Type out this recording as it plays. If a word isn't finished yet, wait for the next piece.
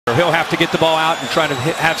He'll have to get the ball out and try to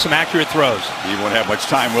have some accurate throws. He won't have much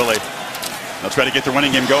time, will he? They'll try to get the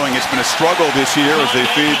running game going. It's been a struggle this year as they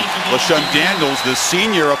feed LaShawn Daniels, the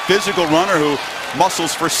senior, a physical runner who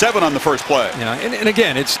muscles for 7 on the first play. Yeah, and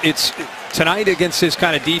again, it's tonight against this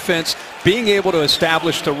kind of defense, being able to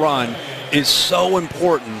establish the run is so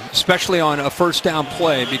important, especially on a first down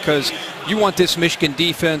play, because you want this Michigan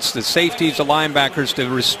defense, the safeties, the linebackers, to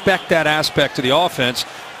respect that aspect of the offense,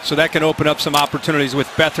 so that can open up some opportunities with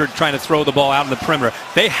Beathard trying to throw the ball out in the perimeter.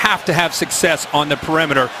 They have to have success on the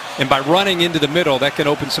perimeter, and by running into the middle, that can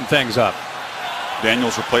open some things up.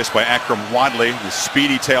 Daniels replaced by Akram Wadley, the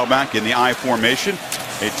speedy tailback in the I formation.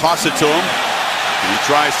 They toss it to him. And he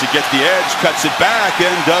tries to get the edge, cuts it back,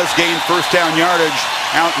 and does gain first down yardage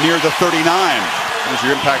out near the 39. Those are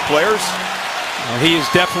your impact players. Well, he is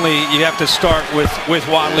definitely, you have to start with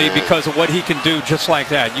Wadley because of what he can do just like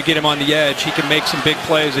that. You get him on the edge, he can make some big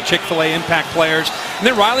plays, the Chick-fil-A impact players. And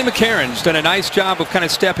then Riley McCarron's done a nice job of kind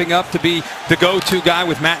of stepping up to be the go-to guy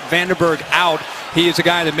with Matt Vandenberg out. He is a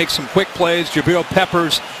guy that makes some quick plays. Jabril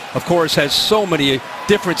Peppers, of course, has so many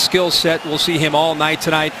different skill set. We'll see him all night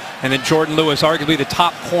tonight. And then Jordan Lewis, arguably the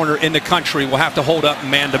top corner in the country, will have to hold up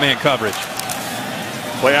man-to-man coverage.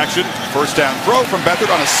 Play action, first down throw from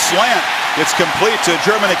Beathard on a slant. It's complete to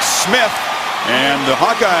Germanic Smith. And the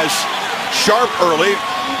Hawkeyes sharp early.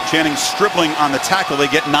 Channing Stribling on the tackle. They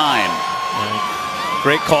get 9.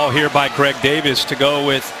 Great call here by Greg Davis to go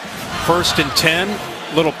with 1st and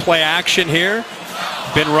 10. Little play action here.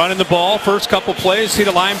 Been running the ball first couple plays. See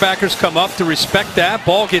the linebackers come up to respect that.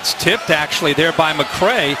 Ball gets tipped actually there by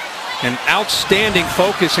McCray. An outstanding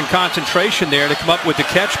focus and concentration there to come up with the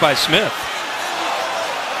catch by Smith.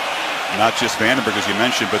 Not just Vandenberg, as you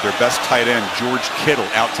mentioned, but their best tight end, George Kittle,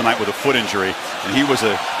 out tonight with a foot injury. And he was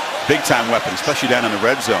a big-time weapon, especially down in the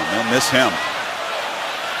red zone. They'll miss him.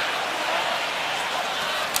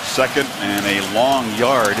 2nd and a long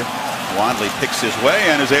yard. Wadley picks his way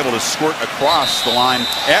and is able to squirt across the line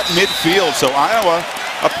at midfield. So Iowa,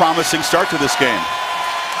 a promising start to this game.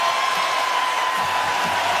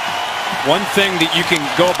 One thing that you can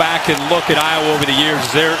go back and look at Iowa over the years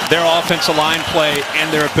is their offensive line play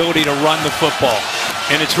and their ability to run the football.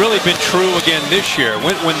 And it's really been true again this year.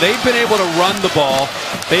 When they've been able to run the ball,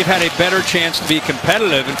 they've had a better chance to be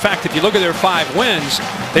competitive. In fact, if you look at their 5 wins,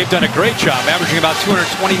 they've done a great job, averaging about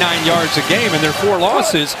 229 yards a game. And their 4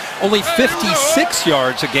 losses, only 56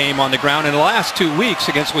 yards a game on the ground. In the last 2 weeks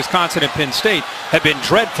against Wisconsin and Penn State have been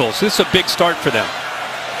dreadful. So this is a big start for them.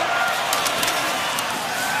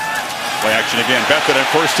 Play action again. Beathard at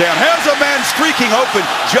first down. Has a man streaking open.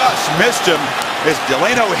 Just missed him as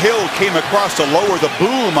Delano Hill came across to lower the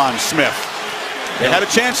boom on Smith. They had a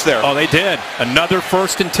chance there. Oh, they did. Another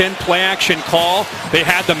 1st and 10 play action call. They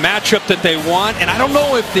had the matchup that they want. And I don't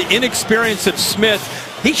know if the inexperience of Smith,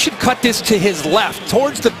 he should cut this to his left,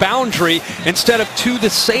 towards the boundary, instead of to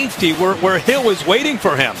the safety where Hill is waiting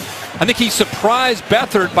for him. I think he surprised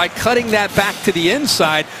Beathard by cutting that back to the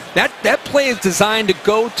inside. That play is designed to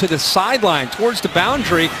go to the sideline, towards the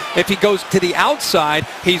boundary. If he goes to the outside,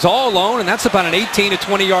 he's all alone, and that's about an 18 to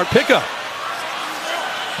 20 yard pickup.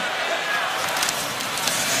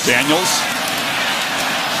 Daniels.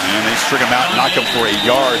 And they string him out and knock him for a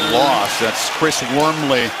yard loss. That's Chris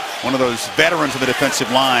Wormley, one of those veterans of the defensive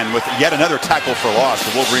line, with yet another tackle for loss.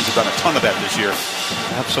 The Wolverines have done a ton of that this year.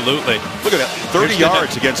 Absolutely. Look at that, 30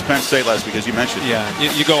 yards against Penn State last week, as you mentioned. Yeah,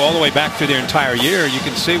 you go all the way back through their entire year. You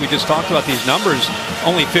can see, we just talked about these numbers,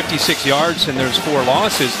 only 56 yards, and there's 4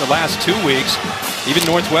 losses the last 2 weeks, even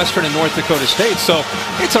Northwestern and North Dakota State. So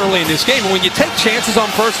it's early in this game. And when you take chances on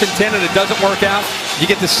 1st and 10 and it doesn't work out, you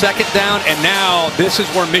get the 2nd down, and now this is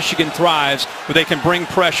where Michigan thrives, where they can bring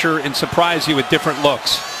pressure and surprise you with different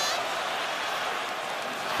looks.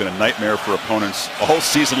 Been a nightmare for opponents a whole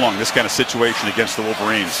season long, this kind of situation against the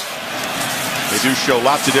Wolverines. They do show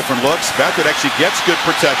lots of different looks. Beathard actually gets good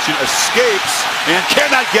protection, escapes, and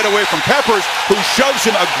cannot get away from Peppers, who shoves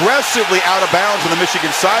him aggressively out of bounds on the Michigan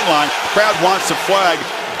sideline. Crowd wants a flag,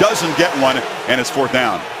 doesn't get one, and it's 4th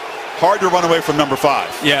down. Hard to run away from number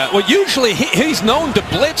 5. Yeah, well, usually he's known to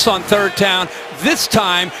blitz on 3rd down. This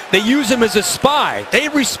time, they use him as a spy. They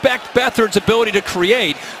respect Beathard's ability to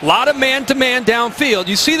create. A lot of man-to-man downfield.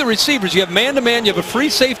 You see the receivers. You have man-to-man. You have a free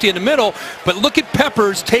safety in the middle. But look at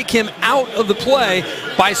Peppers take him out of the play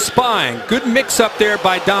by spying. Good mix-up there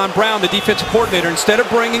by Don Brown, the defensive coordinator. Instead of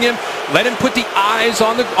bringing him, let him put the eyes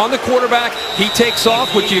on the quarterback. He takes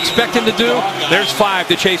off, what you expect him to do. There's 5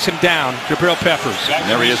 to chase him down. Jabril Peppers. And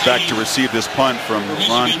there he is back to receive this punt from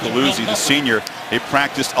Ron Caluzzi, the senior. They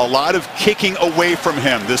practiced a lot of kicking away from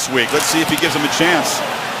him this week. Let's see if he gives him a chance.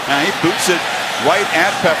 He boots it right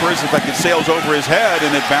at Peppers. In fact, it sails over his head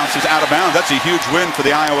and it bounces out of bounds. That's a huge win for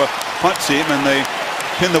the Iowa punt team, and they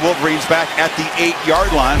pin the Wolverines back at the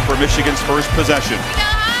 8-yard line for Michigan's first possession.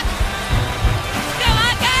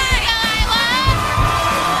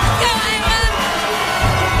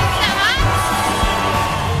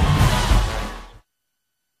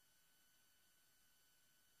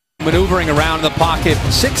 Maneuvering around in the pocket,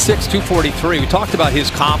 6'6", 243. We talked about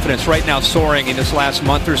his confidence right now soaring in this last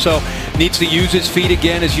month or so. Needs to use his feet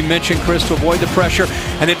again, as you mentioned, Chris, to avoid the pressure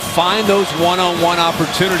and then find those one-on-one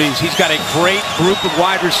opportunities. He's got a great group of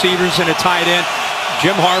wide receivers and a tight end.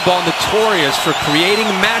 Jim Harbaugh notorious for creating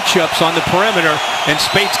matchups on the perimeter, and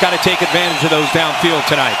Spate's got to take advantage of those downfield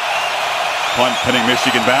tonight. Punt pinning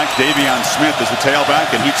Michigan back. Davion Smith is the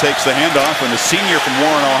tailback, and he takes the handoff, and the senior from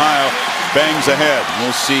Warren, Ohio, bangs ahead.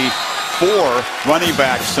 We'll see 4 running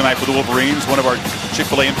backs tonight for the Wolverines. One of our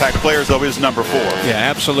Chick-fil-A impact players, though, is number 4. Yeah,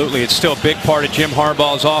 absolutely. It's still a big part of Jim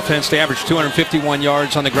Harbaugh's offense. They average 251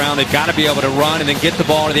 yards on the ground. They've got to be able to run and then get the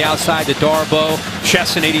ball to the outside to Darboh.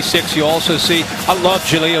 Chesson, 86, you also see. I love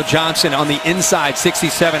Jaleel Johnson on the inside,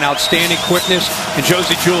 67, outstanding quickness. And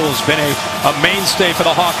Josie Jewell's been a mainstay for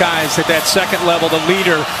the Hawkeyes at that second level, the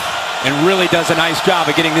leader, and really does a nice job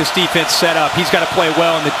of getting this defense set up. He's got to play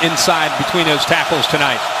well on the inside between those tackles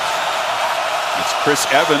tonight. It's Chris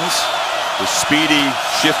Evans, the speedy,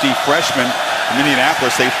 shifty freshman from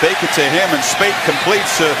Indianapolis. They fake it to him, and Spate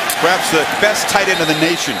completes perhaps the best tight end in the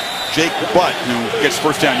nation, Jake Butt, who gets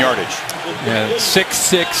first down yardage. Yeah,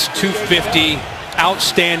 6'6", 250,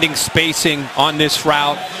 outstanding spacing on this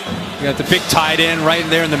route. You got the big tight end right in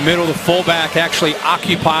there in the middle. The fullback actually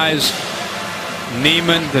occupies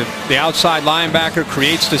Neiman, the outside linebacker,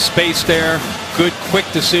 creates the space there. Good quick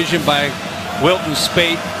decision by Wilton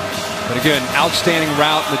Spate. But again, outstanding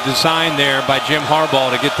route and the design there by Jim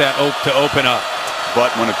Harbaugh to get that to open up.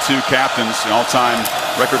 But one of 2 captains, an all-time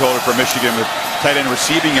record holder for Michigan with tight end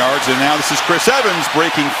receiving yards. And now this is Chris Evans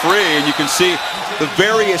breaking free. And you can see the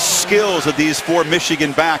various skills that these 4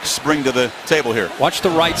 Michigan backs bring to the table here. Watch the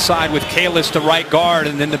right side with Kalis, the right guard,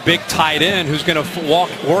 and then the big tight end who's going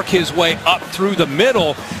to work his way up through the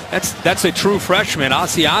middle. That's a true freshman,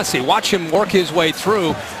 Asiasi. Watch him work his way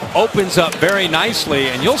through. Opens up very nicely.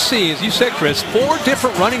 And you'll see, as you said, Chris, 4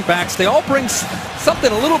 different running backs. They all bring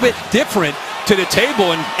something a little bit different to the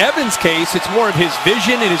table. In Evans' case, it's more of his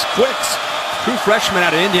vision and his quicks. True freshman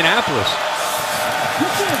out of Indianapolis.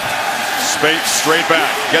 Spate straight back,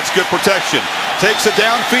 gets good protection, takes a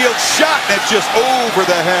downfield shot, and it's just over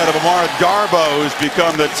the head of Amar Darboh, who's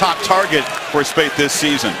become the top target for Spate this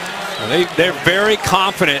season. They're very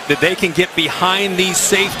confident that they can get behind these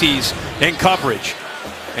safeties in coverage.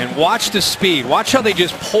 And watch the speed. Watch how they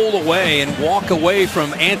just pull away and walk away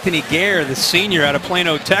from Anthony Gare, the senior out of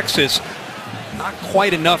Plano, Texas. Not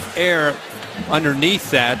quite enough air underneath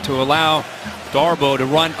that to allow Darboh to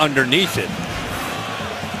run underneath it.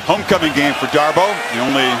 Homecoming game for Darboh. The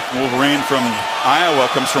only Wolverine from Iowa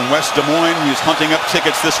comes from West Des Moines. He's hunting up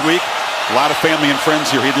tickets this week. A lot of family and friends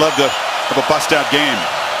here. He'd love to have a bust-out game.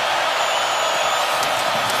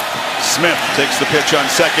 Smith takes the pitch on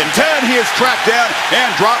 2nd and 10. He is tracked down and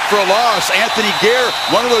dropped for a loss. Anthony Gare,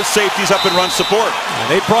 one of those safeties up in run support.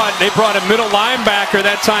 They brought a middle linebacker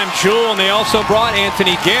that time, Jewell, and they also brought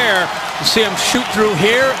Anthony Gare. You see him shoot through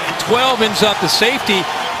here, and 12 ends up the safety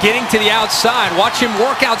getting to the outside. Watch him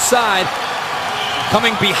work outside,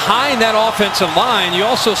 coming behind that offensive line. You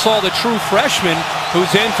also saw the true freshman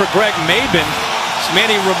who's in for Greg Maben. It's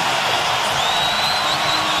Manny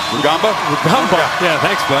Rugamba? Rugamba. Yeah,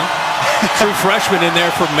 thanks, bud. True freshman in there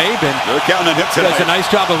for Maben. They're counting on him tonight. Does a nice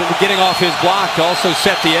job of getting off his block to also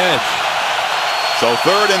set the edge. So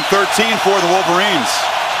 3rd and 13 for the Wolverines.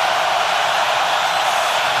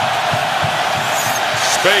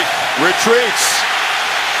 Spate retreats.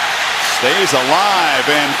 Stays alive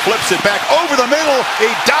and flips it back over the middle. A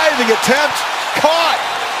diving attempt. Caught.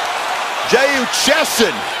 Jayu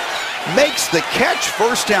Chesson makes the catch.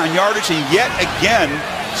 First down yardage, and yet again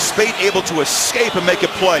Spate able to escape and make a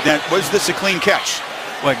play. Now, was this a clean catch?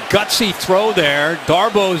 What gutsy throw there.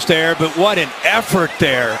 Darboh's there, but what an effort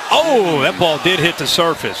there. Oh, that ball did hit the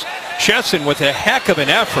surface. Chesson with a heck of an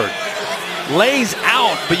effort. Lays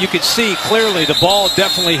out, but you could see clearly the ball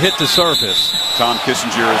definitely hit the surface. Tom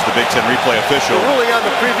Kissinger is the Big Ten replay official. The ruling on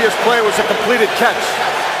the previous play was a completed catch.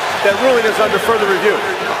 That ruling is under further review.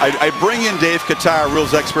 I bring in Dave Qatar,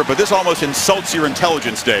 rules expert, but this almost insults your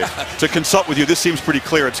intelligence, Dave. To consult with you, this seems pretty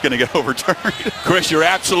clear it's going to get overturned. Chris, you're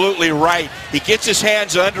absolutely right. He gets his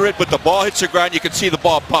hands under it, but the ball hits the ground. You can see the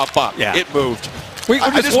ball pop up. Yeah. It moved.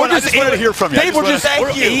 I just wanted to hear from you.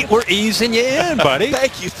 Dave, we're easing you in, buddy.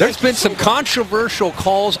 Thank you. There's been some controversial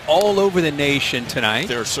calls all over the nation tonight.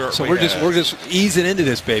 There certainly So we're just easing into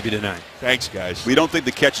this baby tonight. Thanks, guys. We don't think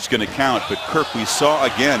the catch is going to count, but Kirk, we saw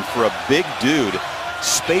again for a big dude,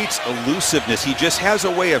 Spate's elusiveness. He just has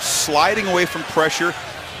a way of sliding away from pressure.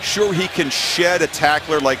 Sure, he can shed a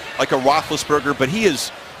tackler like a Roethlisberger, but he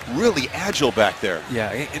is really agile back there. Yeah,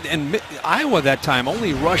 and Iowa that time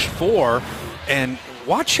only rushed 4, and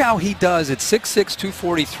watch how he does at 6'6",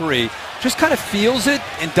 243. Just kind of feels it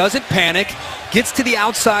and doesn't panic. Gets to the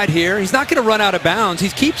outside here. He's not going to run out of bounds. He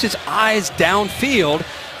keeps his eyes downfield,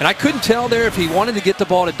 and I couldn't tell there if he wanted to get the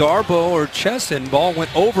ball to Darboh or Chesson. Ball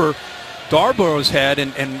went over Darboh's head,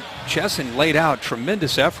 and Chesson laid out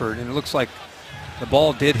tremendous effort, and it looks like the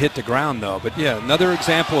ball did hit the ground, though. But yeah, another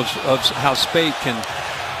example of how Spate can.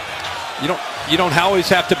 You don't always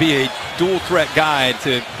have to be a dual threat guy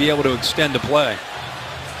to be able to extend the play.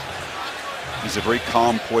 He's a very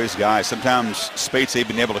calm, poised guy. Sometimes Spate's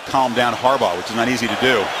even able to calm down Harbaugh, which is not easy to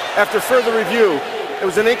do. After further review, it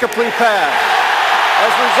was an incomplete pass.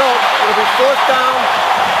 As a result, it'll be 4th down,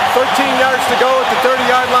 13 yards to go at the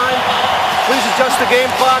 30-yard line. Please adjust the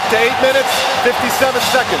game clock to 8 minutes, 57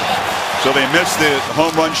 seconds. So they missed the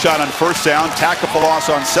home run shot on 1st down, tackle for loss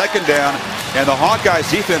on 2nd down, and the Hawkeyes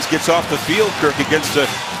defense gets off the field, Kirk, against a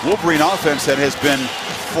Wolverine offense that has been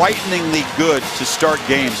frighteningly good to start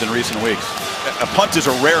games in recent weeks. A punt is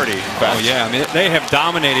a rarity, in fact. Oh, yeah. I mean, they have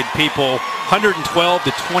dominated people 112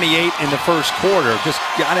 to 28 in the first quarter. Just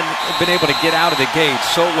been able to get out of the gate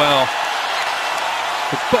so well.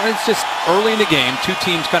 But it's just early in the game. Two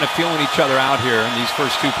teams kind of feeling each other out here in these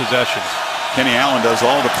first 2 possessions. Kenny Allen does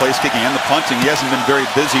all the place kicking and the punting. He hasn't been very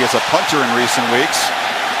busy as a punter in recent weeks.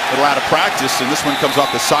 A little out of practice, and this one comes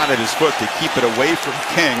off the side of his foot to keep it away from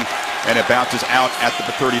King, and it bounces out at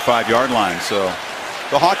the 35-yard line. So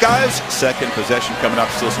the Hawkeyes, 2nd possession coming up,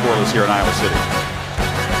 still scoreless here in Iowa City.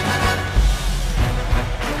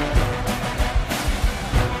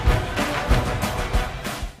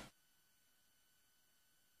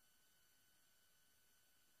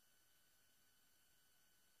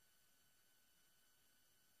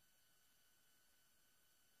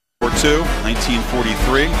 For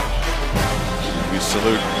 1943. We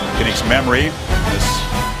salute Kinnick's memory this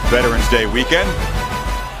Veterans Day weekend.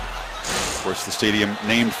 Of course, the stadium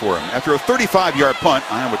named for him. After a 35-yard punt,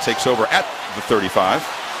 Iowa takes over at the 35.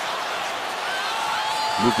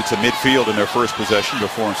 Moved it to midfield in their first possession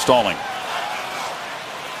before installing.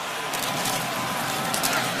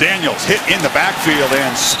 Daniels hit in the backfield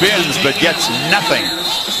and spins, but gets nothing.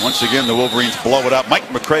 Once again, the Wolverines blow it up. Mike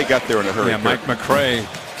McCray got there in a hurry. Yeah, Mike McCray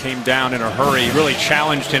came down in a hurry. He really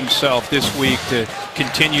challenged himself this week to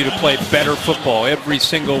continue to play better football every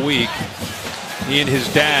single week. He and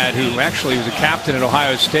his dad, who actually was a captain at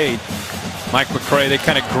Ohio State, Mike McCray, they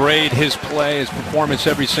kind of grade his play, his performance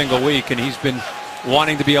every single week, and he's been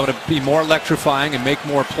wanting to be able to be more electrifying and make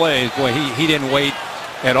more plays. Boy, he didn't wait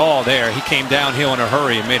at all there. He came downhill in a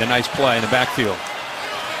hurry and made a nice play in the backfield.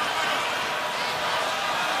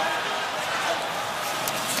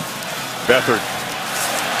 Beathard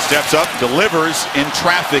steps up, delivers in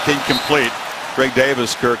traffic, incomplete. Greg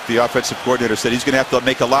Davis, Kirk, the offensive coordinator, said he's going to have to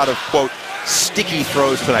make a lot of, quote, sticky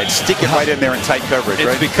throws tonight. Stick it right in there in tight coverage, it's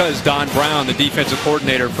right? because Don Brown, the defensive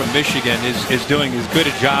coordinator from Michigan, is doing as good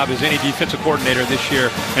a job as any defensive coordinator this year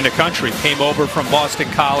in the country. Came over from Boston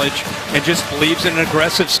College and just believes in an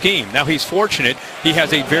aggressive scheme. Now, he's fortunate. He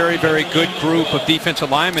has a very, very good group of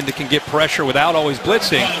defensive linemen that can get pressure without always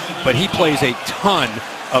blitzing, but he plays a ton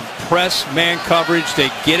of press man coverage. They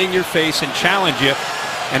get in your face and challenge you,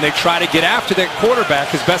 and they try to get after that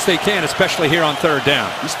quarterback as best they can, especially here on 3rd down.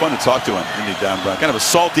 It's fun to talk to him, isn't he, Don Brown? Kind of a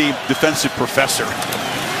salty defensive professor.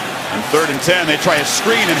 On 3rd and 10, they try a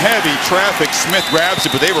screen in heavy traffic. Smith grabs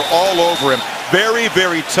it, but they were all over him. Very,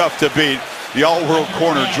 very tough to beat. The all-world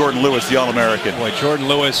corner, Jordan Lewis, the All-American. Boy, Jordan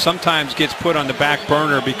Lewis sometimes gets put on the back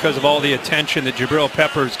burner because of all the attention that Jabril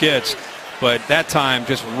Peppers gets. But that time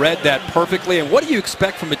just read that perfectly. And what do you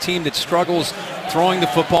expect from a team that struggles throwing the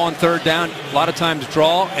football on 3rd down? A lot of times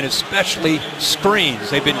draw, and especially screens.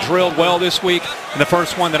 They've been drilled well this week. And the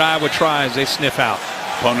first one that Iowa tries, they sniff out.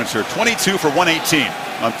 Opponents are 22 for 118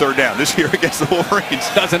 on 3rd down this year against the Wolverines.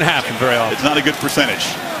 Doesn't happen very often. It's not a good percentage.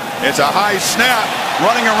 It's a high snap,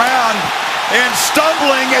 running around and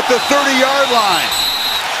stumbling at the 30-yard line.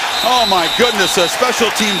 Oh, my goodness. A special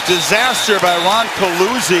teams disaster by Ron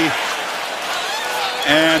Caluzzi.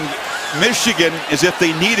 And Michigan, as if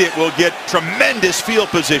they need it, will get tremendous field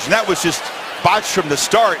position. That was just botched from the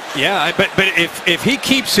start. Yeah, but if he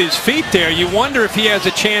keeps his feet there, you wonder if he has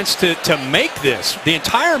a chance to make this. The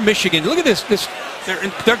entire Michigan, look at this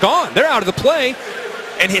they're gone. They're out of the play.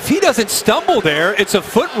 And if he doesn't stumble there, it's a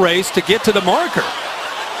foot race to get to the marker.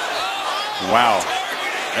 Wow.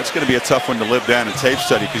 That's going to be a tough one to live down in tape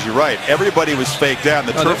study, because you're right. Everybody was faked down.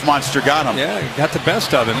 The turf monster got him. Yeah, he got the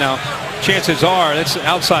best of him. Now, chances are that's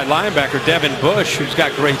outside linebacker Devin Bush, who's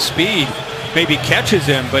got great speed, maybe catches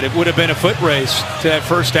him, but it would have been a foot race to that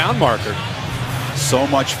first down marker. So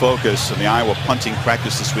much focus in the Iowa punting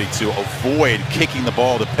practice this week to avoid kicking the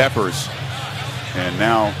ball to Peppers. And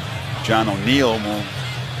now John O'Neill will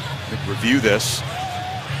review this.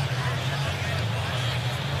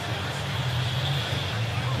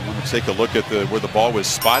 Take a look at where the ball was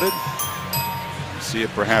spotted. See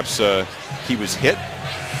if perhaps he was hit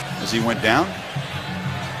as he went down.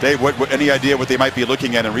 Dave, any idea what they might be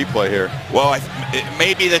looking at in replay here? Well, it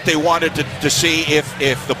may be that they wanted to see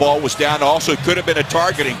if the ball was down. Also, it could have been a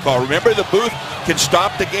targeting call. Remember, the booth can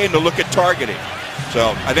stop the game to look at targeting.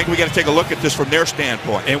 So I think we got to take a look at this from their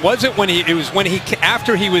standpoint. It wasn't when it was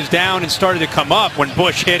after he was down and started to come up when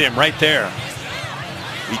Bush hit him right there.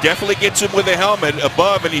 He definitely gets him with a helmet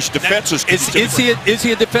above, and he's defenseless. Is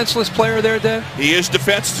he a defenseless player there, Dave? He is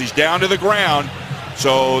defenseless. He's down to the ground.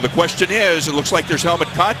 So the question is, it looks like there's helmet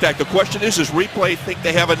contact. The question is replay think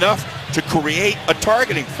they have enough to create a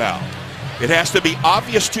targeting foul? It has to be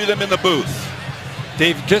obvious to them in the booth.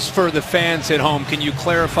 Dave, just for the fans at home, can you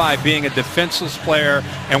clarify being a defenseless player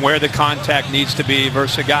and where the contact needs to be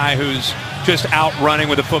versus a guy who's just out running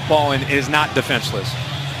with a football and is not defenseless?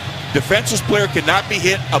 Defenseless player cannot be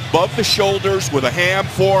hit above the shoulders with a ham,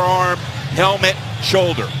 forearm, helmet,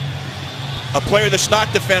 shoulder. A player that's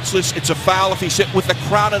not defenseless, it's a foul if he's hit with the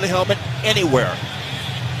crown of the helmet anywhere.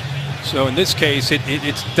 So in this case,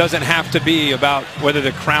 it doesn't have to be about whether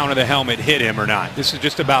the crown of the helmet hit him or not. This is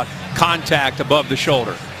just about contact above the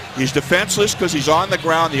shoulder. He's defenseless because he's on the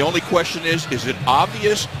ground. The only question is it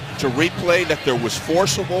obvious to replay that there was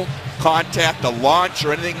forcible contact, a launch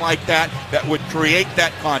or anything like that would create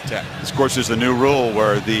that contact? This, of course, is the new rule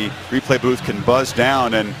where the replay booth can buzz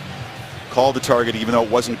down and call the target even though it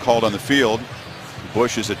wasn't called on the field.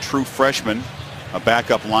 Bush is a true freshman, a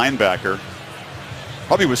backup linebacker.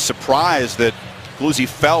 Probably was surprised that Bluesy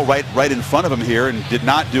fell right in front of him here and did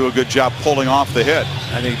not do a good job pulling off the hit.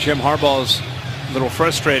 I think Jim Harbaugh's a little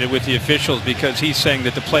frustrated with the officials because he's saying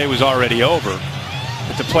that the play was already over.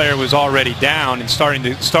 That the player was already down and starting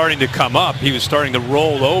to come up. He was starting to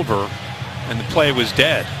roll over, and the play was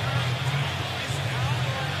dead.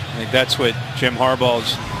 I think that's what Jim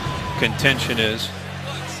Harbaugh's contention is.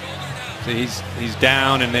 So he's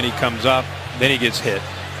down, and then he comes up, then he gets hit.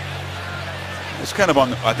 It's kind of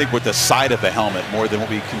on, I think, with the side of the helmet more than what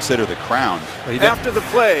we consider the crown. After the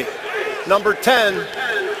play, number 10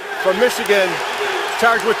 from Michigan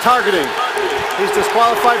charged with targeting. He's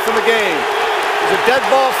disqualified from the game. It's a dead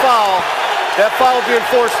ball foul. That foul will be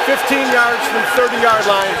enforced 15 yards from the 30-yard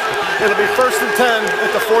line. It'll be 1st and 10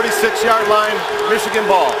 at the 46-yard line, Michigan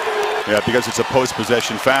ball. Yeah, because it's a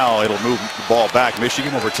post-possession foul, it'll move the ball back.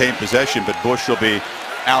 Michigan will retain possession, but Bush will be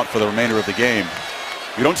out for the remainder of the game.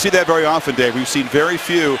 We don't see that very often, Dave. We've seen very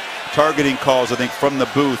few targeting calls, I think, from the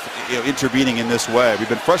booth, intervening in this way. We've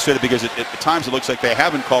been frustrated because at times it looks like they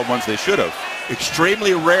haven't called ones they should have.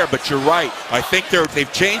 Extremely rare, but you're right. I think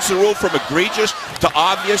they've changed the rule from egregious to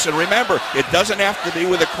obvious. And remember, it doesn't have to be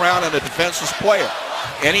with a crown on a defenseless player.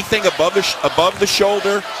 Anything above the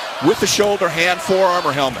shoulder, with the shoulder, hand, forearm,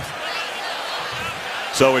 or helmet.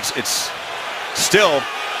 So it's still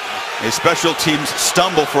a special teams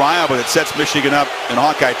stumble for Iowa that sets Michigan up in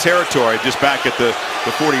Hawkeye territory, just back at the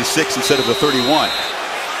 46 instead of the 31.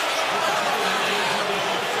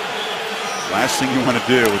 Last thing you want to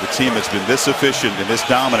do with a team that's been this efficient and this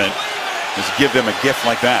dominant is give them a gift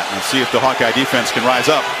like that and see if the Hawkeye defense can rise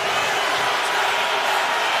up.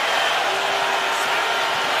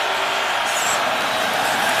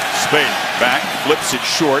 Spade back, flips it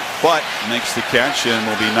short, but makes the catch and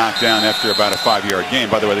will be knocked down after about a 5-yard gain.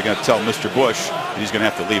 By the way, they're going to tell Mr. Bush that he's going to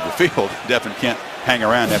have to leave the field. Devin can't hang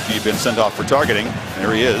around after you've been sent off for targeting.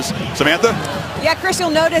 There he is. Samantha? Yeah, Chris, you'll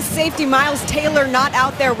notice safety Miles Taylor not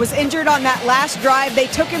out there, was injured on that last drive. They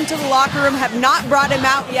took him to the locker room, have not brought him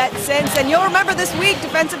out yet since. And you'll remember this week,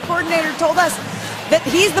 defensive coordinator told us that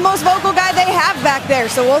he's the most vocal guy they have back there.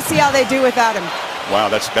 So we'll see how they do without him. Wow,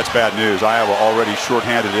 that's bad news. Iowa already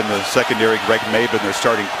shorthanded in the secondary. Greg Maben, their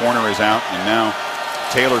starting corner, is out, and now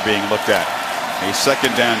Taylor being looked at. A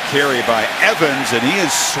second down carry by Evans, and he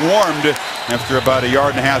is swarmed after about a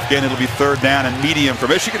yard and a half gain. It'll be 3rd down and medium for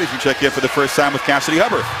Michigan as you check in for the first time with Cassidy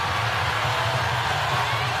Hubbard.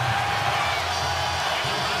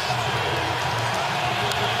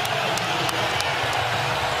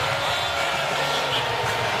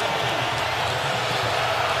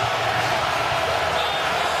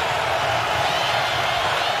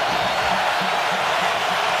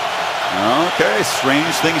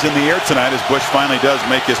 strange things in the air tonight as Bush finally does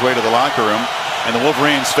make his way to the locker room. And the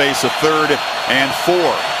Wolverines face a 3rd and 4.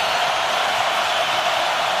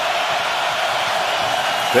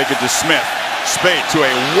 Take it to Smith. Spade to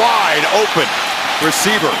a wide open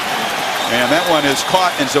receiver. And that one is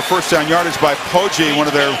caught, and it's a first down yardage by Poggi, one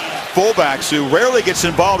of their fullbacks who rarely gets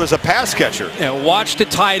involved as a pass catcher. Yeah, watch the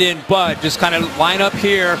tight end, Bud. Just kind of line up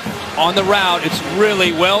here on the route. It's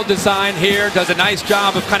really well designed here. Does a nice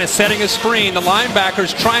job of kind of setting a screen. The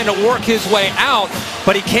linebacker's trying to work his way out,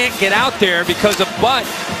 but he can't get out there because of Bud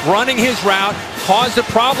running his route. Caused a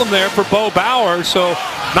problem there for Bo Bauer. So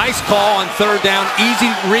nice call on 3rd down. Easy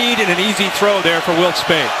read and an easy throw there for Wilkes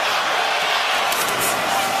Spade.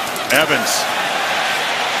 Evans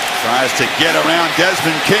tries to get around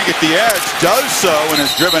Desmond King at the edge, does so, and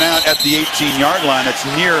is driven out at the 18-yard line. It's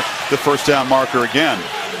near the first down marker again.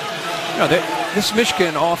 You know, this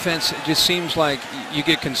Michigan offense, it just seems like you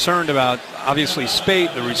get concerned about, obviously,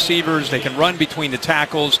 Spate, the receivers. They can run between the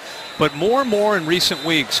tackles. But more and more in recent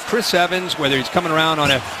weeks, Chris Evans, whether he's coming around on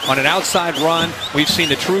an outside run, we've seen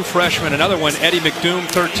the true freshman, another one, Eddie McDoom,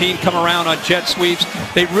 13, come around on jet sweeps.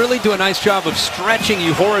 They really do a nice job of stretching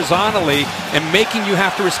you horizontally and making you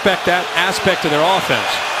have to respect that aspect of their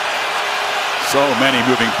offense. So many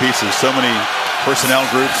moving pieces, so many personnel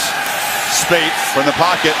groups. Spate from the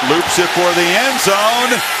pocket, loops it for the end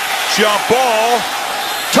zone. Jump ball,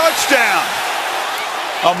 touchdown.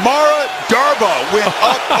 Amara Darbo went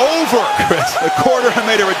up over the quarter and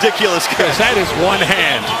made a ridiculous catch. That is one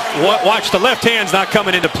hand. Watch, the left hand's not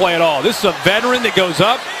coming into play at all. This is a veteran that goes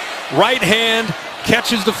up, right hand,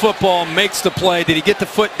 catches the football, makes the play. Did he get the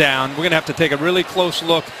foot down? We're going to have to take a really close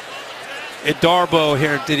look at Darbo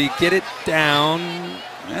here. Did he get it down?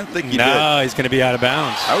 I don't think he did. No, he's going to be out of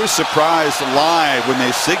bounds. I was surprised live when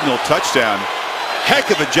they signaled touchdown.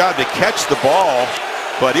 Heck of a job to catch the ball,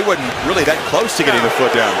 but he wasn't really that close to getting the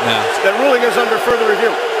foot down. No. That ruling is under further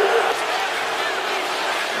review.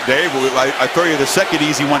 Dave, I throw you the second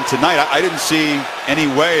easy one tonight. I didn't see any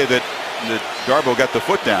way that Darbo got the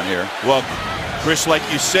foot down here. Well, Chris, like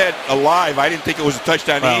you said, alive, I didn't think it was a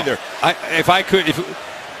touchdown either.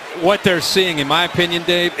 What they're seeing, in my opinion,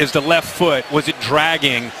 Dave, is the left foot. Was it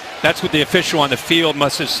dragging? That's what the official on the field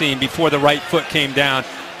must have seen before the right foot came down.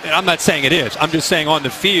 And I'm not saying it is. I'm just saying on the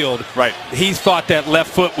field, right, he thought that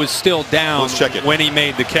left foot was still down when he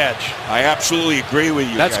made the catch. I absolutely agree with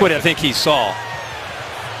you. That's what I think he saw.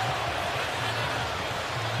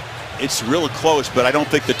 It's real close, but I don't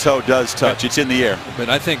think the toe does touch. It's in the air. But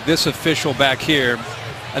I think this official back here,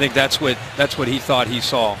 I think that's what he thought he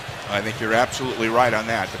saw. I think you're absolutely right on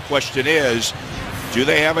that. The question is, do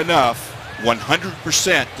they have enough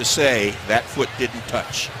 100% to say that foot didn't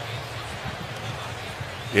touch?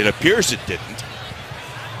 It appears it didn't.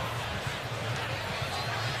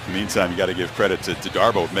 In the meantime, you got to give credit to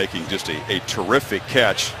Darbo making just a terrific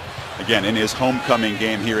catch. Again, in his homecoming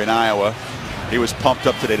game here in Iowa, he was pumped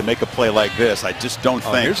up today to make a play like this. I just don't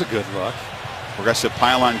think. Here's a good look. Progressive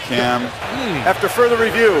pylon cam. After further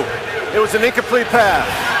review, it was an incomplete pass.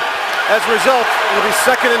 As a result, it'll be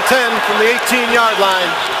 2nd and 10 from the 18-yard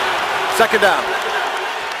line. 2nd down.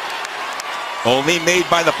 Only made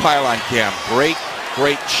by the pylon cam. Great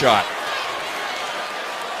shot.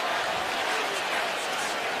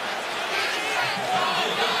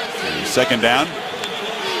 Second down.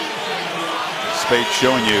 Spade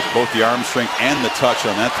showing you both the arm strength and the touch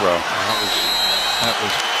on that throw. That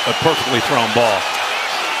was a perfectly thrown ball.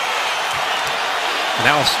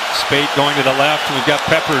 Now Spade going to the left, and we've got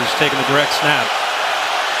Peppers taking the direct snap.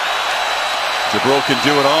 Jabril can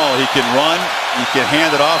do it all. He can run, he can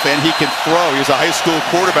hand it off, and he can throw. He's a high school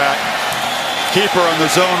quarterback. Keeper on the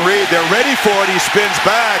zone read. They're ready for it. He spins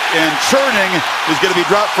back, and churning is going to be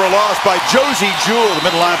dropped for a loss by Josie Jewell, the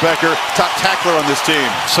middle linebacker, top tackler on this team.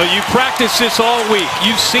 So you practice this all week.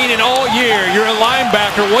 You've seen it all year. You're a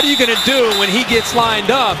linebacker. What are you going to do when he gets lined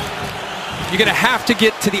up? You're going to have to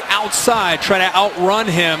get to the outside, try to outrun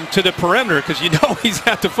him to the perimeter, because you know he's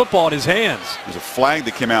got the football in his hands. There's a flag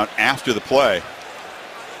that came out after the play.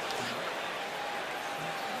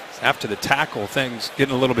 After the tackle, things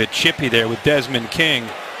getting a little bit chippy there with Desmond King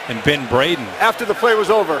and Ben Braden. After the play was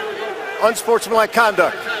over, unsportsmanlike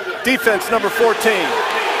conduct. Defense number 14.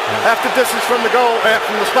 Half the distance from the goal,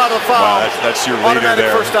 from the spot of the foul. Wow, that's your leader automatic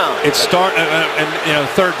there. First down. It and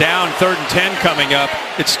 3rd down, 3rd and 10 coming up.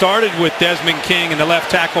 It started with Desmond King and the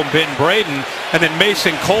left tackle Ben Braden, and then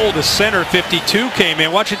Mason Cole, the center, 52, came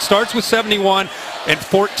in. Watch, it starts with 71 and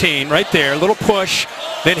 14 right there. A little push.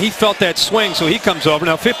 Then he felt that swing, so he comes over.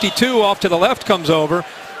 Now 52 off to the left comes over.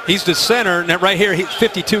 He's the center, and right here,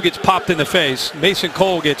 52 gets popped in the face. Mason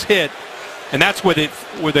Cole gets hit. And that's where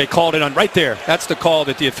they called it on right there. That's the call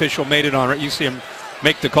that the official made it on. Right? You see him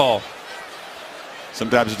make the call.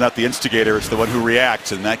 Sometimes it's not the instigator, it's the one who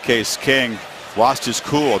reacts. In that case, King lost his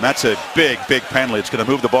cool, and that's a big penalty. It's going to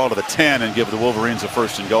move the ball to the 10 and give the Wolverines a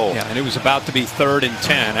 1st and goal. Yeah, and it was about to be 3rd and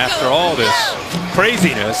 10 after all this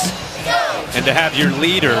craziness. And to have your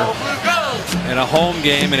leader in a home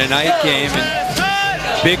game and a night game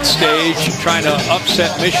and big stage trying to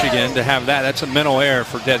upset Michigan, to have that's a mental error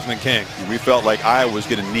for Desmond King. And we felt like Iowa was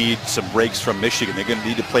going to need some breaks from Michigan. They're going to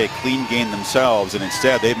need to play a clean game themselves, and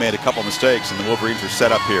instead they've made a couple mistakes, and the Wolverines are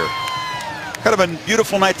set up here. Kind of a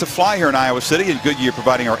beautiful night to fly here in Iowa City, and Goodyear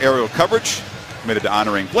providing our aerial coverage, committed to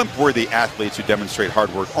honoring blimp-worthy athletes who demonstrate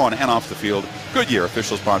hard work on and off the field. Goodyear,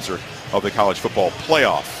 official sponsor of the college football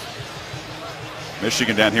playoff.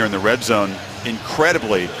 Michigan down here in the red zone,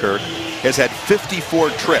 incredibly, Kirk, has had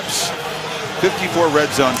 54 trips, 54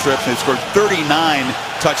 red zone trips, and they've scored 39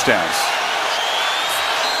 touchdowns.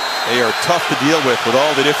 They are tough to deal with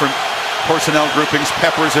all the different personnel groupings.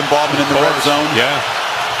 Pepper's involvement in the red zone. Yeah.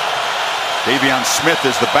 Davion Smith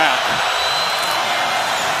is the back.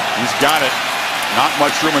 He's got it. Not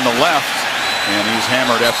much room in the left, and he's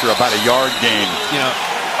hammered after about a yard gain. You know,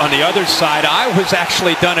 on the other side, Iowa's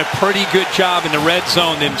actually done a pretty good job in the red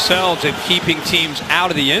zone themselves at keeping teams out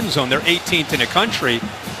of the end zone. They're 18th in the country.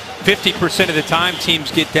 50% of the time teams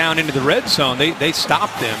get down into the red zone, they stop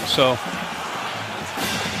them. So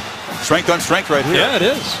strength on strength right here. Yeah, it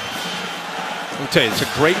is. I'll tell you, it's a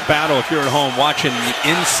great battle if you're at home watching the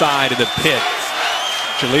inside of the pit.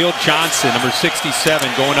 Jaleel Johnson, number 67,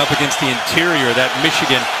 going up against the interior of that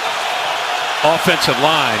Michigan offensive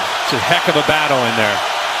line. It's a heck of a battle in there.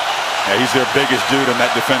 Yeah, he's their biggest dude on that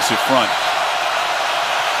defensive front.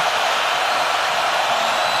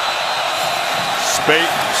 Spate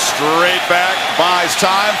straight back, buys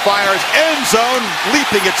time, fires end zone,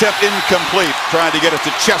 leaping attempt incomplete. Trying to get it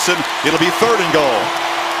to Chesson. It'll be 3rd and goal.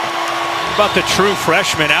 About the true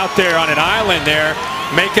freshman out there on an island there,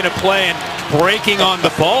 making a play and breaking on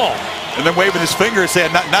the ball. And then waving his finger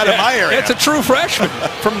saying, not in my area. It's a true freshman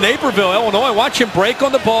from Naperville, Illinois. Watch him break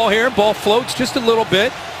on the ball here. Ball floats just a little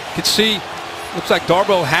bit. You can see, looks like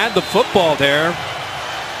Darboh had the football there.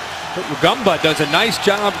 But Rugamba does a nice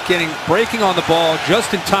job breaking on the ball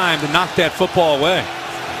just in time to knock that football away.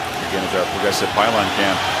 Again, as our progressive pylon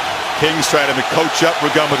cam. King's trying to coach up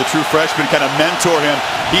Rugamba, the true freshman, kind of mentor him.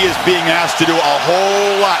 He is being asked to do a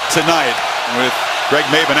whole lot tonight with Greg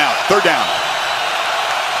Maben out. 3rd down.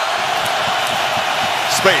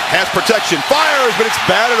 Spate has protection, fires, but it's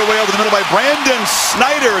batted away over the middle by Brandon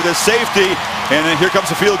Snyder, the safety. And then here comes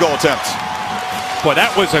a field goal attempt. Boy, that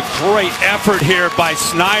was a great effort here by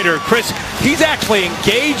Snyder. Chris, he's actually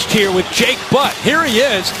engaged here with Jake Butt. Here he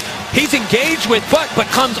is. He's engaged with Butt, but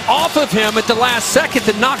comes off of him at the last second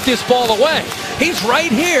to knock this ball away. He's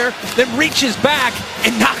right here, then reaches back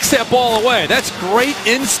and knocks that ball away. That's great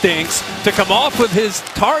instincts to come off of his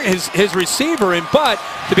receiver and Butt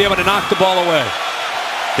to be able to knock the ball away.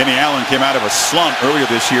 Kenny Allen came out of a slump earlier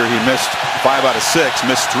this year. He missed 5 out of 6,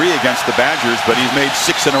 missed 3 against the Badgers, but he's made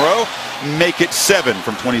 6 in a row. Make it 7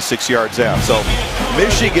 from 26 yards out. So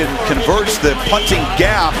Michigan converts the punting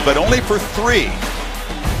gap, but only for 3.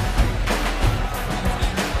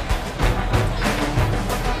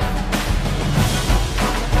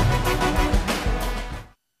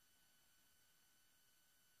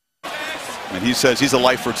 And he says he's a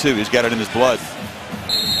lifer too. He's got it in his blood.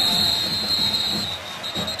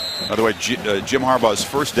 By the way, Jim Harbaugh's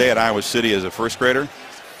first day at Iowa City as a first grader,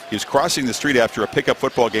 he was crossing the street after a pickup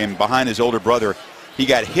football game behind his older brother. He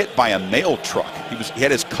got hit by a mail truck. He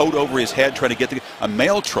had his coat over his head trying to get a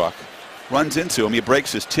mail truck runs into him. He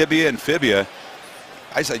breaks his tibia and fibia.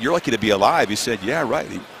 I said, "You're lucky to be alive." He said, "Yeah, right."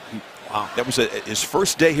 Wow, that was his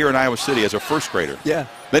first day here in Iowa City as a first grader. Yeah,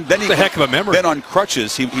 then he, a heck of a memory. Then on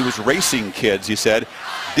crutches, he was racing kids. He said,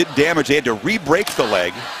 did damage. They had to re-break the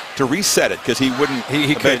leg to reset it because he wouldn't.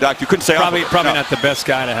 He couldn't say probably not the best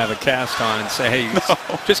guy to have a cast on and say, "Hey,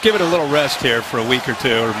 just give it a little rest here for a week or 2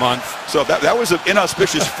 or a month." So that was an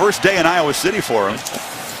inauspicious first day in Iowa City for him.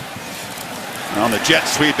 And on the jet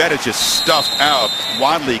sweep, that is just stuffed out.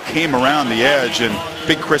 Wadley came around the edge, and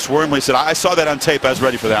big Chris Wormley said, "I saw that on tape. I was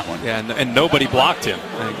ready for that one." Yeah, and nobody blocked him.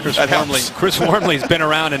 Chris Wormley's been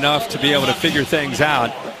around enough to be able to figure things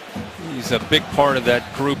out. He's a big part of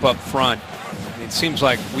that group up front. It seems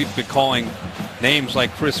like we've been calling names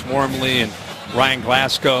like Chris Wormley and Ryan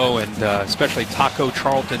Glasgow and especially Taco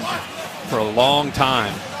Charlton for a long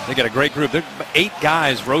time. They got a great group. 8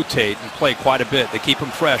 guys rotate and play quite a bit. They keep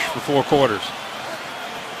them fresh for 4 quarters.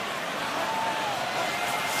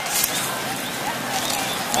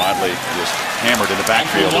 Wadley just hammered in the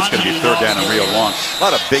backfield. It's going to be third down and real long. A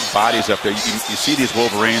lot of big bodies up there. You see these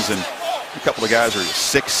Wolverines, and a couple of guys are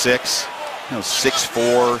 6'6",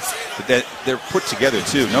 6'4". They're put together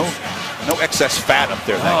too. No excess fat up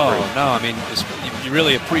there. No, I mean, you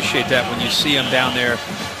really appreciate that when you see them down there,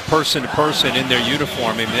 person to person in their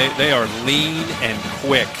uniform. I mean, they are lean and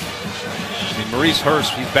quick. I mean, Maurice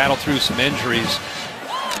Hurst, he's battled through some injuries,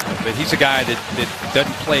 but he's a guy that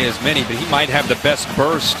doesn't play as many, but he might have the best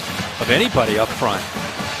burst of anybody up front.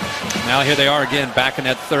 Now here they are again, back in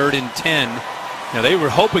that 3rd and 10. Now they were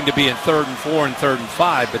hoping to be in 3rd and 4 and 3rd and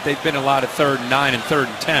 5, but they've been a lot of 3rd and 9 and 3rd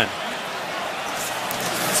and 10.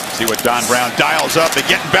 See what Don Brown dials up. They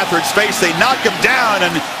get in Beathard's face. They knock him down,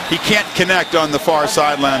 and he can't connect on the far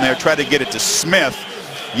sideline there. Try to get it to Smith.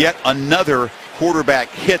 Yet another quarterback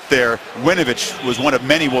hit there. Winovich was one of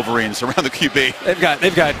many Wolverines around the QB.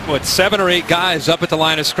 They've got what, 7 or 8 guys up at the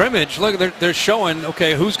line of scrimmage. Look, they're showing,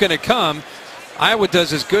 okay, who's going to come. Iowa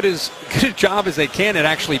does as good a job as they can at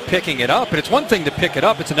actually picking it up. And it's one thing to pick it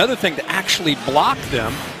up. It's another thing to actually block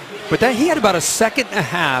them. But he had about a second and a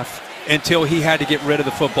half until he had to get rid of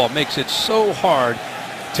the football. Makes it so hard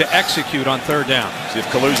to execute on 3rd down. See if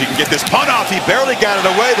Calusi can get this punt off. He barely got it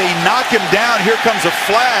away. They knock him down. Here comes a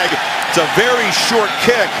flag. It's a very short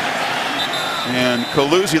kick. And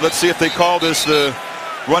Calusi, let's see if they call this the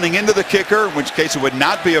running into the kicker, in which case it would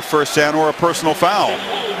not be a first down or a personal foul.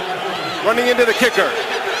 Running into the kicker.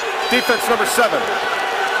 Defense number 7.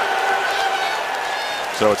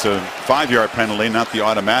 So it's a 5-yard penalty, not the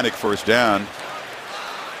automatic first down.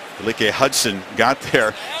 Like Hudson got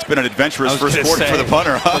there. It's been an adventurous first quarter for the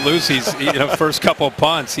punter. Calusi's, first couple of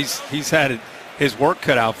punts, he's had his work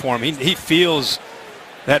cut out for him. He feels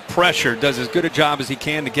that pressure, does as good a job as he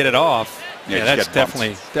can to get it off. Yeah, that's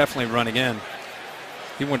definitely running in.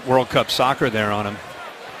 He went World Cup soccer there on him.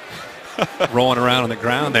 Rolling around on the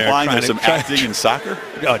ground there. There's some acting in soccer?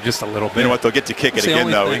 Oh, just a little bit. You know what? They'll get to kick it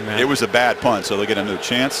again, though. It was a bad punt, so they'll get another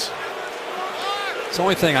chance. It's the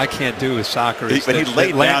only thing I can't do with soccer. But he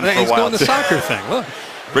laid down for a while. He's doing the soccer thing. Look.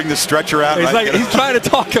 Bring the stretcher out. He's trying to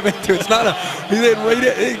talk him into it. It's not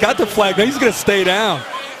he got the flag. He's going to stay down.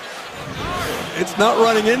 It's not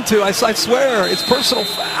running into. I swear, it's personal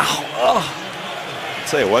foul. Oh. I'll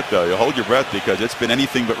tell you what, though, you hold your breath because it's been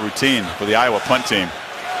anything but routine for the Iowa punt team.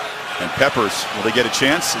 And Peppers, will they get a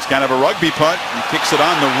chance? It's kind of a rugby punt. He kicks it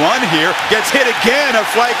on the run here. Gets hit again. A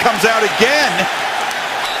flag comes out again.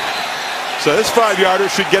 So this 5-yarder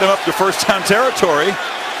should get him up to first down territory. Hey,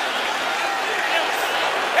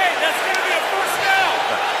 that's going to be a first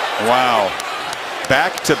down. Wow.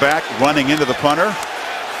 Back-to-back running into the punter.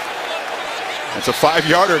 It's a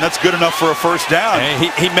 5-yarder, and that's good enough for a first down. Hey,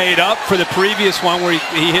 he made up for the previous one where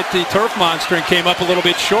he hit the turf monster and came up a little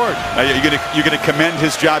bit short. You're gonna commend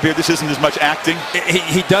his job here. This isn't as much acting.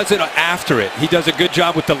 He does it after it. He does a good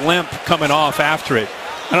job with the limp coming off after it.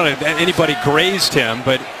 I don't know if anybody grazed him,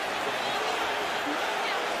 but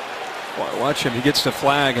watch him. He gets the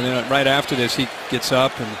flag, and then right after this, he gets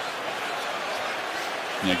up. And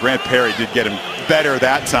yeah, Grant Perry did get him better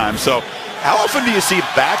that time. So how often do you see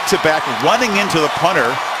back-to-back running into the punter,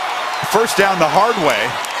 first down the hard way,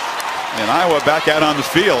 and Iowa back out on the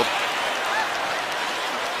field?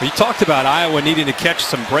 We talked about Iowa needing to catch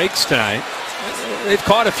some breaks tonight. They've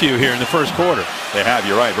caught a few here in the first quarter. They have,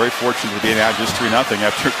 you're right. Very fortunate to be out just 3-0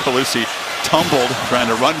 after Calusi tumbled trying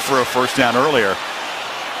to run for a first down earlier.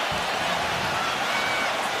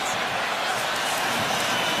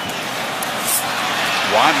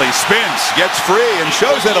 Wadley spins, gets free, and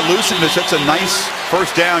shows that elusiveness. That's a nice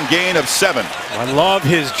first down gain of 7. I love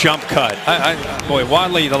his jump cut. Boy,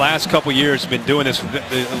 Wadley the last couple years has been doing this.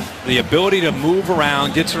 The ability to move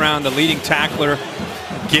around, gets around the leading tackler,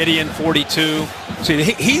 Gideon 42. See,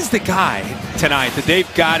 he's the guy tonight that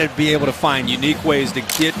they've got to be able to find unique ways to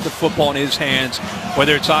get the football in his hands,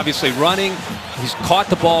 whether it's obviously running. He's caught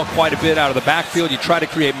the ball quite a bit out of the backfield. You try to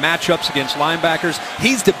create matchups against linebackers.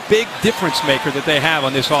 He's the big difference maker that they have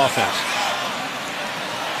on this offense.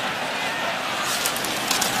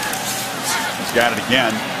 He's got it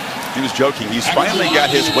again. He was joking. He's finally got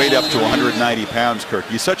his weight up to 190 pounds, Kirk.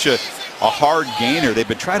 He's such a hard gainer. They've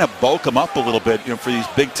been trying to bulk him up a little bit, for these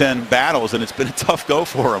Big Ten battles, and it's been a tough go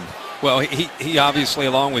for him. Well, he obviously,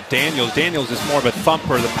 along with Daniels is more of a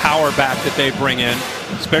thumper, the power back that they bring in,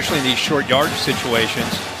 especially in these short yardage situations.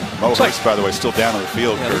 Hurst, by the way, still down on the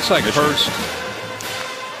field. Yeah, looks like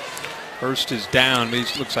Hurst is down, but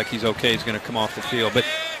he looks like he's okay. He's going to come off the field. But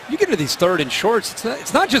you get into these 3rd and shorts,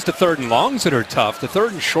 it's not just the 3rd and longs that are tough. The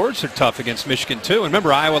 3rd and shorts are tough against Michigan, too. And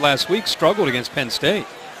remember, Iowa last week struggled against Penn State.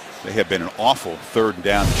 They have been an awful 3rd and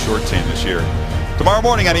down short team this year. Tomorrow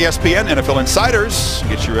morning on ESPN, NFL Insiders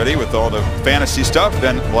get you ready with all the fantasy stuff.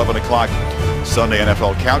 Then 11 o'clock Sunday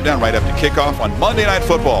NFL Countdown right up to kickoff on Monday Night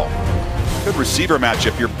Football. Good receiver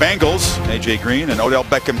matchup. Your Bengals, A.J. Green and Odell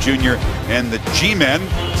Beckham Jr. and the G-Men.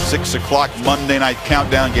 6 o'clock Monday Night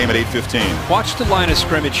Countdown game at 8:15. Watch the line of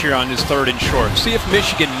scrimmage here on this 3rd and short. See if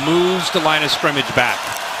Michigan moves the line of scrimmage back.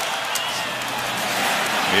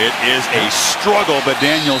 It is a struggle, but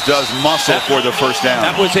Daniels does muscle for the first down.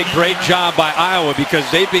 That was a great job by Iowa because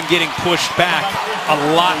they've been getting pushed back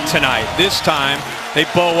a lot tonight. This time they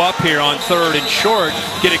bow up here on 3rd and short,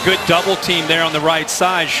 get a good double team there on the right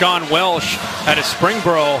side. Sean Welsh out of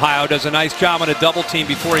Springboro, Ohio, does a nice job on a double team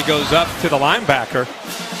before he goes up to the linebacker.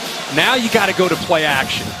 Now you got to go to play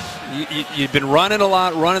action. You've been running a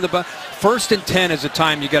lot, running the ball. 1st and 10 is the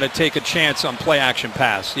time you got to take a chance on play action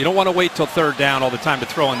pass. You don't want to wait till 3rd down all the time to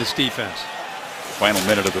throw on this defense. Final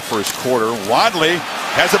minute of the first quarter. Wadley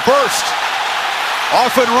has a burst.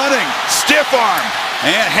 Off and running. Stiff arm.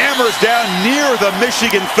 And hammers down near the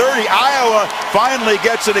Michigan 30. Iowa finally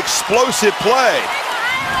gets an explosive play.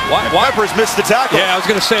 Peppers missed the tackle. Yeah, I was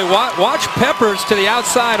going to say, watch Peppers to the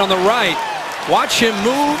outside on the right. Watch him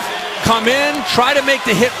move. Come in, try to make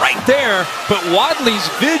the hit right there, but Wadley's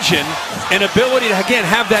vision and ability to, again,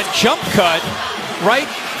 have that jump cut right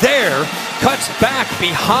there cuts back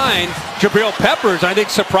behind Jabril Peppers. I think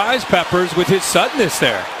surprised Peppers with his suddenness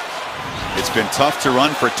there. It's been tough to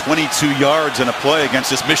run for 22 yards in a play against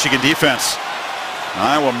this Michigan defense.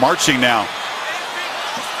 Iowa marching now.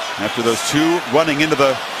 After those 2 running into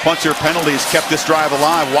the punter penalties kept this drive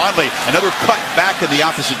alive. Wadley, another cut back in the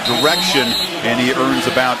opposite direction, and he earns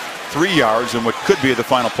about 3 yards in what could be the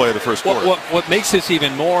final play of the first quarter. What makes this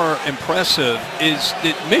even more impressive is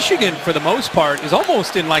that Michigan, for the most part, is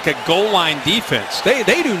almost in like a goal line defense.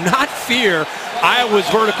 They do not fear Iowa's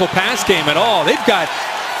vertical pass game at all. They've got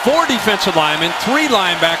 4 defensive linemen, 3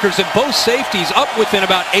 linebackers, and both safeties up within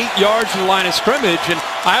about 8 yards from the line of scrimmage, and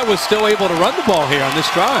Iowa's still able to run the ball here on this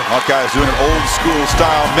drive. Hawkeyes doing an old school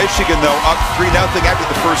style. Michigan, though, up 3-0 after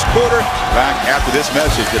the first quarter. Back after this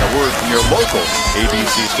message and a word from your local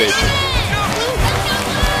ABC station.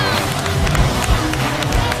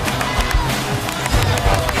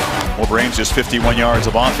 Wolverines just 51 yards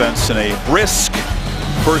of offense in a brisk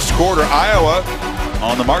first quarter. Iowa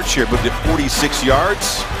on the march here, moved it 46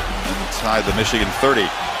 yards inside the Michigan 30.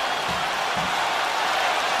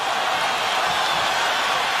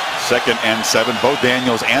 2nd and 7. Both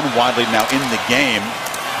Daniels and Wadley now in the game.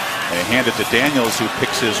 They hand it to Daniels, who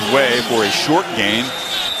picks his way for a short gain,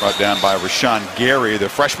 brought down by Rashawn Gary, the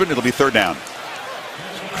freshman. It'll be 3rd down.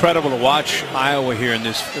 Incredible to watch Iowa here in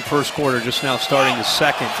this first quarter, just now starting the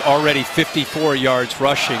 2nd. Already 54 yards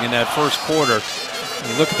rushing in that first quarter.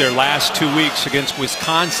 You look at their last 2 weeks against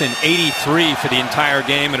Wisconsin, 83 for the entire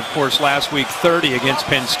game, and of course last week 30 against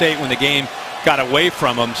Penn State when the game got away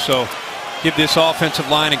from them. So give this offensive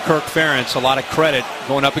line and Kirk Ferentz a lot of credit,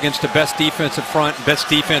 going up against the best defensive front, best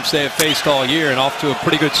defense they have faced all year, and off to a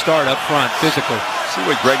pretty good start up front physically. See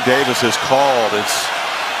what Greg Davis has called.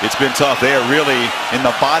 It's been tough. They are really in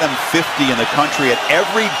the bottom 50 in the country at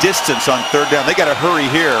every distance on 3rd down. They got to hurry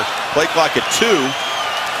here. Play clock at 2.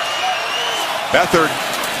 Beathard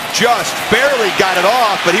just barely got it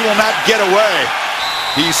off, but he will not get away.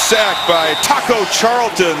 He's sacked by Taco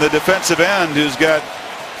Charlton, the defensive end, who's got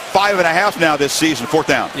 5.5 now this season. 4th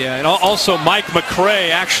down. Yeah, and also Mike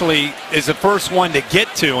McCray actually is the first one to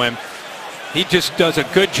get to him. He just does a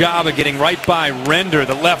good job of getting right by Render,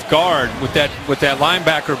 the left guard, with that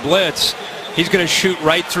linebacker blitz. He's going to shoot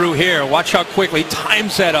right through here. Watch how quickly he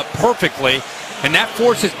times that up perfectly. And that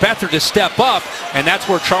forces Beathard to step up, and that's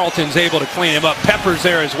where Charlton's able to clean him up. Peppers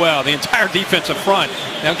there as well, the entire defensive front.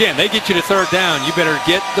 Now again, they get you to 3rd down. You better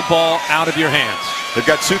get the ball out of your hands. They've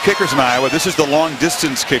got 2 kickers in Iowa. This is the long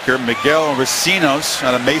distance kicker, Miguel Racinos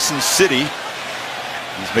out of Mason City.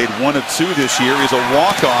 He's made 1 of 2 this year. He's a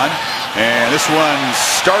walk-on, and this one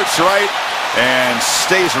starts right and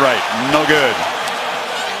stays right. No good.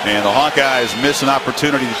 And the Hawkeyes miss an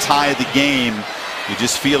opportunity to tie the game. You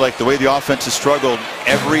just feel like the way the offense has struggled,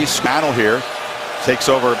 every battle here takes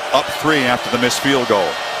over up 3 after the missed field goal.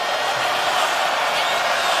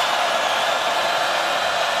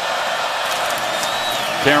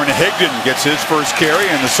 Karen Higdon gets his first carry,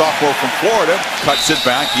 and the sophomore from Florida cuts it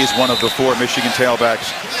back. He's one of the 4 Michigan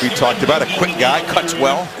tailbacks we talked about. A quick guy, cuts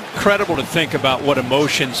well. Incredible to think about what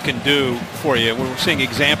emotions can do for you. We're seeing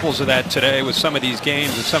examples of that today with some of these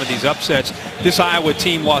games and some of these upsets. This Iowa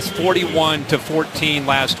team lost 41-14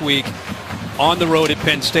 last week on the road at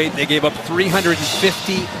Penn State. They gave up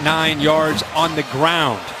 359 yards on the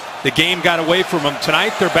ground. The game got away from them.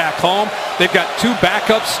 Tonight, they're back home. They've got 2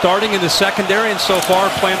 backups starting in the secondary, and so far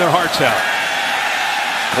playing their hearts out.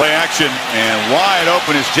 Play action, and wide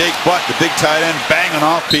open is Jake Butt, the big tight end, banging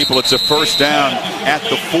off people. It's a first down at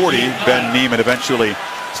the 40. Ben Neiman eventually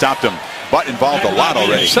stopped him. Butt involved a lot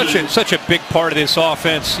already. Such a big part of this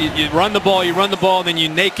offense. You run the ball, and then you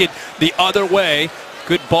naked the other way.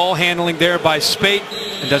 Good ball handling there by Spate,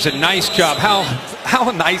 and does a nice job.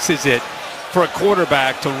 How nice is it for a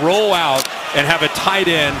quarterback to roll out and have a tight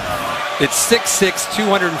end that's 6'6",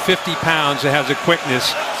 250 pounds that has a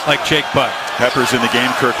quickness like Jake Butt. Peppers in the game.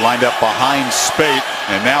 Kirk lined up behind Spate,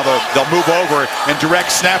 and now they'll move over and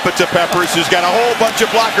direct snap it to Peppers, who's got a whole bunch of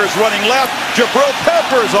blockers running left. Jabril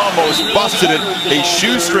Peppers almost busted it. A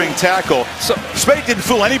shoestring tackle. So Spate didn't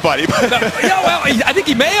fool anybody. Yeah, well, I think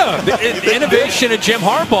he may have. The innovation of Jim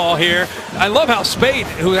Harbaugh here. I love how Spate,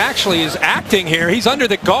 who actually is acting here, he's under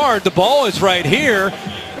the guard. The ball is right here.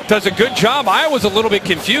 Does a good job. I was a little bit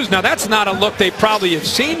confused. Now, that's not a look they probably have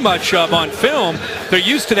seen much of on film. They're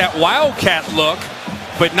used to that wildcat look,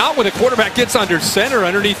 but not when the quarterback gets under center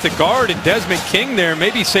underneath the guard, and Desmond King there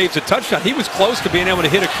maybe saves a touchdown. He was close to being able to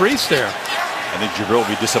hit a crease there. I think Jabril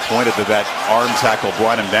will be disappointed that arm tackle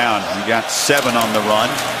brought him down. He got 7 on the run.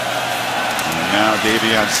 And now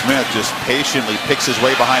Davion Smith just patiently picks his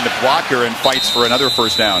way behind the blocker and fights for another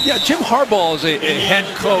first down. Yeah, Jim Harbaugh is a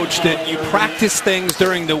head coach that you practice things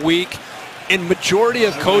during the week. In majority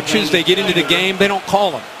of coaches, they get into the game, they don't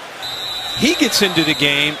call them. He gets into the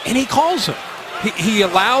game and he calls them. He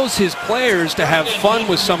allows his players to have fun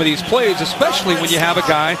with some of these plays, especially when you have a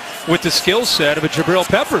guy with the skill set of a Jabril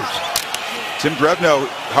Peppers. Tim Drevno,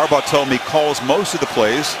 Harbaugh told me, calls most of the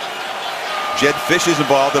plays. Jed Fish is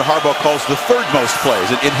involved, and Harbaugh calls the 3rd most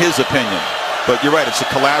plays, in his opinion. But you're right, it's a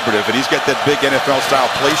collaborative, and he's got that big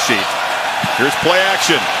NFL-style play sheet. Here's play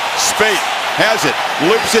action. Spate has it,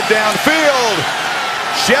 loops it downfield.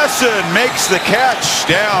 Chesson makes the catch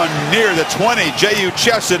down near the 20. J.U.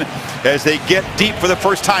 Chesson, as they get deep for the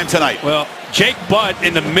first time tonight. Well, Jake Butt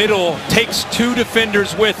in the middle takes 2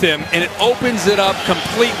 defenders with him, and it opens it up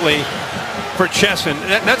completely for Chesson.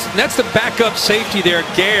 That's the backup safety there,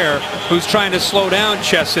 Gare, who's trying to slow down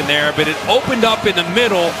Chesson there, but it opened up in the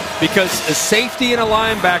middle because a safety and a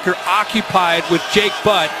linebacker occupied with Jake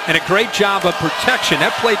Butt, and a great job of protection.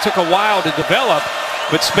 That play took a while to develop,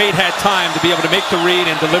 but Spade had time to be able to make the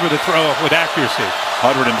read and deliver the throw with accuracy.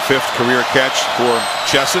 105th career catch for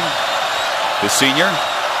Chesson, the senior.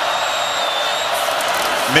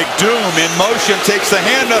 McDoom in motion, takes the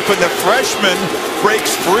handoff, and the freshman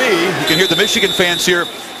breaks free. You can hear the Michigan fans here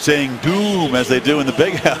saying "Doom" as they do in the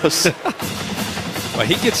Big House. Well,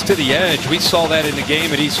 he gets to the edge. We saw that in the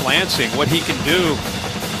game at East Lansing, what he can do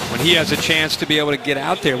when he has a chance to be able to get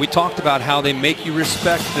out there. We talked about how they make you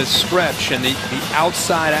respect the stretch and the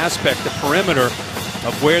outside aspect, the perimeter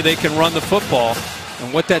of where they can run the football. And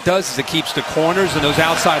what that does is it keeps the corners and those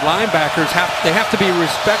outside linebackers, they have to be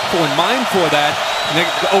respectful and mindful of that, and it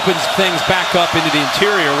opens things back up into the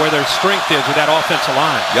interior where their strength is with that offensive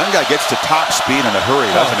line. Young guy gets to top speed in a hurry,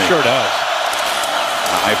 doesn't he? Sure does.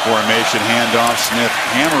 High formation handoff. Smith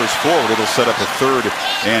hammers forward. It'll set up a 3rd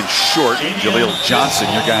and short. Jaleel Johnson,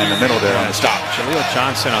 your guy in the middle there on the stop. Jaleel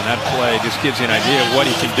Johnson on that play just gives you an idea of what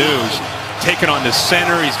he can do. He's taken on the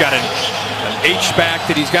center. He's got an H-back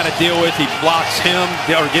that he's got to deal with. He blocks him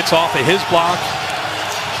or gets off of his block.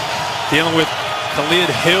 Dealing with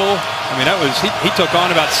Khalid Hill. I mean, he took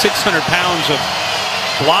on about 600 pounds of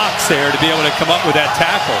blocks there to be able to come up with that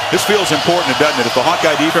tackle. This feels important, doesn't it? If the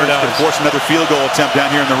Hawkeye defense can force another field goal attempt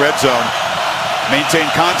down here in the red zone, maintain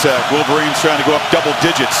contact. Wolverines trying to go up double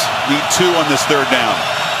digits. Need 2 on this 3rd down.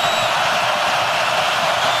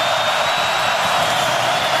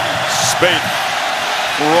 Spate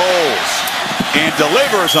rolls and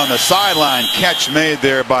delivers on the sideline. Catch made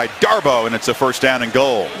there by Darbo, and it's a first down and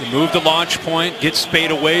goal. He moved the launch point, gets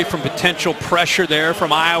Spade away from potential pressure there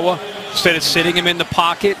from Iowa. Instead of sitting him in the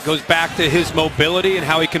pocket, goes back to his mobility and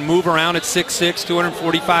how he can move around at 6'6",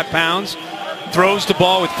 245 pounds. Throws the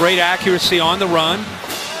ball with great accuracy on the run.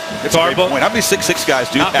 That's a great point. How many 6'6" guys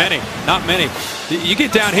do that? Not many. You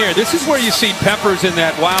get down here, this is where you see Peppers in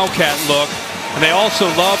that wildcat look. And they also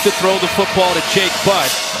love to throw the football to Jake Butt,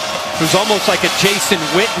 who's almost like a Jason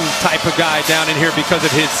Witten type of guy down in here because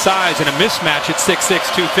of his size and a mismatch at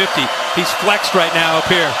 6'6", 250. He's flexed right now up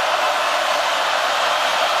here.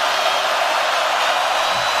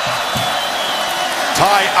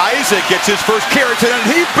 Ty Isaac gets his first carry today, and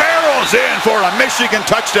he barrels in for a Michigan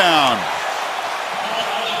touchdown.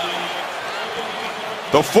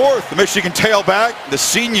 The fourth, the Michigan tailback, the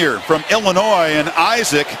senior from Illinois, and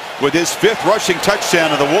Isaac with his 5th rushing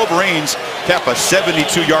touchdown of the Wolverines cap a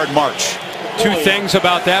 72-yard march. Two things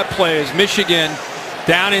about that play is Michigan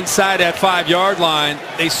down inside that 5-yard line,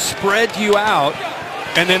 they spread you out,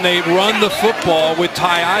 and then they run the football with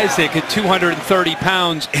Ty Isaac at 230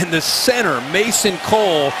 pounds in the center. Mason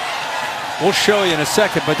Cole, we'll show you in a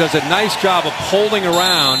second, but does a nice job of holding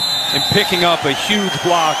around and picking up a huge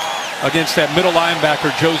block against that middle linebacker,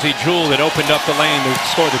 Josie Jewell, that opened up the lane to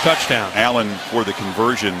score the touchdown. Allen for the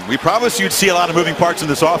conversion. We promised you'd see a lot of moving parts in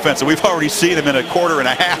this offense, and we've already seen them in a quarter and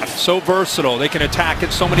a half. So versatile. They can attack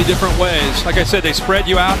it so many different ways. Like I said, they spread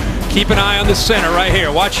you out. Keep an eye on the center right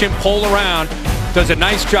here. Watch him pull around. Does a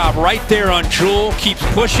nice job right there on Jewell. Keeps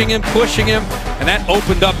pushing him, and that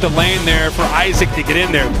opened up the lane there for Isaac to get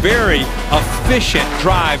in there. Very efficient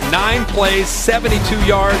drive. 9 plays, 72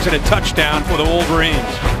 yards, and a touchdown for the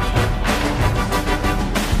Wolverines.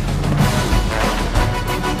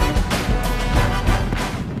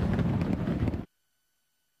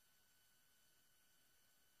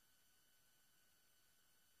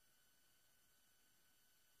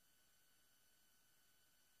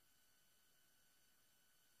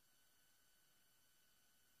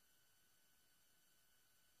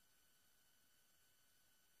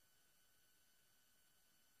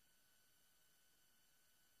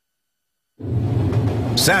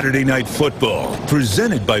 Saturday Night Football,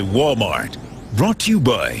 presented by Walmart. Brought to you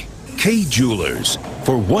by K Jewelers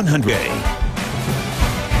for 100. I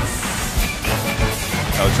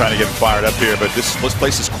was trying to get him fired up here, but this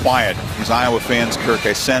place is quiet. These Iowa fans, Kirk,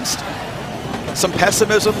 I sensed some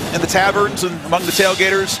pessimism in the taverns and among the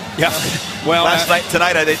tailgaters. Yeah. Well,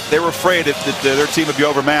 tonight, they were afraid that their team would be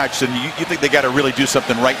overmatched, and you think they got to really do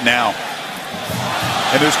something right now.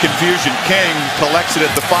 And there's confusion. King collects it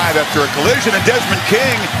at the 5 after a collision, and Desmond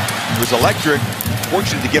King was electric.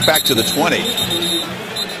 Fortunate to get back to the 20.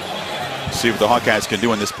 See what the Hawkeyes can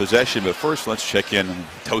do in this possession, but first let's check in on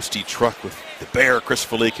Toasty Truck with the Bear, Chris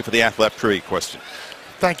Faliki, for the Athletic Tree question.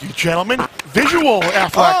 Thank you, gentlemen. Visual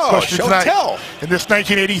athletic question tonight. Tell. In this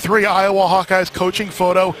 1983 Iowa Hawkeyes coaching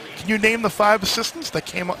photo, can you name the 5 assistants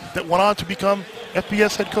that went on to become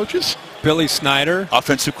FBS head coaches? Billy Snyder,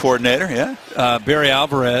 offensive coordinator, yeah. Barry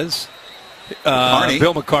Alvarez,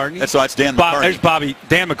 Bill McCartney. That's Dan McCartney. There's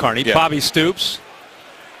Dan McCartney, yeah. Bobby Stoops.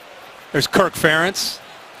 There's Kirk Ferentz.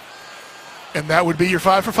 And that would be your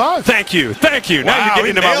 5 for 5. Thank you. Wow, now you're getting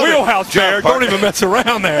into my wheelhouse, Bear. Don't even mess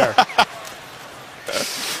around there.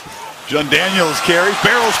 John Daniels carries,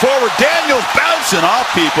 barrels forward. Daniels bouncing off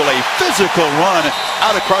people. A physical run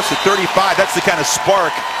out across the 35. That's the kind of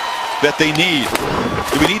spark that they need.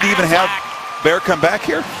 Do we need to even have Bear come back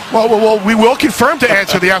here? Well, we will confirm to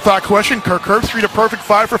answer the athletic question. Kirk Herbstreit, a perfect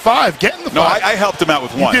 5 for 5. Getting the 5. No, I helped him out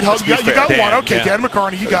with 1. You got Dan, 1. Okay, yeah. Dan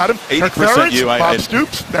McCartney, you got him. 80% Kirk Ferentz, you. Bob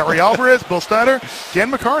Stoops, Barry Alvarez, Bill Snyder,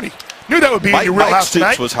 Dan McCartney. Knew that would be in your wheelhouse Stoops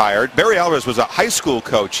tonight. was hired. Barry Alvarez was a high school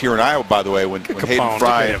coach here in Iowa, by the way, when Hayden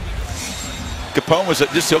Fry. Capone was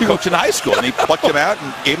just still coaching high school, and he plucked him out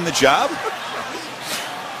and gave him the job.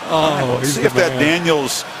 Oh, see if that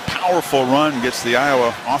Daniels powerful run gets the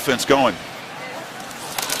Iowa offense going.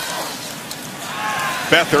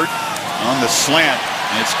 Beathard on the slant,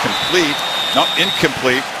 and it's complete. No,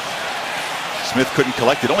 incomplete. Smith couldn't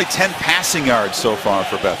collect it. Only 10 passing yards so far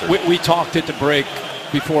for Beathard. We talked at the break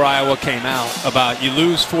before Iowa came out about you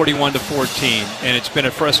lose 41-14, and it's been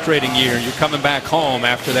a frustrating year. You're coming back home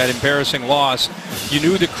after that embarrassing loss. You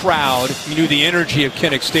knew the crowd, you knew the energy of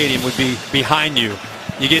Kinnick Stadium would be behind you.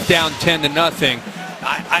 You get down 10-0.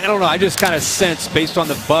 I don't know. I just kind of sense, based on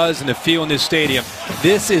the buzz and the feel in this stadium,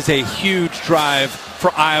 this is a huge drive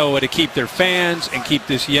for Iowa to keep their fans and keep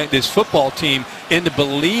this football team into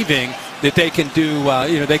believing that they can do,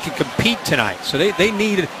 they can compete tonight. So they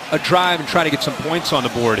need a drive and try to get some points on the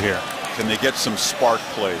board here. Can they get some spark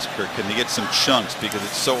plays, Kirk? Can they get some chunks? Because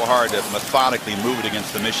it's so hard to methodically move it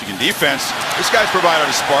against the Michigan defense. This guy's provided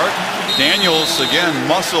a spark. Daniels, again,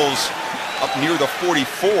 muscles up near the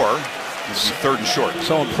 44. This is 3rd and short.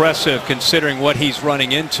 So impressive considering what he's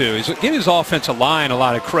running into. Give his offensive line a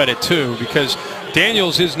lot of credit, too, because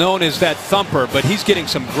Daniels is known as that thumper, but he's getting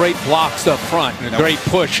some great blocks up front and a great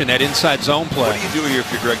push in that inside zone play. What do you do here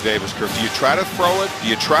if you're Greg Davis, Kirk? Do you try to throw it? Do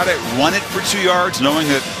you try to run it for 2 yards, knowing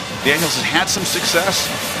that Daniels has had some success?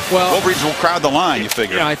 Well, Wolverines will crowd the line, you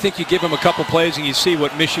figure. I think you give him a couple plays and you see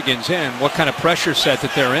what Michigan's in, what kind of pressure set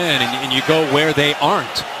that they're in, and you go where they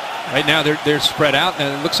aren't. Right now they're spread out,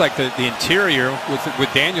 and it looks like the interior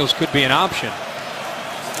with Daniels could be an option.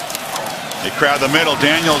 They crowd the middle.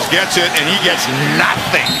 Daniels gets it, and he gets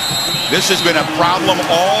nothing. This has been a problem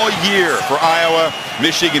all year for Iowa.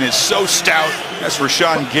 Michigan is so stout. That's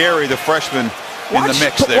Rashawn Gary, the freshman, in the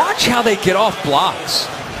mix there. Watch how they get off blocks.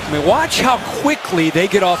 I mean, watch how quickly they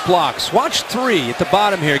get off blocks. Watch 3 at the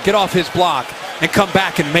bottom here get off his block and come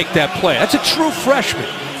back and make that play. That's a true freshman.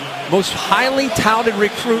 Most highly touted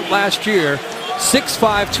recruit last year.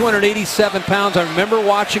 6'5", 287 pounds. I remember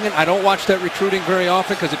watching it. I don't watch that recruiting very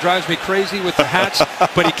often because it drives me crazy with the hats.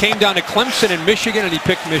 But he came down to Clemson and Michigan, and he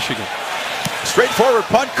picked Michigan. Straightforward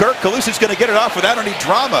punt, Kirk. Calusi's going to get it off without any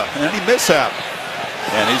drama and any mishap.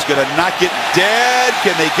 And he's going to knock it dead.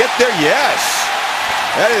 Can they get there? Yes.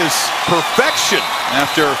 That is perfection.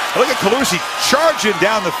 After, look at Calusi charging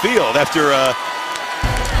down the field after a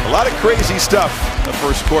lot of crazy stuff in the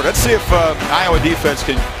first quarter. Let's see if Iowa defense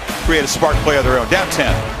can create a spark play of their own. Down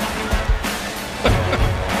 10.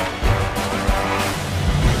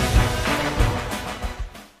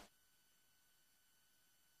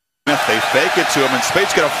 They fake it to him, and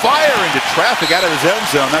Spate's going to fire into traffic out of his end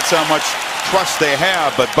zone. That's how much trust they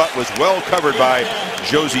have, but Butt was well covered by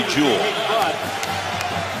Josie Jewell.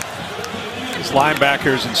 His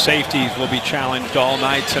linebackers and safeties will be challenged all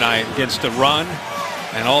night tonight against the run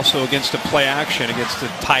and also against the play action against the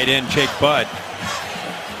tight end Jake Butt.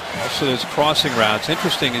 Also those crossing routes.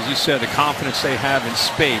 Interesting, as you said, the confidence they have in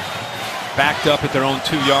Spate, backed up at their own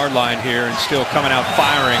 2-yard line here and still coming out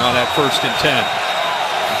firing on that 1st and 10.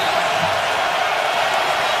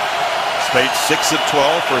 Spate 6 of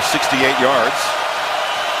 12 for 68 yards.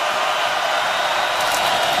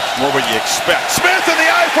 What would you expect? Smith in the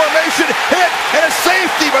I formation, hit, and a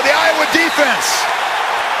safety by the Iowa defense.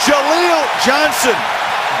 Jaleel Johnson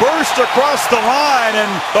burst across the line,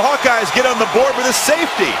 and the Hawkeyes get on the board with a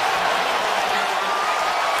safety.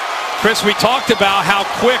 Chris, we talked about how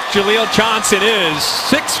quick Jaleel Johnson is.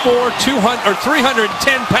 6'4",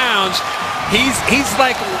 310 pounds. He's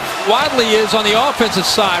like Wadley is on the offensive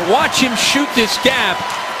side. Watch him shoot this gap,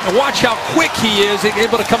 and watch how quick he is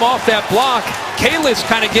able to come off that block. Kalis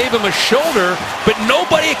kind of gave him a shoulder, but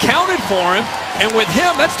nobody accounted for him. And with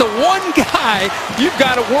him, that's the one guy you've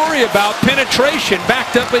got to worry about penetration,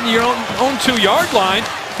 backed up in your own 2-yard line,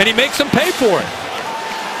 and he makes them pay for it.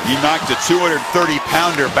 He knocked a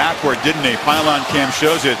 230-pounder backward, didn't he? Pylon cam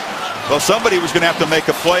shows it. Well, somebody was going to have to make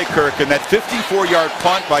a play, Kirk, and that 54-yard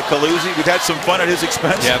punt by Calusi, we've had some fun at his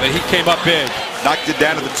expense. Yeah, but he came up big. Knocked it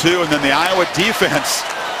down to the 2, and then the Iowa defense.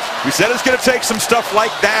 We said it's going to take some stuff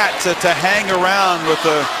like that to hang around with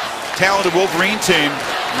a talented Wolverine team.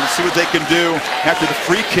 Let's see what they can do after the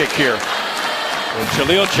free kick here. Well,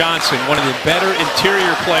 Jaleel Johnson, one of the better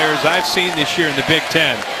interior players I've seen this year in the Big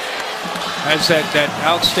Ten. Has that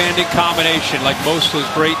outstanding combination like most of those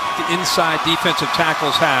great inside defensive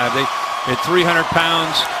tackles have. At 300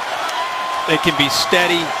 pounds, they can be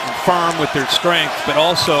steady and firm with their strength, but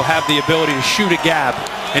also have the ability to shoot a gap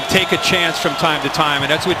and take a chance from time to time. And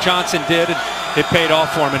that's what Johnson did, and it paid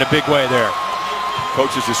off for him in a big way there.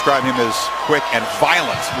 Coaches describe him as quick and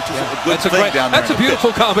violent, which is a good thing down there. That's a beautiful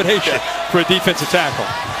combination for a defensive tackle.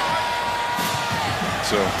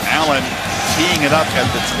 So Allen teeing it up at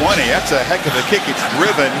the 20. That's a heck of a kick. It's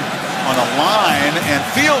driven on a line and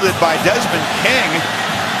fielded by Desmond King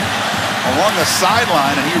along the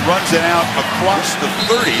sideline, and he runs it out across the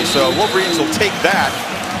 30. So Wolverines will take that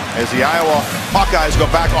as the Iowa Hawkeyes go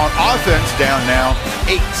back on offense, down now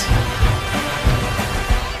 8.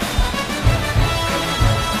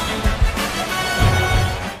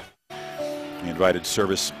 Invited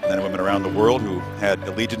service men and women around the world who had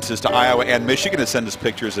allegiances to Iowa and Michigan to send us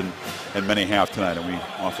pictures, and many have tonight, and we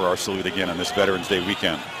offer our salute again on this Veterans Day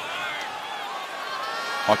weekend.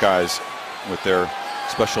 Hawkeyes with their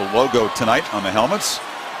special logo tonight on the helmets.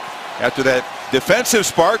 After that defensive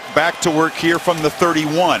spark, back to work here from the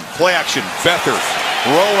 31. Play action, Beathard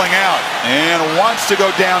rolling out and wants to go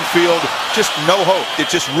downfield. Just no hope.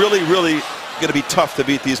 It's just really going to be tough to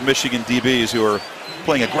beat these Michigan DBs who are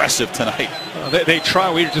playing aggressive tonight. They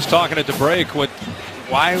try. We were just talking at the break.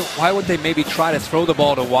 Why would they maybe try to throw the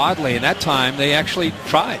ball to Wadley? And that time they actually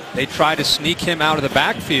tried. They tried to sneak him out of the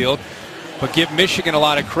backfield, but give Michigan a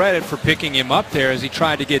lot of credit for picking him up there as he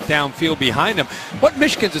tried to get downfield behind him. What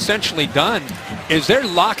Michigan's essentially done is they're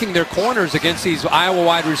locking their corners against these Iowa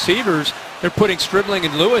wide receivers. They're putting Stribling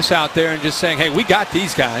and Lewis out there and just saying, hey, we got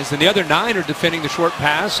these guys. And the other 9 are defending the short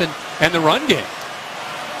pass and the run game.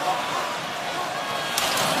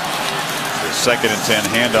 2nd and 10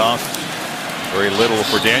 handoff. Very little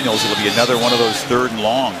for Daniels. It'll be another one of those 3rd and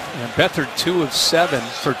long. And Beathard 2 of 7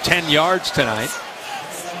 for 10 yards tonight.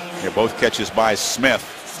 Yeah, both catches by Smith.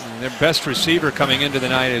 And their best receiver coming into the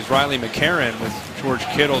night is Riley McCarron with George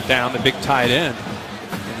Kittle down, the big tight end.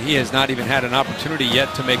 And he has not even had an opportunity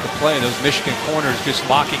yet to make a play. Those Michigan corners just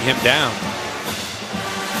locking him down.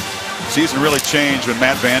 Season really changed when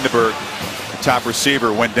Matt Vandenberg, the top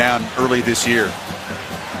receiver, went down early this year.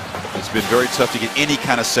 It's been very tough to get any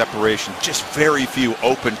kind of separation. Just very few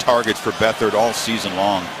open targets for Beathard all season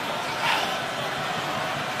long.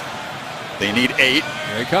 They need 8. Here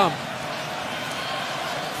they come.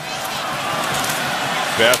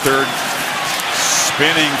 Beathard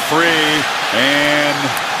spinning free and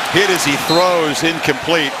hit as he throws,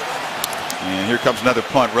 incomplete. And here comes another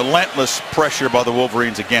punt. Relentless pressure by the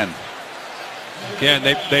Wolverines again. Again,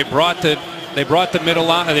 they brought the middle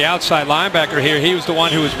line, the outside linebacker here. He was the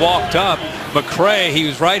one who was walked up. McCray, he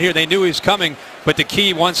was right here. They knew he was coming. But the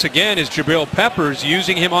key once again is Jabril Peppers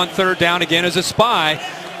using him on third down again as a spy.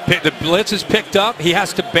 The blitz is picked up. He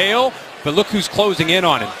has to bail, but look who's closing in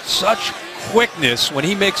on him. Such quickness when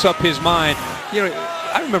he makes up his mind. You know,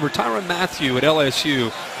 I remember Tyrann Mathieu at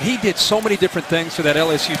LSU. He did so many different things for that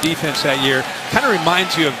LSU defense that year. Kind of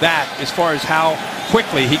reminds you of that as far as how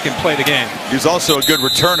quickly he can play the game. He's also a good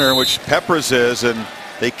returner, which Peppers is, and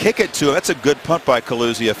they kick it to him. That's a good punt by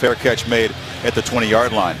Calusi, a fair catch made at the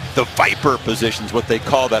 20-yard line. The Viper position is what they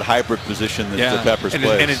call that hybrid position that Peppers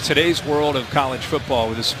plays. And in today's world of college football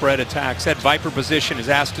with the spread attacks, that Viper position is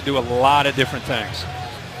asked to do a lot of different things.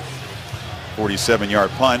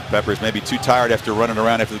 47-yard punt. Peppers may be too tired after running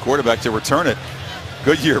around after the quarterback to return it.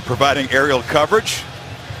 Goodyear providing aerial coverage,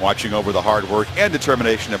 watching over the hard work and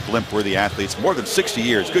determination of blimp-worthy athletes. More than 60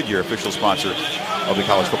 years, Goodyear, official sponsor of the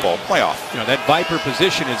college football playoff. You know, that Viper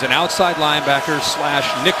position is an outside linebacker slash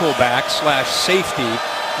nickelback slash safety.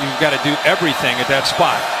 You've got to do everything at that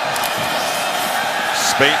spot.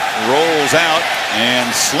 Spate rolls out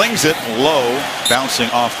and slings it low, bouncing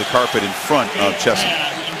off the carpet in front of Chesson.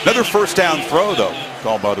 Another first down throw, though,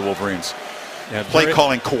 called by the Wolverines. Yeah, play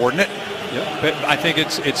calling coordinate. Yeah, but I think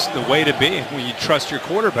it's the way to be when you trust your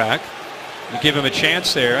quarterback. You give him a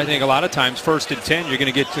chance there. I think a lot of times 1st and 10, you're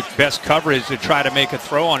going to get the best coverage to try to make a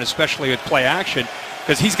throw on, especially with play action,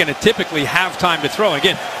 because he's going to typically have time to throw.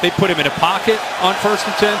 Again, they put him in a pocket on 1st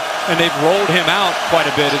and 10, and they've rolled him out quite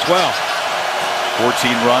a bit as well. 14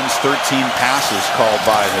 runs, 13 passes called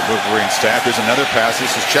by the Wolverine staff. There's another pass.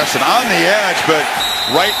 This is Chesson on the edge, but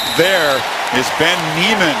right there is Ben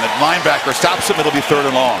Neiman, the linebacker, stops him. It'll be 3rd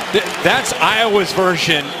and long. That's Iowa's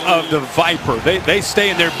version of the Viper. They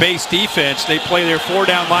stay in their base defense. They play their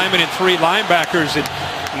 4-down linemen and 3 linebackers, and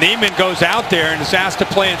Neiman goes out there and is asked to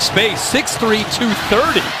play in space. 6'3",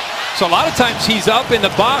 230. So a lot of times he's up in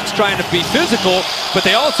the box trying to be physical, but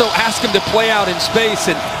they also ask him to play out in space.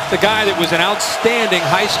 And the guy that was an outstanding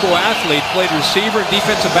high school athlete, played receiver and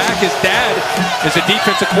defensive back. His dad is a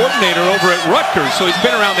defensive coordinator over at Rutgers, so he's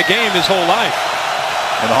been around the game his whole life.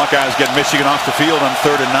 And the Hawkeyes get Michigan off the field on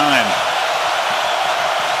 3rd and 9.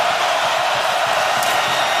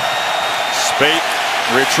 Spate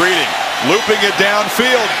retreating, looping it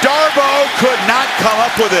downfield. Darbo could not come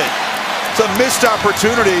up with it. It's a missed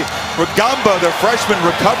opportunity. Rugamba, the freshman,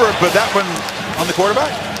 recovered, but that one on the quarterback?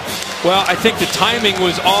 Well, I think the timing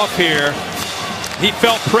was off here. He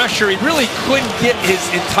felt pressure. He really couldn't get his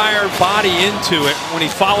entire body into it when he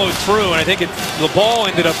followed through, and I think the ball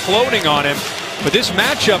ended up floating on him. But this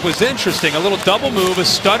matchup was interesting. A little double move, a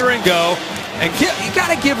stutter and go. And you got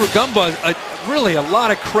to give Rugamba really a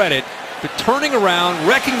lot of credit for turning around,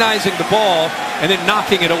 recognizing the ball, and then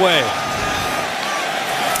knocking it away.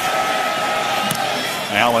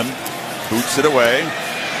 Allen boots it away.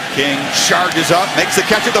 King charges up, makes the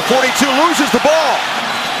catch at the 42, loses the ball.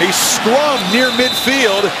 He scrummed near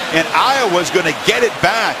midfield, and Iowa's going to get it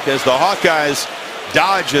back as the Hawkeyes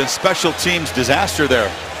dodge a special teams disaster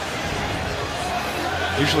there.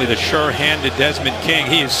 Usually the sure-handed Desmond King.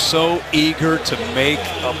 He is so eager to make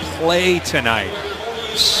a play tonight.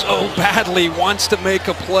 So badly wants to make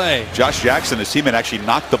a play. Josh Jackson, his teammate, actually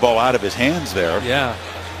knocked the ball out of his hands there. Yeah.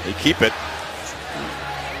 They keep it.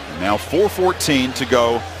 Now 4:14 to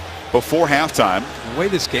go before halftime. The way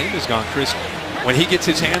this game has gone, Chris, when he gets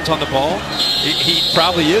his hands on the ball, he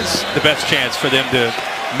probably is the best chance for them to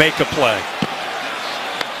make a play.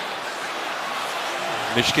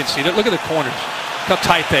 Michigan State, look at the corners. Look how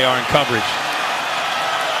tight they are in coverage.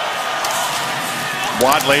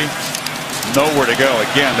 Wadley, nowhere to go.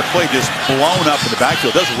 Again, the play just blown up in the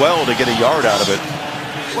backfield. Does well to get a yard out of it.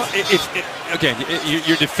 Well, again,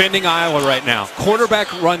 you're defending Iowa right now. Quarterback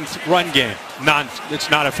run game, it's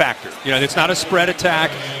not a factor. You know, it's not a spread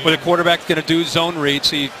attack where the quarterback's going to do zone read,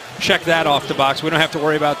 so you check that off the box. We don't have to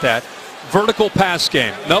worry about that. Vertical pass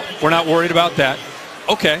game. Nope, we're not worried about that.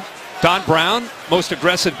 Okay. Don Brown, most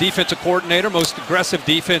aggressive defensive coordinator, most aggressive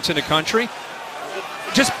defense in the country.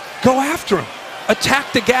 just go after them.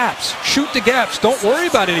 Attack the gaps. Shoot the gaps. Don't worry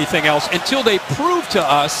about anything else until they prove to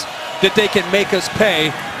us that they can make us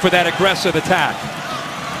pay for that aggressive attack.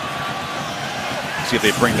 See if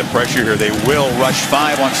they bring the pressure here. They will rush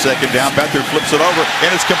 5 on second down. Beathard flips it over, and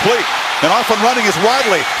it's complete. And off and running is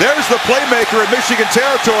Wadley. There's the playmaker in Michigan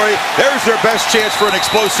territory. There's their best chance for an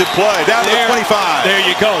explosive play. Down to the 25. There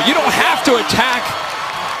you go. You don't have to attack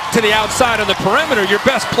to the outside on the perimeter. Your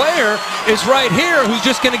best player is right here, who's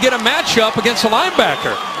just going to get a matchup against a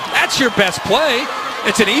linebacker. That's your best play.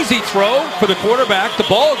 It's an easy throw for the quarterback. The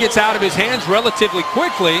ball gets out of his hands relatively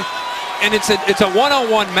quickly, and it's a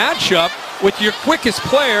one-on-one matchup with your quickest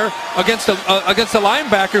player against a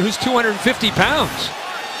linebacker who's 250 pounds.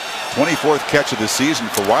 24th catch of the season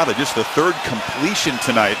for Wiley. Just the 3rd completion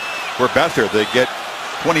tonight for Beathard. They get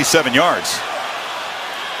 27 yards.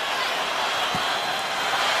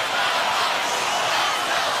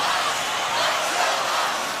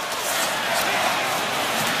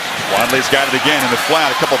 Wadley's got it again in the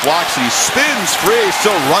flat. A couple blocks, and he spins free.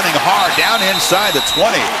 Still running hard down inside the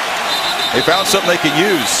 20. They found something they can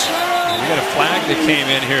use. We got a flag that came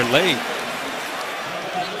in here late.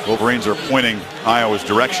 Wolverines are pointing Iowa's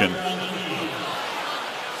direction.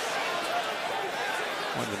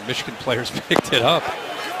 One of the Michigan players picked it up.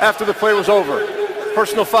 After the play was over,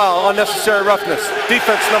 personal foul, unnecessary roughness,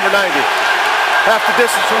 defense number 90. Half the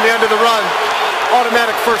distance from the end of the run,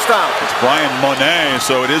 automatic first down. It's Brian Monet,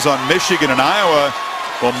 so it is on Michigan, and Iowa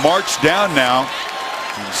will march down now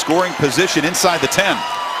in scoring position inside the 10.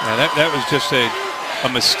 Yeah, that was just a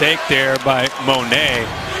mistake there by Monet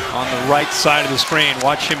on the right side of the screen.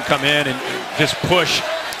 Watch him come in and just push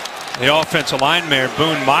the offensive lineman,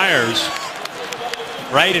 Boone Myers,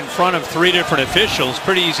 right in front of 3 different officials.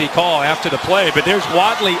 Pretty easy call after the play, but there's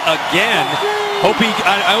Wadley again.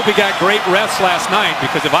 I hope he got great rest last night,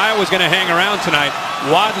 because if Iowa's going to hang around tonight,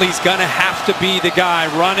 Wadley's going to have to be the guy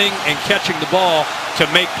running and catching the ball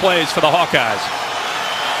to make plays for the Hawkeyes.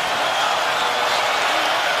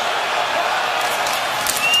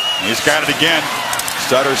 He's got it again.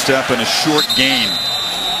 Stutter step and a short gain.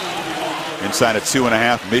 Inside of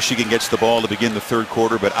 2.5. Michigan gets the ball to begin the 3rd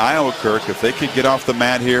quarter, but Iowa, Kirk, if they could get off the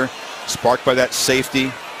mat here, sparked by that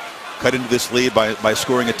safety, cut into this lead by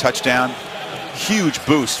scoring a touchdown, huge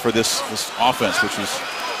boost for this offense, which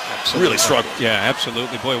is really struggling. Yeah,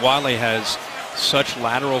 absolutely. Boy, Wadley has such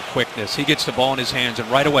lateral quickness. He gets the ball in his hands, and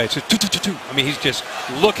right away it's just I mean, he's just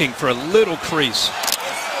looking for a little crease.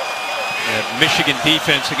 Michigan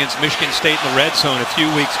defense against Michigan State in the red zone a few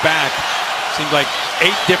weeks back. Seemed like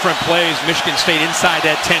 8 different plays. Michigan State inside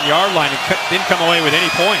that 10-yard line and didn't come away with any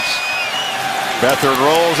points. Beathard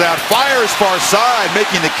rolls out, fires far side,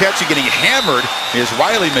 making the catch and getting hammered is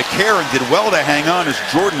Riley McCarron. Did well to hang on as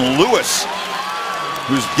Jordan Lewis,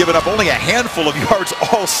 who's given up only a handful of yards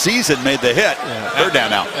all season, made the hit. Yeah, 3rd down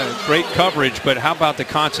now. Great coverage, but how about the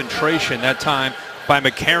concentration that time by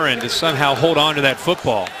McCarron to somehow hold on to that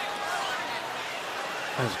football?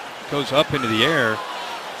 Goes up into the air,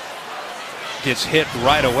 gets hit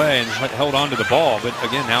right away and held on to the ball. But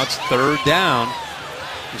again, now it's 3rd down.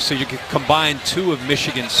 So you can combine 2 of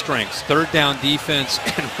Michigan's strengths: 3rd down defense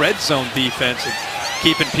and red zone defense, and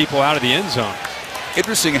keeping people out of the end zone.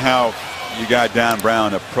 Interesting how you got Don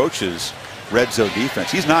Brown approaches red zone defense.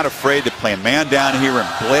 He's not afraid to play a man down here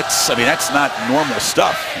and blitz. I mean, that's not normal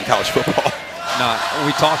stuff in college football. Not.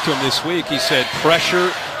 We talked to him this week. He said pressure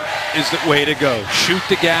is the way to go. Shoot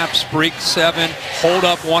the gaps, break 7, hold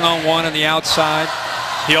up one-on-one on the outside.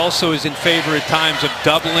 He also is in favor at times of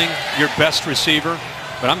doubling your best receiver.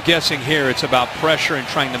 But I'm guessing here it's about pressure and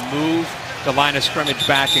trying to move the line of scrimmage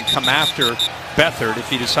back and come after Beathard if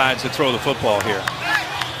he decides to throw the football here.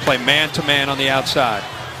 Play man-to-man on the outside.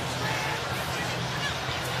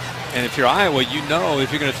 And if you're Iowa, you know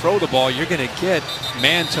if you're going to throw the ball, you're going to get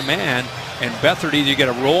man-to-man. And Beathard, either you got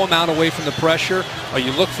to roll him out away from the pressure, or you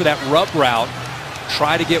look for that rub route,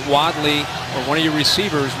 try to get Wadley or one of your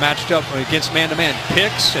receivers matched up against man-to-man.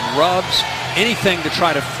 Picks and rubs, anything to try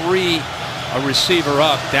to free a receiver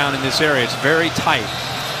up down in this area. It's very tight.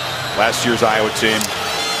 Last year's Iowa team,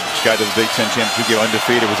 which got to the Big Ten championship game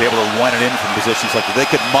undefeated, was able to run it in from positions like that. They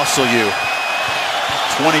could muscle you.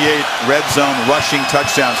 28 red zone rushing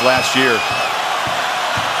touchdowns last year.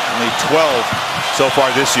 Only 12 so far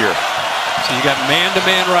this year. So you got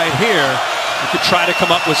man-to-man right here. You could try to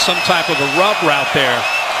come up with some type of a rub route there.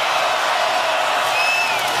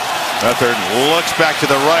 Beathard looks back to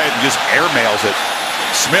the right and just airmails it.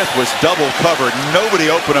 Smith was double covered. Nobody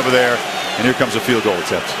open over there. And here comes a field goal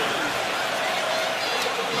attempt.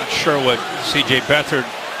 Not sure what C.J. Beathard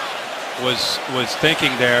was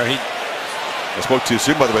thinking there. I spoke too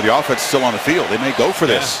soon, by the way. The offense is still on the field. They may go for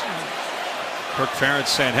this. Kirk Ferentz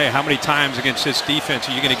saying, hey, how many times against this defense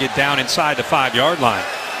are you going to get down inside the 5-yard line?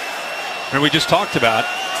 And we just talked about,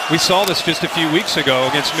 we saw this just a few weeks ago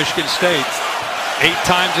against Michigan State. 8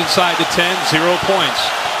 times inside the 10, 0 points.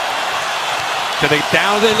 Do they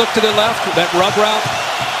down, they look to the left, that rub route?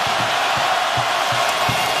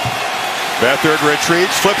 Beathard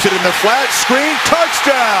retreats, flips it in the flat, screen,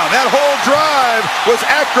 touchdown! That whole drive was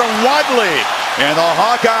Akram Wadley. And the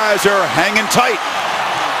Hawkeyes are hanging tight.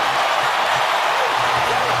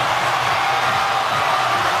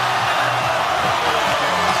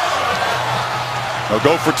 They'll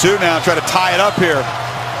go for 2 now, try to tie it up here.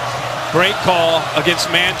 Great call against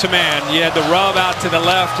man-to-man. You had the rub out to the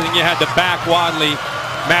left, and then you had the back Wadley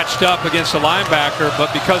matched up against the linebacker,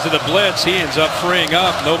 but because of the blitz, he ends up freeing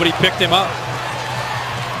up. Nobody picked him up.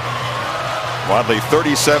 Wadley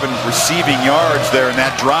 37 receiving yards there in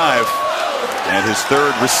that drive, and his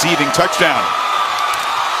 3rd receiving touchdown.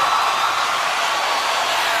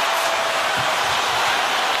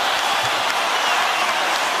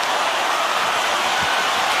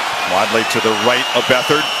 Wadley to the right of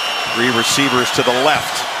Beathard. 3 receivers to the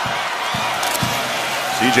left.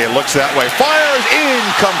 CJ looks that way, fires,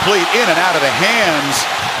 incomplete, in and out of the hands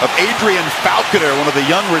of Adrian Falconer, one of the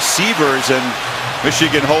young receivers, and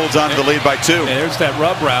Michigan holds on to the lead by 2. Yeah, there's that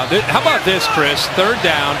rub route. How about this, Chris? 3rd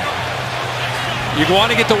down. You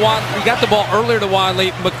want to get the Wadley. You got the ball earlier to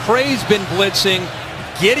Wadley. McCray's been blitzing.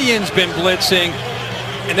 Gideon's been blitzing.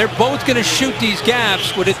 And they're both going to shoot these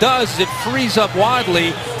gaps. What it does is it frees up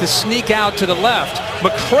Wadley to sneak out to the left.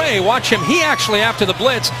 McCray, watch him. He actually, after the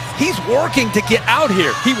blitz, he's working to get out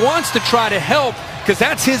here. He wants to try to help because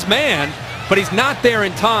that's his man, but he's not there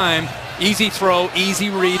in time. Easy throw,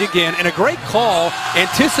 easy read again, and a great call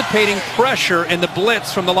anticipating pressure in the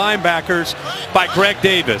blitz from the linebackers by Greg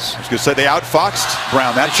Davis. I was going to say they outfoxed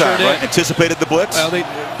Brown that time, sure right? Anticipated the blitz?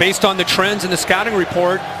 Well, based on the trends in the scouting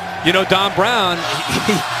report, you know, Don Brown,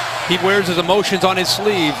 he wears his emotions on his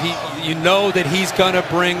sleeve. You know that he's going to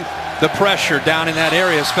bring the pressure down in that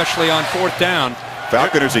area, especially on 4th down.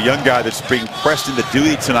 Falconer's a young guy that's being pressed into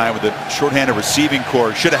duty tonight with a shorthanded receiving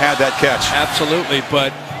core. Should have had that catch. Absolutely,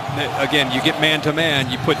 but again, you get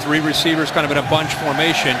man-to-man. You put 3 receivers kind of in a bunch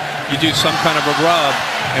formation. You do some kind of a rub,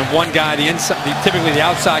 and one guy, the inside, typically the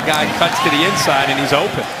outside guy, cuts to the inside, and he's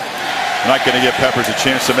open. Not going to give Peppers a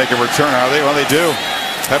chance to make a return, are they? Well, they do.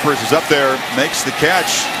 Peppers is up there, makes the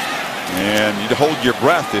catch, and you'd hold your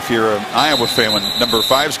breath if you're an Iowa fan when number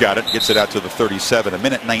 5's got it. Gets it out to the 37,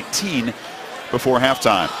 1:19 before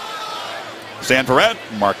halftime. Stan Verrett,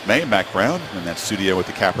 Mark May, Mac Brown in that studio with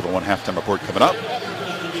the Capital One halftime report coming up.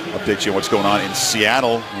 Update you on what's going on in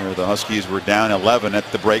Seattle, where the Huskies were down 11 at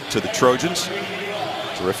the break to the Trojans.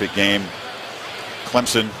 Terrific game.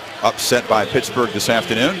 Clemson upset by Pittsburgh this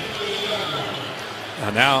afternoon.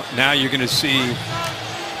 Now you're going to see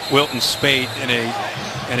Wilton Spate in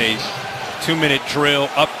a 2-minute drill,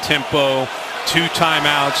 up-tempo, 2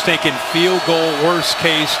 timeouts, taking field goal, worst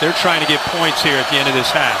case. They're trying to get points here at the end of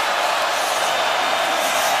this half.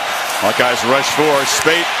 Hawkeyes rush for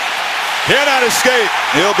Spate. Cannot escape.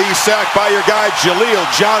 He'll be sacked by your guy, Jaleel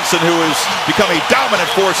Johnson, who has become a dominant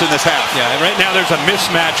force in this half. Yeah, right now there's a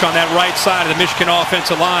mismatch on that right side of the Michigan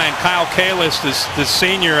offensive line. Kyle Kalis, the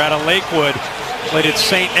senior out of Lakewood, played at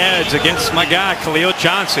St. Ed's against my guy, Jaleel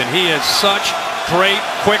Johnson. He has such great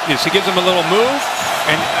quickness. He gives him a little move,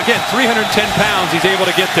 and again, 310 pounds, he's able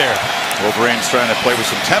to get there. Wolverines trying to play with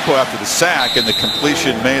some tempo after the sack, and the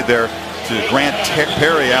completion made there to Grant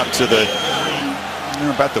Perry out to the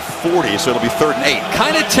about the 40, so it'll be 3rd and 8.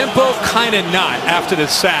 Kind of tempo, kind of not after the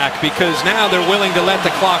sack, because now they're willing to let the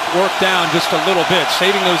clock work down just a little bit,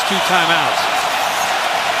 saving those 2 timeouts.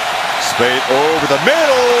 Spate over the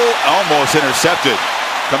middle, almost intercepted.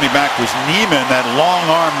 Coming back was Neiman, that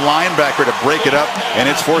long-arm linebacker, to break it up, and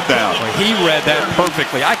it's 4th down. Well, he read that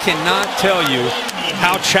perfectly. I cannot tell you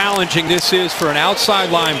how challenging this is for an outside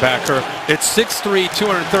linebacker. It's 6'3",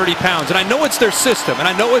 230 pounds, and I know it's their system, and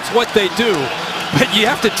I know it's what they do, but you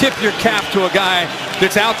have to tip your cap to a guy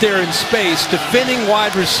that's out there in space defending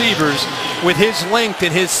wide receivers with his length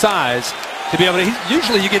and his size to be able to.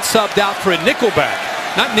 Usually you get subbed out for a nickelback.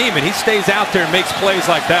 Not Neiman. He stays out there and makes plays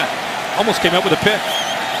like that. Almost came up with a pick.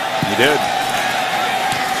 He did.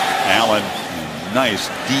 Allen,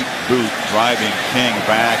 nice deep boot, driving King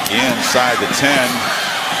back inside the 10.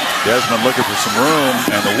 Desmond looking for some room,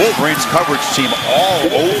 and the Wolverines coverage team all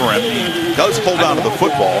over him. He does hold on to the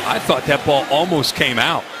football. I thought that ball almost came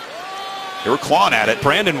out. They were clawing at it.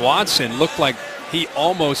 Brandon Watson looked like he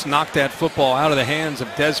almost knocked that football out of the hands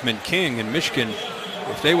of Desmond King, and Michigan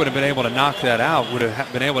if they would have been able to knock that out, would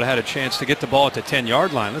have been able to have a chance to get the ball at the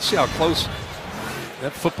 10-yard line. Let's see how close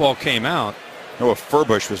that football came out. Noah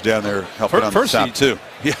Furbush was down there helping on the stop too.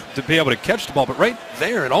 Yeah, to be able to catch the ball, but right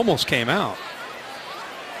there it almost came out.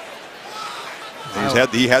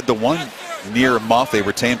 He had the one near muff. They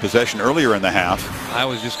retained possession earlier in the half. I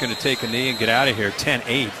was just going to take a knee and get out of here.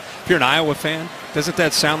 10-8. If you're an Iowa fan, doesn't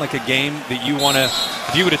that sound like a game that you want to?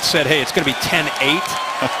 If you would have said, "Hey, it's going to be 10-8,"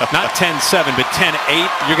 not 10-7, but 10-8,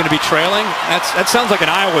 you're going to be trailing. That sounds like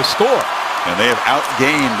an Iowa score. And they have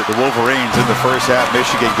outgained the Wolverines in the first half.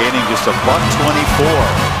 Michigan gaining just a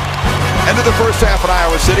 $124. End of the first half in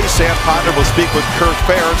Iowa City. Sam Ponder will speak with Kirk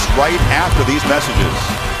Ferentz right after these messages.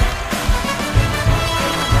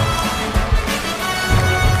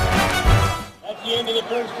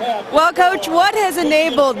 Well, Coach, what has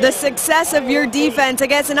enabled the success of your defense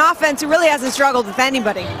against an offense who really hasn't struggled with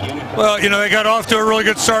anybody? Well, you know, they got off to a really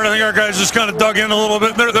good start. I think our guys just kind of dug in a little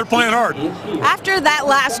bit. They're playing hard. After that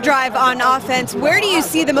last drive on offense, where do you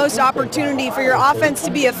see the most opportunity for your offense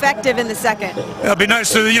to be effective in the second? It'd be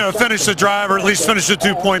nice to, finish the drive or at least finish the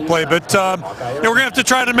two-point play. But, we're going to have to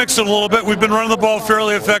try to mix it a little bit. We've been running the ball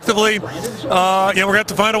fairly effectively. We're going to have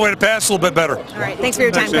to find a way to pass a little bit better. All right. Thanks for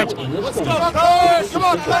your time, Coach. Let's go, Coach! Come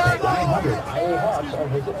on, Coach! 900 Hawks or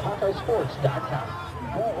visit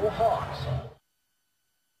HawkeyeSports.com. Go Hawks.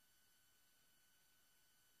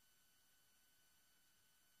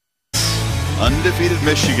 Undefeated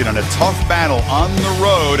Michigan in a tough battle on the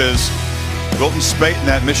road as Wilton Speight and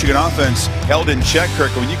that Michigan offense held in check,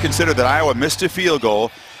 Kirk. When you consider that Iowa missed a field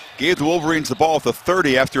goal, gave the Wolverines the ball at the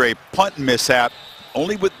 30 after a punt mishap,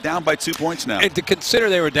 only down by 2 points now. And to consider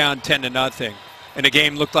they were down 10-0. And the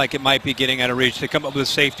game looked like it might be getting out of reach. They come up with a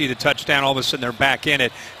safety, the touchdown, all of a sudden they're back in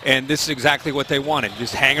it. And this is exactly what they wanted.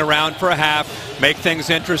 Just hang around for a half, make things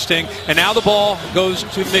interesting. And now the ball goes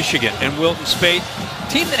to Michigan. And Wilton Speight,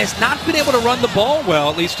 team that has not been able to run the ball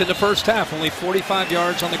well, at least in the first half. Only 45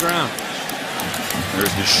 yards on the ground.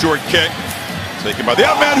 There's the short kick. Taken by the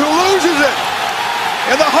out man who loses it.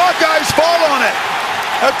 And the Hawkeyes fall on it.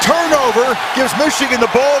 A turnover gives Michigan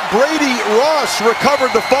the ball. Brady Ross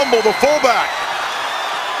recovered the fumble, the fullback.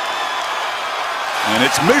 And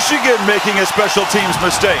it's Michigan making a special teams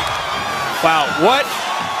mistake. Wow, what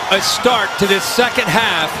a start to this second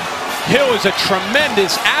half. Hill is a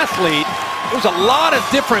tremendous athlete. There's a lot of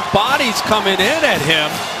different bodies coming in at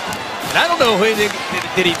him. And I don't know,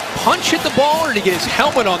 did he punch at the ball or did he get his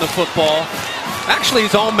helmet on the football? Actually,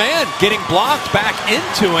 his own man getting blocked back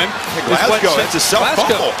into him. Hey, Glasgow, it's a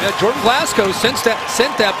self-fumble. Yeah, Jordan Glasgow sent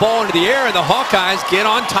that ball into the air, and the Hawkeyes get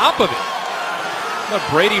on top of it. But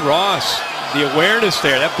Brady Ross, the awareness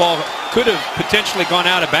there. That ball could have potentially gone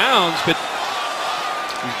out of bounds, but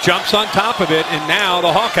he jumps on top of it, and now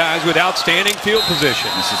the Hawkeyes with outstanding field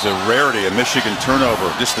position. This is a rarity, a Michigan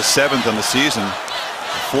turnover, just the 7th on the season.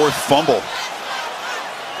 4th fumble.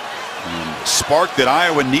 And the spark that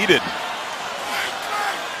Iowa needed.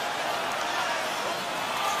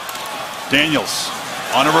 Daniels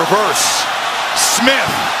on a reverse.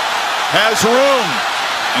 Smith has room.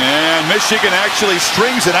 And Michigan actually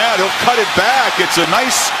strings it out. He'll cut it back. It's a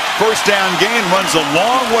nice first down gain. Runs a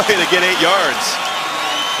long way to get 8 yards.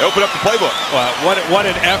 They open up the playbook. Well, what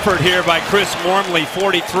an effort here by Chris Wormley,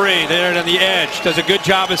 43, there on the edge. Does a good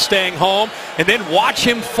job of staying home. And then watch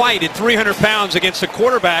him fight at 300 pounds against the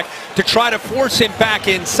quarterback to try to force him back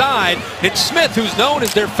inside. And Smith, who's known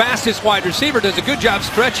as their fastest wide receiver, does a good job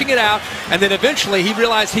stretching it out. And then eventually he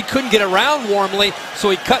realized he couldn't get around Wormley, so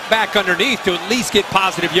he cut back underneath to at least get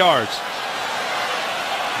positive yards.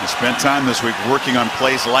 He spent time this week working on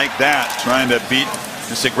plays like that, trying to beat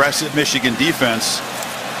this aggressive Michigan defense.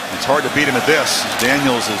 It's hard to beat him at this.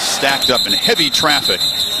 Daniels is stacked up in heavy traffic.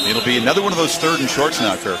 It'll be another one of those 3rd and shorts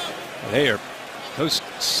now, Kirk. They are those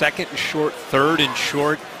 2nd and short, 3rd and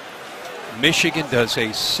short. Michigan does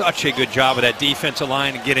such a good job of that defensive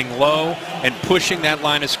line and getting low and pushing that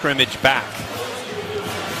line of scrimmage back.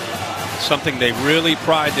 Something they really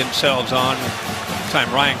pride themselves on.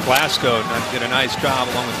 Time Ryan Glasgow did a nice job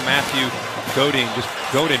along with Matthew Godin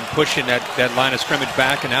pushing that line of scrimmage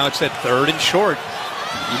back, and now it's that 3rd and short.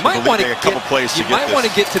 You might want to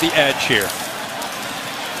get to the edge here.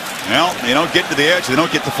 Well, they don't get to the edge. They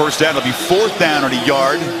don't get the first down. It'll be 4th down at a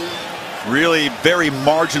yard. Really very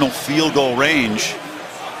marginal field goal range.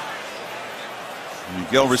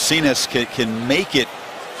 Miguel Racines can make it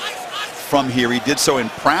from here. He did so in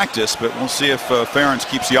practice, but we'll see if Ferentz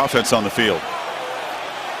keeps the offense on the field.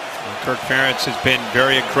 Kirk Ferentz has been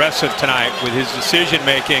very aggressive tonight with his decision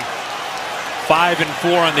making. 5-4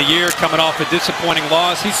 on the year, coming off a disappointing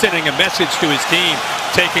loss. He's sending a message to his team,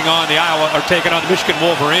 taking on the Michigan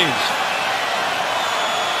Wolverines.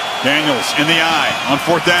 Daniels in the eye on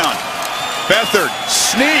 4th down. Beathard,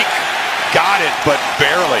 sneak. Got it, but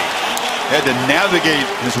barely. Had to navigate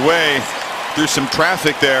his way through some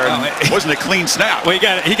traffic there. It wasn't a clean snap. Well,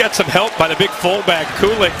 he got some help by the big fullback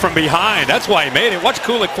Kulik from behind. That's why he made it. Watch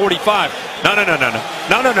Kulik 45. No.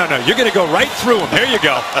 You're going to go right through him. Here you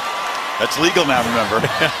go. That's legal now, remember.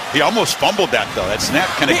 He almost fumbled that, though. That snap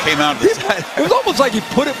kind of came out of the side. It was almost like he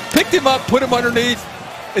picked him up, put him underneath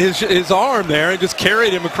his arm there, and just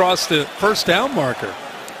carried him across the 1st down marker.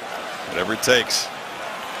 Whatever it takes.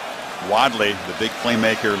 Wadley, the big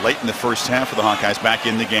playmaker late in the 1st half for the Hawkeyes, back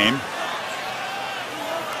in the game.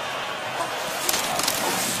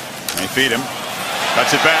 They feed him.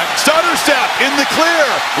 Cuts it back. Stutter step in the clear.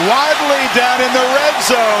 Wadley down in the red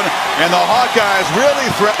zone. And the Hawkeyes really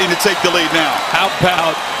threatening to take the lead now. How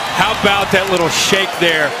about that little shake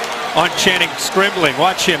there on Channing Scrimbling?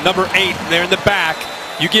 Watch him, number 8 there in the back.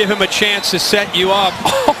 You give him a chance to set you up.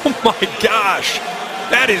 Oh my gosh.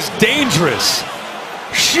 That is dangerous.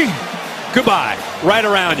 Goodbye. Right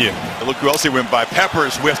around you. Look who else he went by.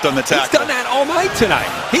 Peppers whiffed on the tackle. He's done that all night tonight.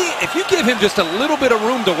 If you give him just a little bit of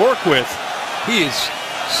room to work with, he is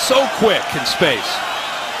so quick in space.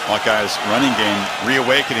 Hawkeyes running game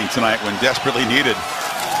reawakening tonight when desperately needed.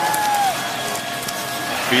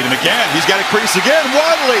 Feed him again. He's got a crease again.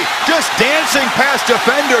 Wadley just dancing past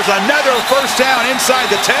defenders. Another 1st down inside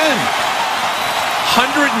the 10.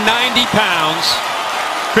 190 pounds.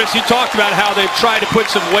 Chris, you talked about how they've tried to put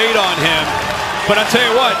some weight on him. But I'll tell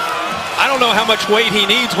you what, I don't know how much weight he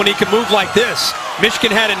needs when he can move like this.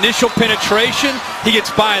 Michigan had initial penetration. He gets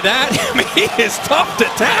by that. I mean, he is tough to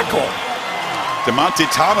tackle. Demonte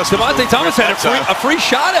Thomas had a free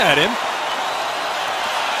shot at him.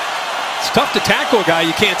 It's tough to tackle a guy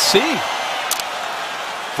you can't see.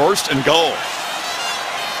 1st and goal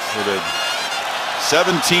for the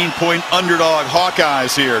 17-point underdog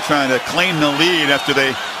Hawkeyes here, trying to claim the lead after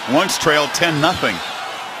they once trailed 10-0.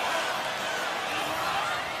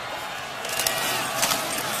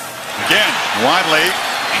 Again, Wadley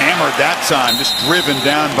hammered that time, just driven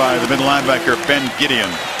down by the middle linebacker Ben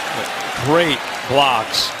Gideon. Great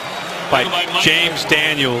blocks by James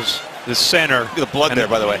Daniels, the center. Look at the blood there,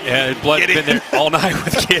 by the way. Yeah, blood's been there all night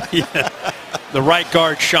with Gideon. The right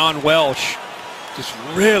guard, Sean Welsh, just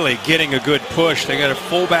really getting a good push. They got a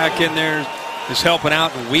fullback in there just helping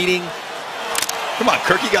out and weeding. Come on,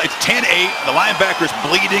 Kirk, you got 10-8. The linebacker's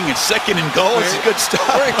bleeding and 2nd and goal. This is good stuff.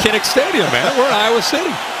 We're at Kinnick Stadium, man. We're in Iowa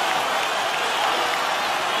City.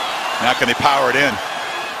 Now can they power it in?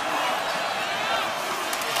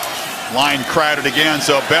 Line crowded again,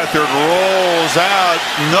 so Beathard rolls out.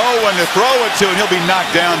 No one to throw it to, and he'll be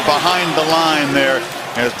knocked down behind the line there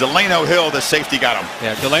as Delano Hill, the safety, got him.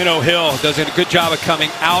 Yeah, Delano Hill does a good job of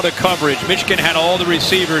coming out of coverage. Michigan had all the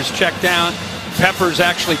receivers checked down. Peppers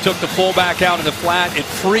actually took the fullback out in the flat. It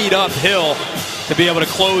freed up Hill to be able to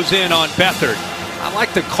close in on Beathard. I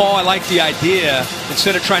like the call. I like the idea.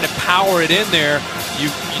 Instead of trying to power it in there,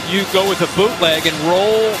 you go with a bootleg and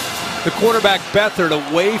roll the quarterback Beathard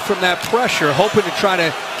away from that pressure, hoping to try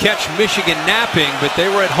to catch Michigan napping, but they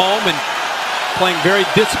were at home and playing very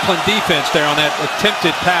disciplined defense there on that attempted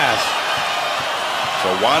pass. So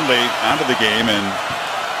Wadley out of the game, and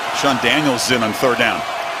Sean Daniels in on 3rd down.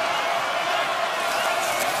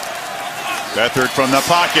 Beathard from the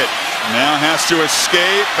pocket. Now has to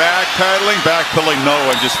escape. Backpedaling, no,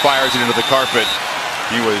 and just fires it into the carpet.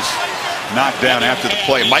 He was knocked down after the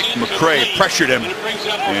play. Mike McCray pressured him,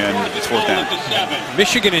 and it's 4th down.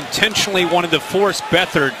 Michigan intentionally wanted to force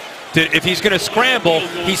Beathard to, if he's going to scramble,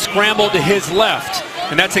 he scrambled to his left.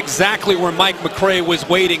 And that's exactly where Mike McCray was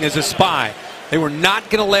waiting as a spy. They were not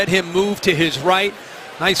going to let him move to his right.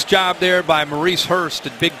 Nice job there by Maurice Hurst,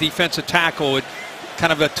 a big defensive tackle. With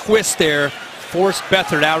kind of a twist there, forced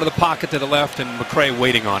Beathard out of the pocket to the left, and McCray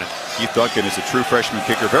waiting on it. Keith Duncan is a true freshman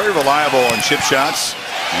kicker, very reliable on chip shots,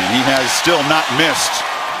 and he has still not missed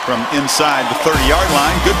from inside the 30-yard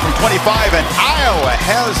line. Good from 25, and Iowa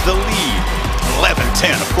has the lead.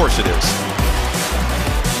 11-10, of course it is.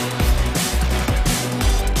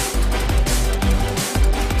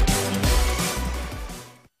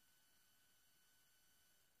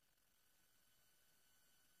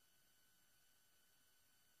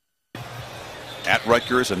 At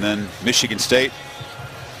Rutgers, and then Michigan State,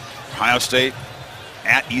 Ohio State,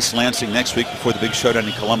 at East Lansing next week before the big showdown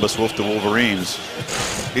in Columbus with the Wolverines.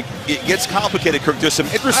 It gets complicated, Kirk. There's some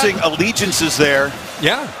interesting allegiances there.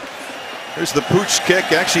 Yeah. There's the pooch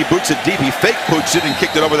kick. Actually, boots it deep. He fake pooched it and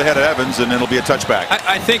kicked it over the head of Evans, and it'll be a touchback.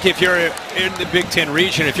 I think if you're in the Big Ten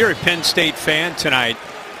region, if you're a Penn State fan tonight,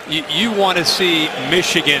 you want to see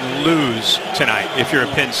Michigan lose tonight if you're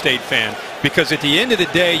a Penn State fan, because at the end of the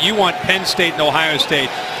day, you want Penn State and Ohio State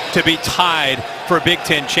to be tied for a Big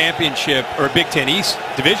Ten championship or a Big Ten East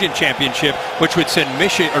Division championship, which would send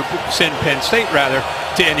Penn State rather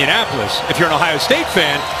to Indianapolis. If you're an Ohio State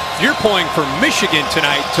fan, you're pulling for Michigan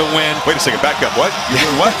tonight to win. Wait a second, back up. What? You're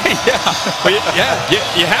doing what?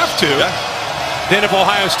 You have to. Yeah. Then if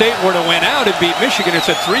Ohio State were to win out and beat Michigan,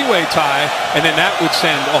 it's a three-way tie, and then that would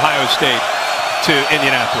send Ohio State to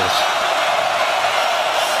Indianapolis.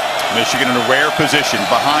 Michigan in a rare position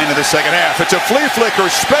behind in the second half. It's a flea flicker.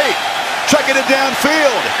 Spate checking it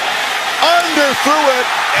downfield. Underthrew it,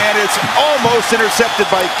 and it's almost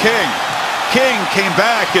intercepted by King. King came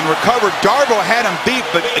back and recovered. Darbo had him beat,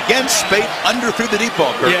 but again, Spate underthrew the deep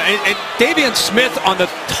ball. Kurt. Yeah, and Davian Smith on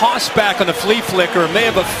the toss back on the flea flicker may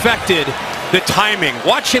have affected the timing.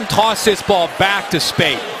 Watch him toss this ball back to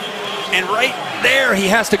Spate. And right there, he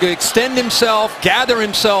has to extend himself, gather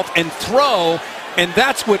himself, and throw. And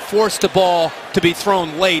that's what forced the ball to be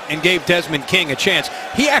thrown late and gave Desmond King a chance.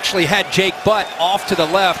 He actually had Jake Butt off to the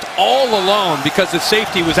left all alone because the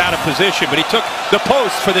safety was out of position, but he took the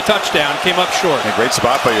post for the touchdown, came up short. A great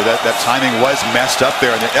spot by you. That timing was messed up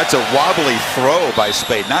there, and that's a wobbly throw by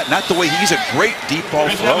Spade. Not the way he's a great deep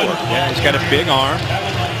ball thrower. Yeah, he's got a big arm.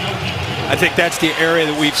 I think that's the area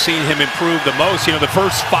that we've seen him improve the most. You know, the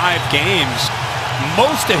first 5 games,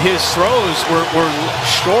 most of his throws were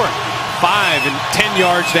short. 5 and 10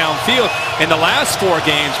 yards downfield. In the last 4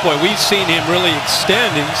 games, boy, we've seen him really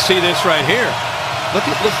extend, and see this right here. Look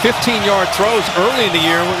at the 15-yard throws early in the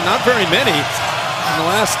year, not very many. In the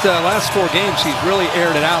last 4 games, he's really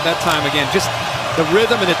aired it out that time again. Just the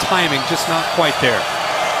rhythm and the timing, just not quite there.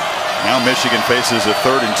 Now Michigan faces a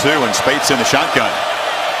 3rd and 2, and Spate's in the shotgun.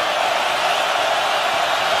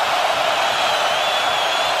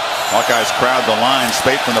 Hawkeyes crowd the line.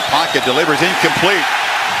 Spate from the pocket delivers incomplete.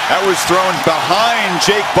 That was thrown behind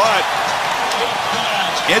Jake Butt.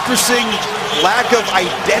 Interesting lack of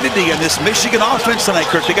identity in this Michigan offense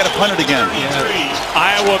tonight, Kirk. They got to punt it again. Yeah.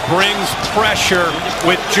 Iowa brings pressure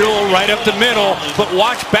with Jewell right up the middle, but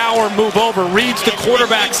watch Bauer move over, reads the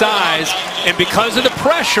quarterback's eyes, and because of the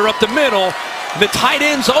pressure up the middle, the tight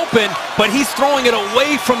end's open, but he's throwing it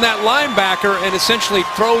away from that linebacker and essentially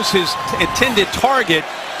throws his intended target,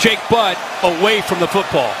 Jake Butt, away from the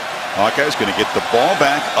football. Hawkeyes going to get the ball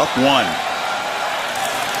back up 1.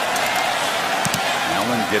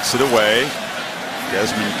 Allen gets it away.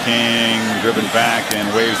 Desmond King driven back and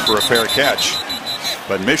waves for a fair catch.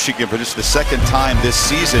 But Michigan, for just the 2nd time this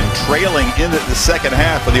season, trailing into the second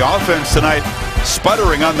half of the offense tonight,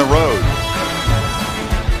 sputtering on the road.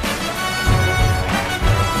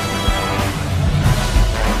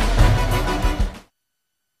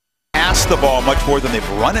 The ball much more than they've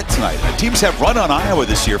run it tonight. The teams have run on Iowa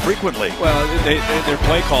this year frequently. Well, their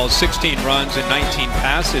play call is 16 runs and 19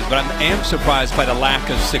 passes, but I am surprised by the lack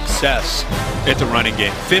of success at the running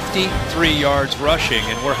game. 53 yards rushing,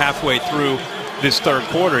 and we're halfway through this 3rd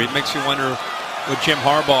quarter. It makes you wonder with Jim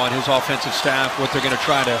Harbaugh and his offensive staff what they're going to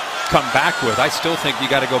try to come back with. I still think you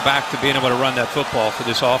got to go back to being able to run that football for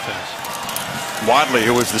this offense. Wadley,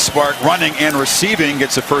 who was the spark running and receiving,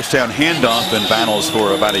 gets a first down handoff and battles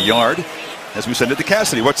for about a yard as we send it to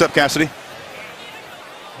Cassidy. What's up, Cassidy?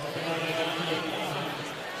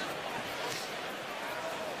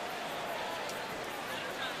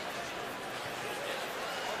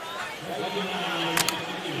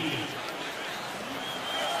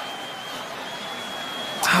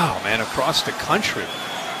 Wow, man, across the country.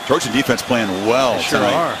 Trojan defense playing well they sure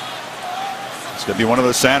tonight. are. It's going to be one of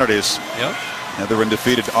those Saturdays. Yep. Now they're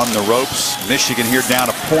undefeated on the ropes. Michigan here down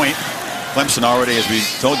a point. Clemson already, as we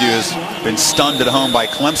told you, has been stunned at home by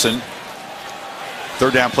Clemson.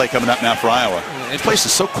 3rd down play coming up now for Iowa. This place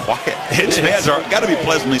is so quiet. Its fans are got to be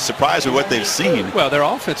pleasantly surprised with what they've seen. Well, their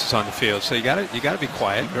offense is on the field, so you got to be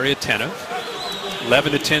quiet, very attentive.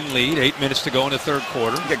 11-10 lead, 8 minutes to go in the 3rd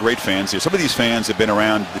quarter. You got great fans here. Some of these fans have been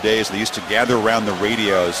around the days they used to gather around the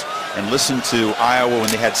radios and listen to Iowa when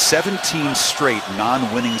they had 17 straight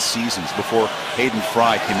non-winning seasons before Hayden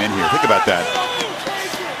Fry came in here. Think about that.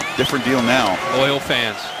 Different deal now. Loyal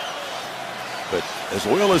fans. But as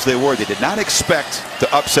loyal as they were, they did not expect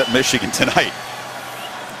to upset Michigan tonight.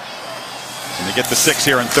 And they get the 6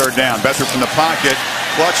 here in 3rd down. Beathard from the pocket,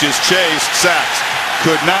 clutches, Chase, sacks.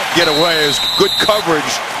 Could not get away. It was good coverage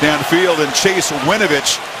downfield, and Chase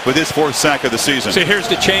Winovich with his 4th sack of the season. So here's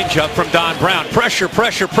the changeup from Don Brown. Pressure,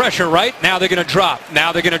 pressure, pressure, right? Now they're going to drop.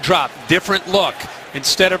 Now they're going to drop. Different look.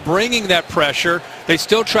 Instead of bringing that pressure, they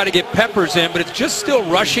still try to get Peppers in, but it's just still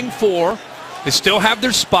rushing 4. They still have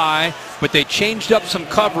their spy. but they changed up some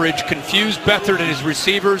coverage, confused Beathard and his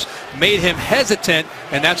receivers, made him hesitant,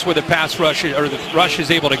 and that's where the pass rush, or the rush,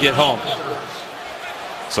 is able to get home.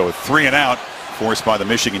 So a 3 and out forced by the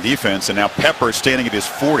Michigan defense, and now Pepper standing at his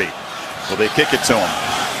 40. Will they kick it to him?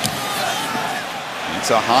 It's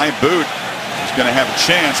a high boot. He's going to have a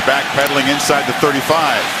chance, backpedaling inside the 35.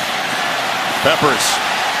 Peppers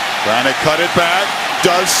trying to cut it back.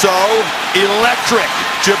 Does so. Electric.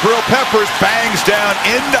 Jabril Peppers bangs down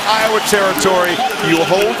into Iowa territory. You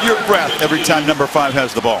hold your breath every time number 5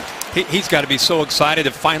 has the ball. He's got to be so excited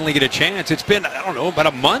to finally get a chance. It's been, I don't know, about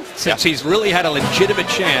a month since he's really had a legitimate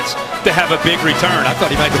chance to have a big return. I thought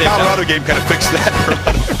he might. The Colorado game kind of fixed that for a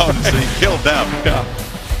lot of opponents, and he killed them. Yeah.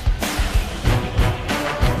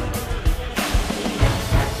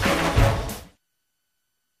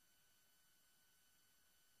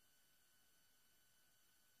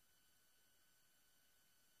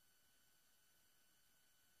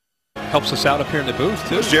 Helps us out up here in the booth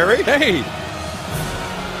too. There's Jerry. Hey.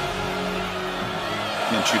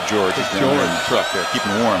 Can't shoot George. He's down there in the truck there,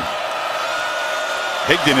 keeping warm.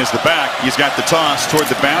 Higdon is the back. He's got the toss toward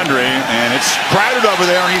the boundary, and it's crowded over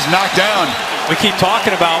there, and he's knocked down. We keep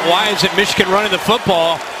talking about why isn't Michigan running the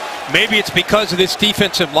football. Maybe it's because of this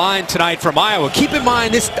defensive line tonight from Iowa. Keep in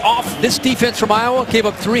mind, this defense from Iowa gave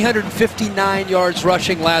up 359 yards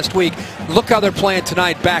rushing last week. Look how they're playing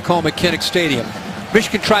tonight back home at Kinnick Stadium.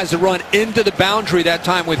 Michigan tries to run into the boundary that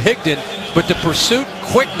time with Higdon, but the pursuit,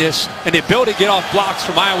 quickness, and the ability to get off blocks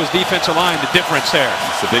from Iowa's defensive line, the difference there.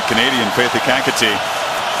 It's the big Canadian, Faith Kakati.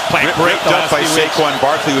 Ripped up by Saquon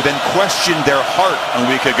Barkley, who then questioned their heart a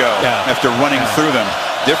week ago after running through them.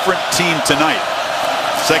 Different team tonight.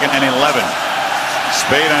 2nd and 11.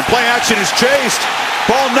 Spade on play action is chased.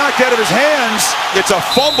 Ball knocked out of his hands. It's a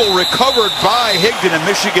fumble recovered by Higdon, and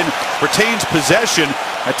Michigan retains possession.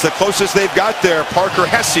 That's the closest they've got there. Parker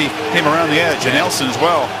Hesse came around the edge, and Nelson as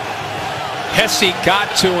well. Hesse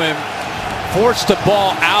got to him, forced the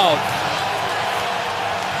ball out.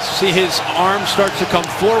 See his arm starts to come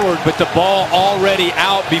forward, but the ball already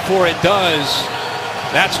out before it does.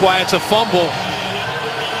 That's why it's a fumble.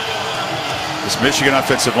 This Michigan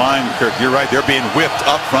offensive line, Kirk, you're right. They're being whipped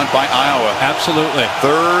up front by Iowa. Absolutely.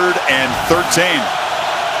 3rd and 13.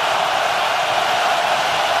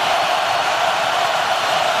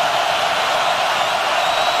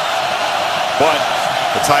 But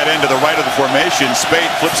the tight end to the right of the formation, Spade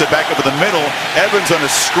flips it back over the middle. Evans on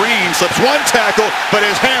a screen, slips one tackle, but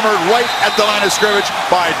is hammered right at the line of scrimmage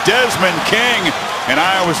by Desmond King. And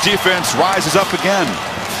Iowa's defense rises up again.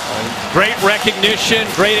 Great recognition,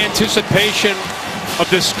 great anticipation of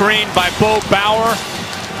the screen by Bo Bauer.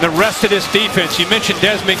 The rest of this defense, you mentioned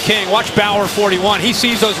Desmond King. Watch Bauer 41. He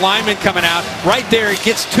sees those linemen coming out. Right there, he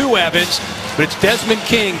gets to Evans. But it's Desmond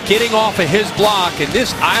King getting off of his block. And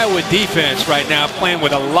this Iowa defense right now playing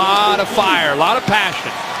with a lot of fire, a lot of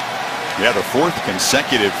passion. Yeah, the 4th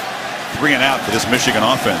consecutive 3 and out for this Michigan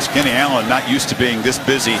offense. Kenny Allen not used to being this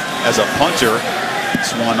busy as a punter.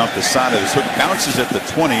 Swung up the side of his hook, bounces at the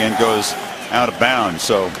 20 and goes out of bounds.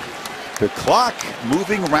 So the clock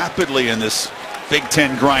moving rapidly in this Big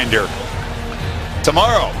Ten grinder.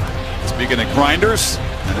 Tomorrow, speaking of grinders,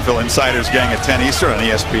 NFL Insiders Gang at 10 Eastern on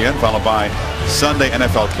ESPN, followed by Sunday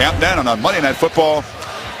NFL Countdown. And on Monday Night Football,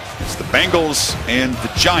 it's the Bengals and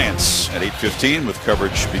the Giants at 8:15, with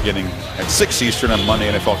coverage beginning at 6 Eastern on Monday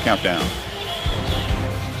NFL Countdown.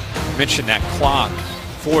 You mentioned that clock.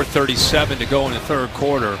 4:37 to go in the 3rd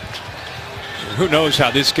quarter. Who knows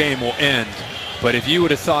how this game will end, but if you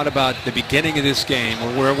would have thought about the beginning of this game,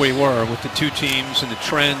 or where we were with the two teams and the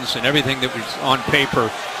trends and everything that was on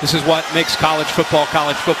paper, this is what makes college football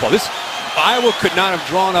college football. This Iowa could not have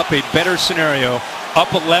drawn up a better scenario,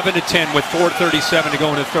 up 11-10 with 4:37 to go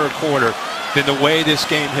in the 3rd quarter, than the way this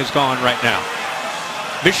game has gone right now.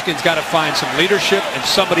 Michigan's got to find some leadership, and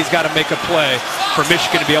somebody's got to make a play for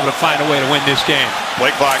Michigan to be able to find a way to win this game.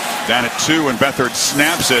 Play clock down at 2, and Beathard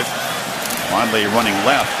snaps it. Wadley running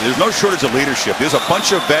left. There's no shortage of leadership. There's a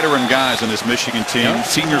bunch of veteran guys on this Michigan team,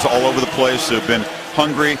 seniors all over the place who have been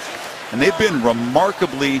hungry, and they've been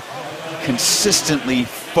remarkably consistently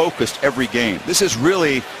focused every game. This is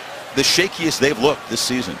really the shakiest they've looked this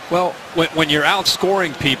season. Well, when you're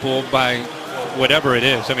outscoring people by whatever it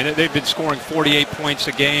is, I mean, they've been scoring 48 points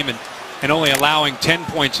a game and only allowing 10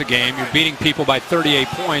 points a game. You're beating people by 38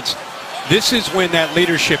 points. This is when that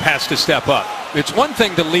leadership has to step up. It's one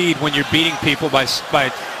thing to lead when you're beating people by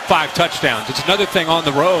 5 touchdowns. It's another thing on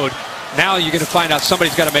the road. Now you're going to find out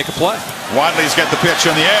somebody's got to make a play. Wadley's got the pitch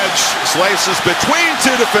on the edge, slices between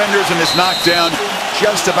 2 defenders, and is knocked down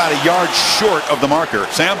just about a yard short of the marker.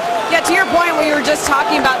 Sam? Yeah, to your point where you were just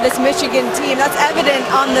talking about this Michigan team, that's evident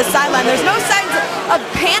on the sideline. There's no signs of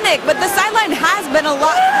panic, but the sideline has been a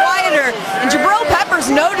lot quieter. And Jabril Peppers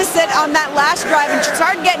noticed it on that last drive and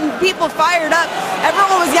started getting people fired up.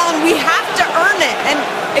 Everyone was yelling, we have to earn it. And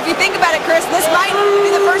if you think about it, Chris, this might be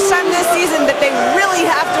the first time this season that they really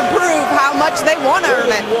have to prove how much they want to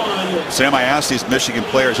earn it. Sam, I asked these Michigan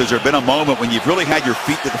players, has there been a moment when you've really had your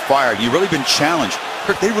feet to the fire, you've really been challenged?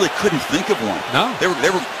 Kirk, they really couldn't think of one. No. They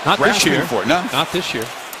were not this year. For it. No. Not this year.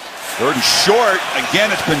 3rd and short. Again,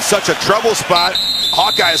 it's been such a trouble spot.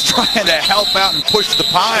 Hawkeyes trying to help out and push the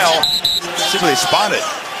pile. See if they spot it.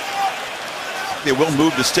 They will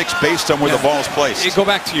move the sticks based on where the ball is placed. You go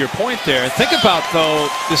back to your point there. Think about, though,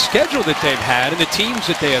 the schedule that they've had and the teams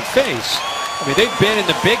that they have faced. I mean, they've been in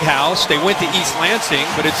the big house. They went to East Lansing,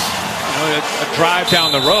 but it's a drive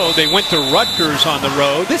down the road. They went to Rutgers on the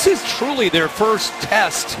road. This is truly their first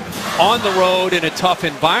test on the road in a tough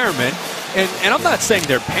environment. And I'm not saying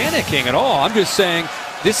they're panicking at all. I'm just saying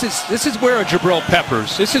this is where a Jabril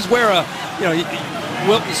Peppers, this is where a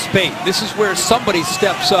Wilton Spate, this is where somebody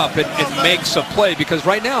steps up and makes a play, because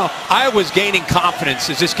right now Iowa's gaining confidence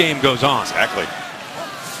as this game goes on. Exactly.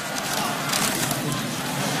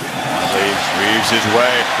 Weaves his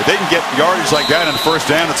way. If they can get yardage like that on first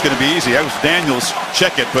down, it's going to be easy. That was Daniels,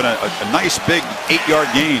 check it, but a nice big 8-yard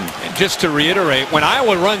gain. And just to reiterate, when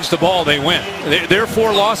Iowa runs the ball, they win. Their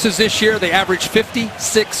 4 losses this year, they average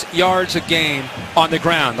 56 yards a game on the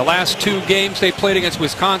ground. The last 2 games they played against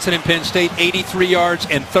Wisconsin and Penn State, 83 yards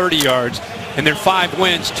and 30 yards. And their 5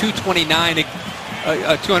 wins, 229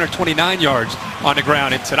 yards on the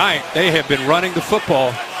ground. And tonight, they have been running the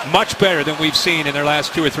football much better than we've seen in their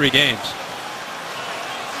last 2 or 3 games.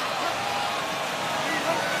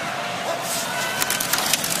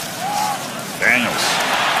 Daniels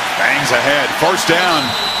bangs ahead. First down.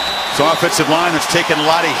 It's an offensive line that's taken a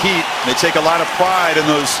lot of heat. They take a lot of pride in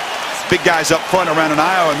those big guys up front around in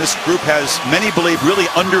Iowa, and this group has, many believe, really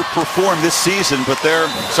underperformed this season, but they're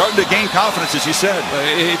starting to gain confidence, as you said.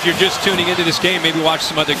 If you're just tuning into this game, maybe watch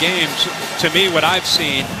some other games. To me, what I've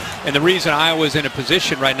seen, and the reason Iowa's in a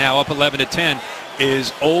position right now up 11-10,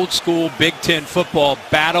 is old school Big Ten football.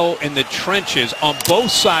 Battle in the trenches on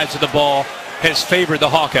both sides of the ball has favored the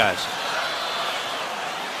Hawkeyes.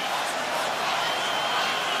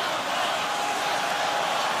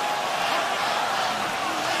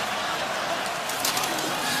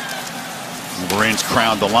 Wolverines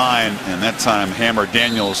crowned the line, and that time hammered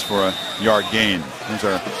Daniels for a yard gain. Here's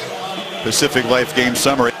our Pacific Life game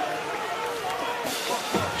summary.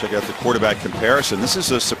 Check out the quarterback comparison. This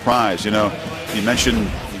is a surprise. You know, you mentioned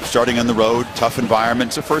starting on the road, tough environment.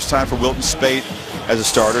 It's the first time for Wilton Spate as a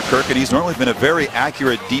starter, Kirk, and he's normally been a very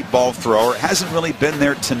accurate deep ball thrower. Hasn't really been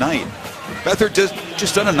there tonight. Beathard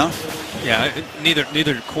just done enough. Yeah,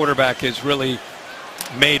 neither quarterback has really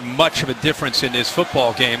made much of a difference in this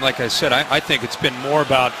football game. Like I said, I think it's been more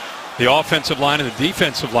about the offensive line and the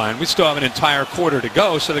defensive line. We still have an entire quarter to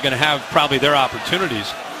go, so they're going to have probably their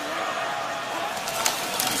opportunities.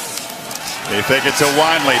 They think it's a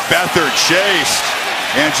Weinley. Beathard chased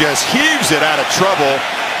and just heaves it out of trouble.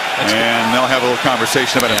 And they'll have a little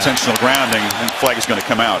conversation about intentional grounding, and the flag is going to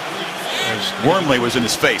come out. Wormley was in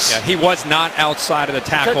his face. Yeah, he was not outside of the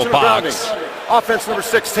tackle box. Offense number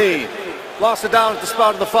 16. Lost it down at the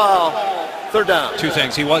spot of the foul. 3rd down. 2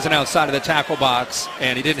 things. He wasn't outside of the tackle box,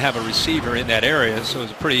 and he didn't have a receiver in that area, so it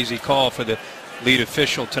was a pretty easy call for the lead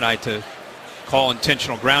official tonight to call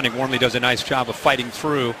intentional grounding. Wormley does a nice job of fighting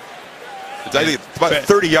through. I think about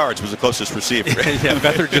 30 yards was the closest receiver. Yeah,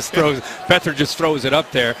 Beathard just throws it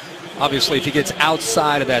up there. Obviously, if he gets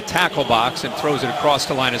outside of that tackle box and throws it across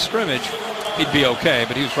the line of scrimmage, he'd be okay.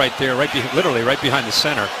 But he was right there, literally right behind the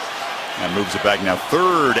center. And moves it back now.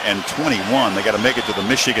 3rd and 21. They got to make it to the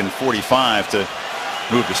Michigan 45 to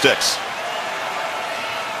move the sticks.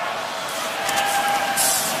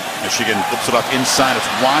 Michigan flips it up inside. It's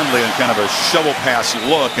Weinley and kind of a shovel pass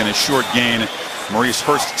look and a short gain. Maurice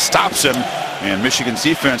Hurst stops him, and Michigan's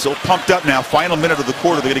defense a little pumped up now. Final minute of the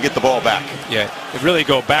quarter, they're going to get the ball back. Yeah, they really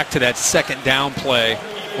go back to that 2nd down play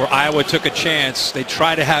where Iowa took a chance. They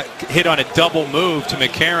try to hit on a double move to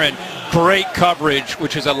McCarron. Great coverage,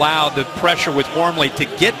 which has allowed the pressure with Wormley to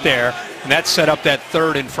get there, and that set up that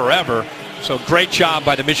 3rd and forever. So great job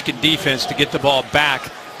by the Michigan defense to get the ball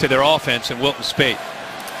back to their offense and Wilton Spate.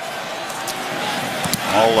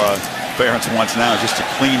 All Ferentz wants now is just a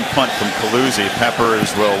clean punt from Paluzzi.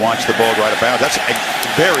 Peppers will launch the ball right about. That's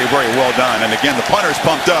very, very well done. And again, the punter's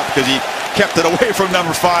pumped up because he kept it away from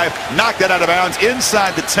number 5, knocked that out of bounds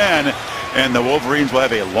inside the 10, and the Wolverines will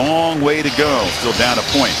have a long way to go. Still down a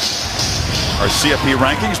point. Our CFP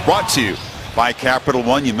rankings brought to you by Capital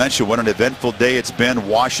One. You mentioned what an eventful day it's been.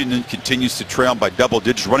 Washington continues to trail by double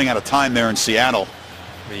digits, running out of time there in Seattle.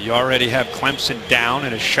 You already have Clemson down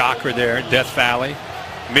in a shocker there in Death Valley.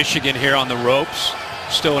 Michigan here on the ropes.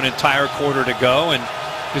 Still an entire quarter to go, and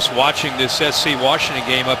just watching this SC Washington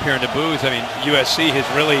game up here in the booth, I mean, USC has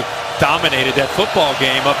really dominated that football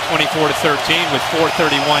game, up 24-13 with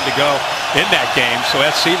 4:31 to go in that game. So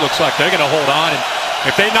SC looks like they're going to hold on, and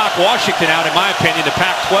if they knock Washington out, in my opinion, the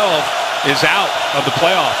Pac-12 is out of the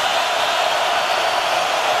playoff.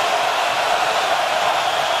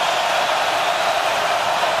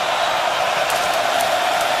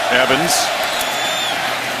 Evans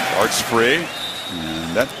starts free,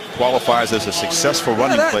 and that qualifies as a successful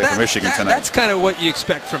running play for Michigan tonight. That's kind of what you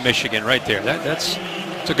expect from Michigan right there.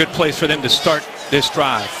 It's a good place for them to start this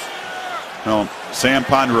drive. Well, Sam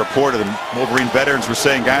Ponder reported, the Wolverine veterans were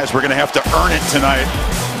saying, guys, we're going to have to earn it tonight.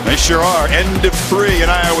 They sure are. End of 3 in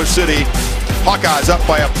Iowa City. Hawkeyes up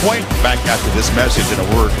by a point. Back after this message and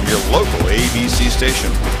a word from your local ABC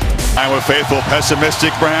station. Iowa faithful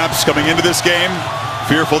pessimistic perhaps coming into this game.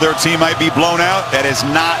 Fearful their team might be blown out. That is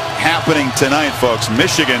not happening tonight, folks.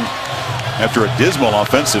 Michigan, after a dismal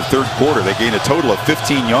offensive third quarter, they gained a total of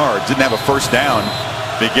 15 yards. Didn't have a first down.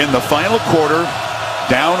 Begin the final quarter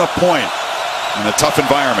down a point in a tough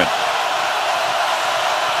environment.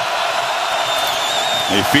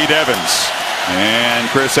 They feed Evans, and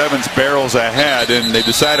Chris Evans barrels ahead, and they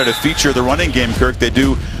decided to feature the running game, Kirk. They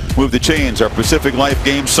do move the chains. Our Pacific Life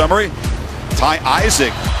game summary. Ty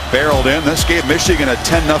Isaac barreled in. This gave Michigan a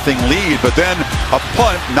 10-0 lead, but then a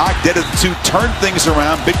punt knocked dead at the 2, turned things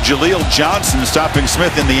around. Big Jaleel Johnson stopping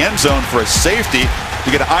Smith in the end zone for a safety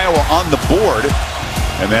to get Iowa on the board.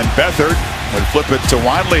 And then Beathard would flip it to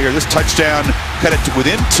Wadley here. This touchdown cut it to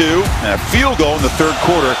within 2, and a field goal in the third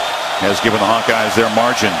quarter has given the Hawkeyes their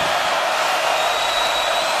margin.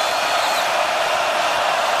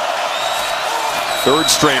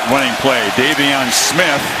 Third straight running play. Davion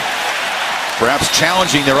Smith perhaps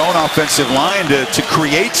challenging their own offensive line to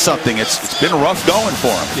create something. It's been rough going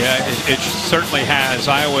for them. Yeah, it certainly has.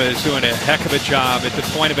 Iowa is doing a heck of a job at the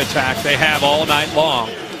point of attack. They have all night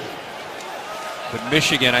long. But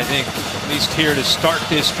Michigan, I think, at least here to start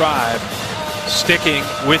this drive, sticking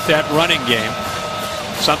with that running game.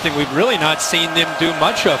 Something we've really not seen them do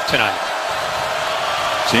much of tonight.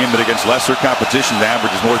 Team that against lesser competition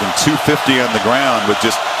averages more than 250 on the ground with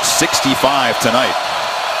just 65 tonight.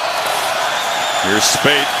 Here's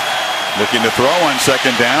Spate looking to throw on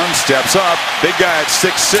second down, steps up. Big guy at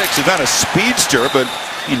 6'6", is not a speedster, but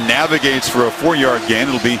he navigates for a 4-yard gain.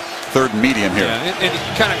 It'll be third and medium here. Yeah, and he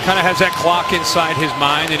kind of has that clock inside his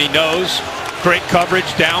mind, and he knows great coverage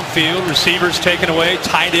downfield, receivers taken away,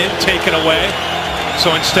 tight end taken away.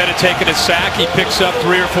 So instead of taking a sack, he picks up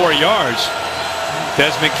 3 or 4 yards.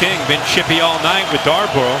 Desmond King been chippy all night with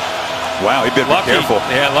Darborough. Wow, he's been careful.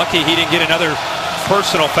 Yeah, lucky he didn't get another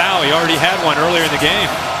personal foul. He already had one earlier in the game.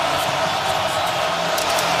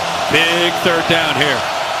 Big third down here.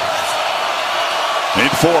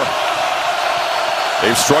 Need 4.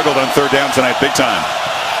 They've struggled on third down tonight big time.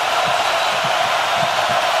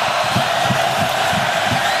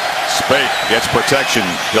 Spate gets protection,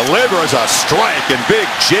 delivers a strike, and big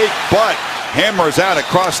Jake Butt hammers out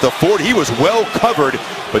across the 40. He was well covered,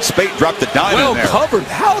 but Spate dropped the dime in there. Well covered.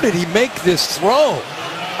 How did he make this throw?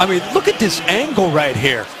 I mean, look at this angle right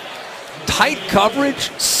here. Tight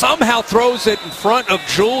coverage, somehow throws it in front of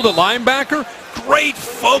Jewell, the linebacker. Great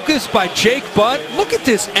focus by Jake Butt. Look at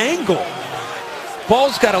this angle.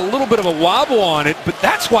 Ball's got a little bit of a wobble on it, but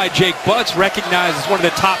that's why Jake Butt's recognized as one of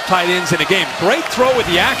the top tight ends in the game. Great throw with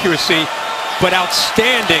the accuracy, but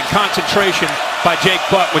outstanding concentration by Jake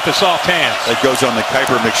Butt with the soft hands. That goes on the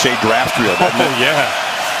Kuiper McShay draft reel, doesn't it? Oh, yeah.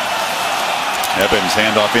 Evans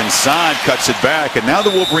handoff inside, cuts it back, and now the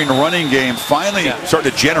Wolverine running game finally starting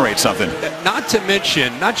to generate something. Not to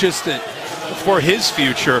mention, not just for his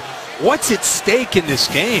future, what's at stake in this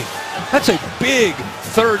game? That's a big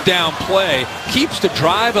third down play, keeps the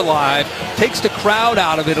drive alive, takes the crowd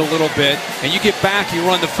out of it a little bit, and you get back, you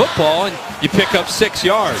run the football, and you pick up 6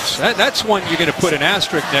 yards. That's one you're going to put an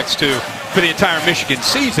asterisk next to for the entire Michigan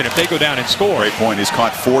season if they go down and score. Great point. He's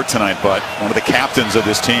caught 4 tonight, but one of the captains of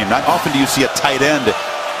this team. Not often do you see a tight end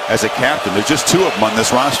as a captain. There's just 2 of them on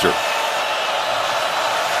this roster.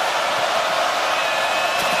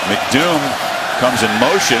 McDoom comes in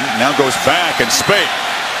motion, now goes back, and Spate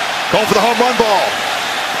going for the home run ball.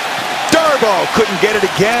 Darbo couldn't get it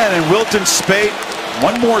again, and Wilton Spate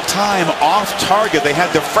one more time off target. They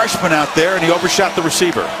had the freshman out there, and he overshot the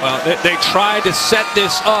receiver. Well, they tried to set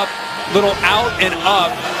this up, little out and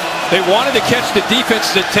up, They wanted to catch the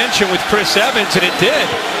defense's attention with Chris Evans, and it did.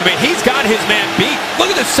 I mean, he's got his man beat. Look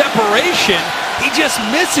at the separation. He just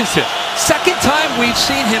misses him. Second time we've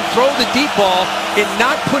seen him throw the deep ball and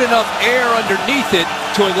not put enough air underneath it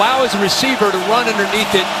to allow his receiver to run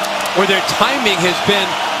underneath it, where their timing has been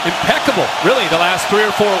impeccable. Really, the last 3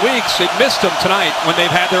 or 4 weeks, they've missed them tonight when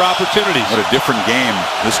they've had their opportunities. What a different game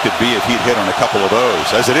this could be if he'd hit on a couple of those.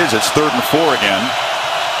 As it is, it's 3rd and 4 again.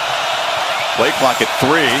 Play clock at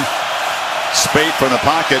 3. Spate from the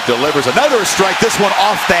pocket delivers another strike. This one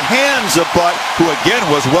off the hands of Butt, who again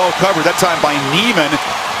was well covered, that time by Neiman,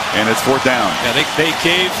 and it's 4th down. Yeah, they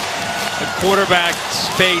gave the quarterback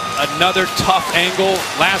Spate another tough angle.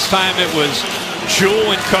 Last time it was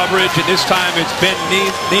Jewell in coverage, and this time it's Ben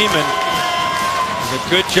Neiman. A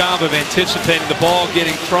good job of anticipating the ball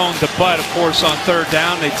getting thrown to Butt. Of course, on 3rd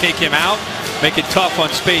down, they take him out, make it tough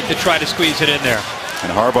on Spate to try to squeeze it in there.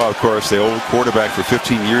 And Harbaugh, of course, the old quarterback for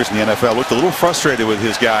 15 years in the NFL, looked a little frustrated with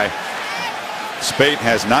his guy. Spate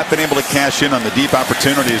has not been able to cash in on the deep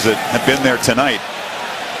opportunities that have been there tonight.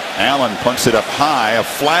 Allen punts it up high. A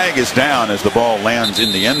flag is down as the ball lands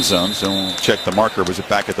in the end zone. So we'll check the marker. Was it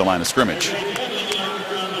back at the line of scrimmage?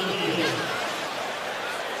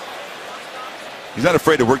 He's not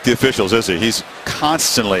afraid to work the officials, is he? He's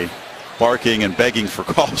constantly barking and begging for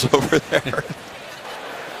calls over there.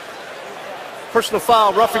 Personal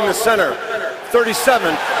foul, roughing the center.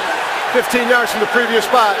 37, 15 yards from the previous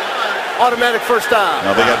spot. Automatic 1st down.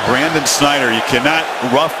 Now they got Brandon Snyder. You cannot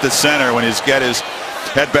rough the center when he's got his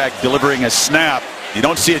head back delivering a snap. You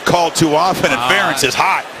don't see it called too often, and Ferentz is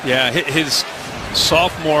hot. Yeah, his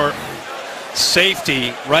sophomore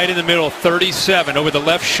safety right in the middle, 37, over the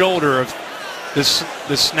left shoulder of the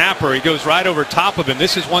snapper. He goes right over top of him.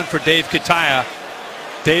 This is one for Dave Kataya.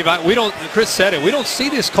 Dave, Chris said it, we don't see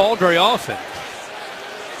this called very often.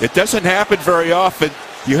 It doesn't happen very often.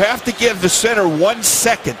 You have to give the center 1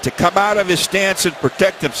 second to come out of his stance and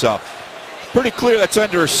protect himself. Pretty clear that's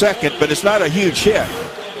under a second, but it's not a huge hit.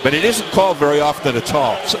 But it isn't called very often at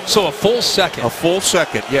all. So a full second. A full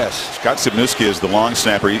second, yes. Scott Sibnewski is the long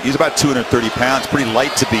snapper. He's about 230 pounds, pretty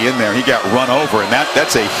light to be in there. He got run over, and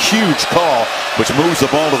that's a huge call, which moves the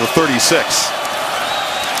ball to the 36.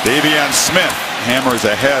 Davion Smith hammers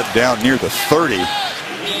ahead down near the 30.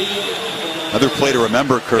 Another play to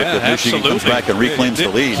remember, Kirk, if Michigan comes back and reclaims the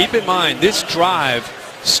lead. Keep in mind, this drive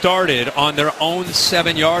started on their own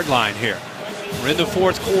 7-yard line here. We're in the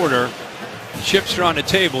 4th quarter. Chips are on the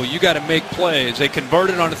table. You got to make plays. They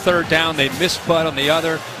converted on the 3rd down. They missed Butt on the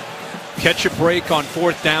other. Catch a break on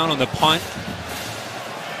 4th down on the punt.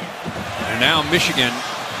 And now Michigan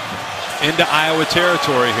into Iowa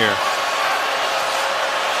territory here.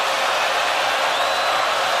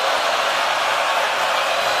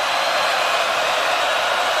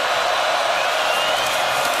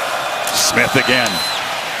 Smith again.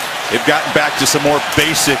 They've gotten back to some more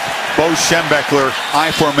basic Bo Schembechler I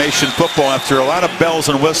formation football after a lot of bells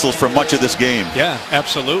and whistles for much of this game. Yeah,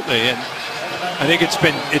 absolutely. And I think it's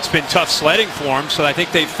been tough sledding for them, so I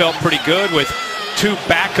think they felt pretty good with 2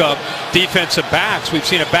 backup defensive backs. We've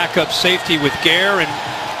seen a backup safety with Gare and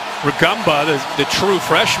Rugamba, the true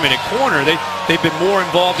freshman at corner. They've been more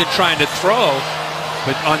involved in trying to throw.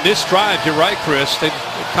 But on this drive, you're right, Chris, they've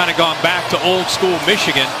kind of gone back to old school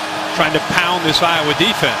Michigan, trying to pound this Iowa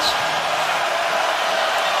defense.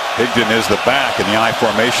 Higdon is the back in the I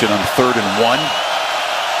formation on 3rd and 1.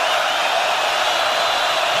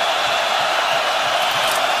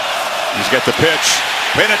 He's got the pitch.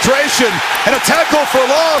 Penetration and a tackle for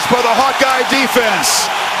loss by the Hawkeye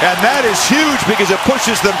defense. And that is huge because it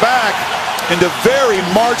pushes them back into very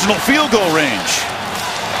marginal field goal range.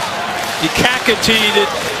 Kakati, the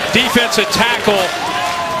defensive tackle.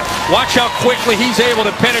 Watch how quickly he's able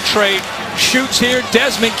to penetrate. Shoots here.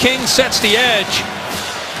 Desmond King sets the edge.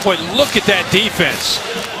 Boy, look at that defense.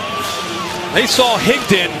 They saw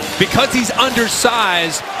Higdon, because he's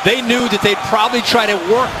undersized, they knew that they'd probably try to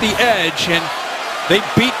work the edge, and they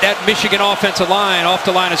beat that Michigan offensive line off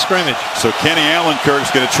the line of scrimmage. So Kenny Allenkirk's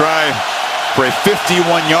going to try for a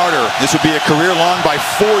 51-yarder. This would be a career long by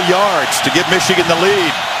 4 yards to give Michigan the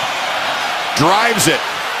lead. Drives it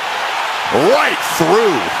right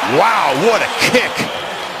through. Wow, what a kick.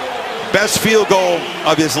 Best field goal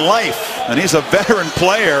of his life. And he's a veteran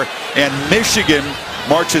player, and Michigan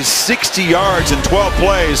marches 60 yards in 12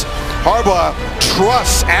 plays. Harbaugh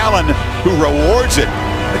trusts Allen, who rewards it.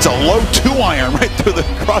 It's a low 2-iron right through the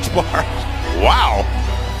crossbar. Wow.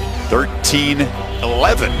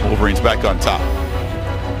 13-11. Wolverines back on top.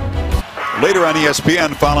 Later on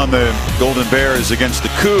ESPN, following the Golden Bears against the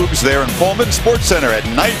Cougs there in Pullman Sports Center at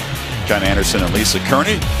night. John Anderson and Lisa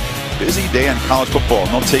Kearney. busy day in college football, and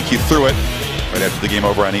they'll take you through it right after the game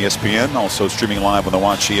over on ESPN. Also streaming live on the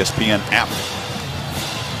Watch ESPN app.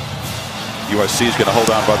 USC is going to hold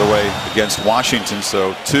on, by the way, against Washington.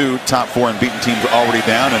 So 2 top 4 unbeaten teams are already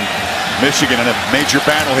down, and Michigan in a major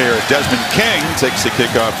battle here. Desmond King takes the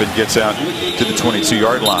kickoff and gets out to the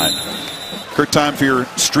 22-yard line. Kurt, time for your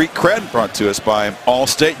street cred, brought to us by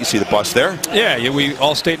Allstate. You see the bus there? Yeah,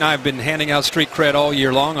 Allstate and I have been handing out street cred all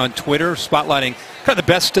year long on Twitter, spotlighting kind of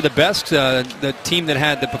the best of the best, the team that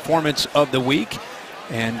had the performance of the week.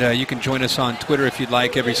 And you can join us on Twitter if you'd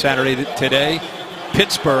like every Saturday today.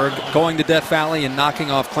 Pittsburgh going to Death Valley and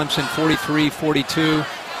knocking off Clemson 43-42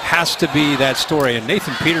 has to be that story. And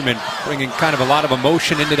Nathan Peterman bringing kind of a lot of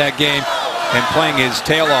emotion into that game and playing his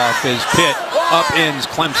tail off as Pitt upends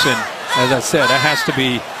Clemson. As I said, that has to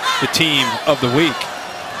be the team of the week.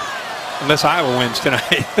 Unless Iowa wins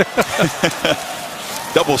tonight.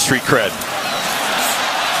 Double street cred.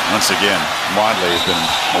 Once again, Wadley has been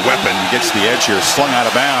a weapon. He gets the edge here, slung out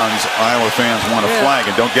of bounds. Iowa fans want a flag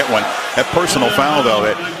and don't get one. That personal foul, though,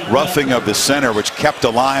 that roughing of the center, which kept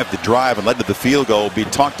alive the drive and led to the field goal, will be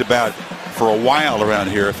talked about for a while around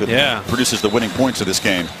here if it produces the winning points of this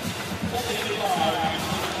game.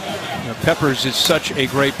 Peppers is such a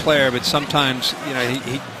great player, but sometimes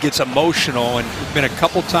he gets emotional, and it's been a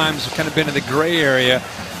couple times kind of been in the gray area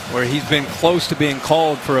where he's been close to being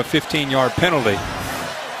called for a 15-yard penalty.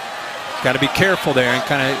 Got to be careful there, and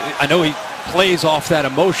I know he plays off that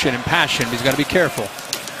emotion and passion, but he's got to be careful.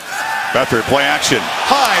 Beathard, play action,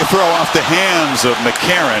 high throw off the hands of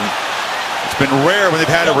McCarron. It's been rare when they've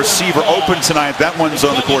had a receiver open tonight. That one's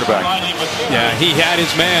on the quarterback. Yeah, he had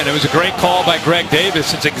his man. It was a great call by Greg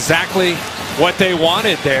Davis. It's exactly what they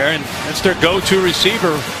wanted there, and that's their go-to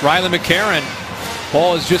receiver, Riley McCarron.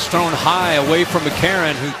 Ball is just thrown high away from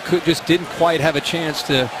McCarron, who just didn't quite have a chance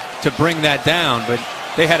to bring that down. But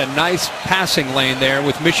they had a nice passing lane there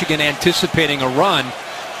with Michigan anticipating a run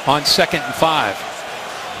on 2nd and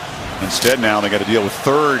 5. Instead, now they got to deal with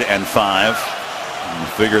 3rd and 5. And you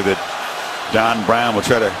figure that Don Brown will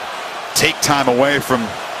try to take time away from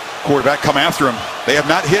quarterback, come after him. They have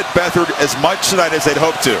not hit Beathard as much tonight as they'd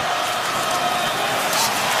hoped to.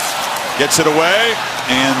 Gets it away,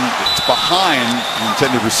 and it's behind the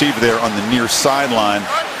intended receiver there on the near sideline.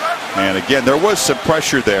 And again, there was some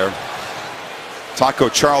pressure there. Taco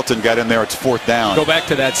Charlton got in there. It's 4th down. Go back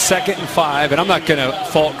to that 2nd and 5, and I'm not going to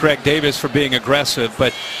fault Greg Davis for being aggressive,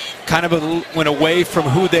 but kind of went away from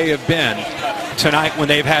who they have been tonight when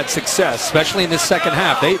they've had success, especially in the second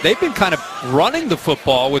half. They've been kind of running the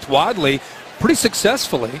football with Wadley pretty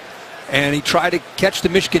successfully, and he tried to catch the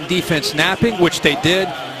Michigan defense napping, which they did,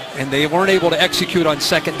 and they weren't able to execute on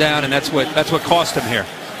 2nd down, and that's what cost them here.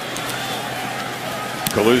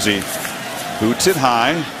 Galuzzi boots it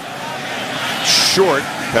high. Short.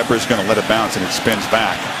 Pepper's going to let it bounce, and it spins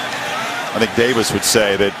back. I think Davis would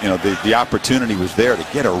say that the opportunity was there to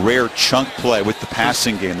get a rare chunk play with the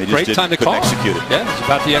passing game. They just couldn't execute it. Yeah, it's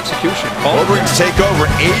about the execution. Wolverines take over.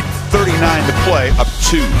 8:39 to play, up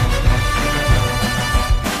 2.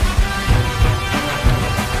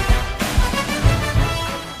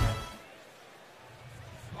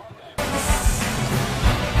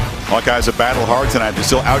 Hawkeyes have battled hard tonight. They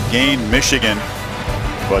still outgained Michigan,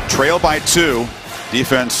 but trail by 2.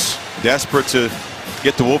 Defense desperate to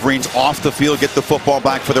get the Wolverines off the field, get the football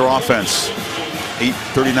back for their offense.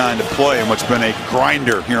 8:39 to play in what's been a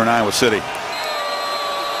grinder here in Iowa City.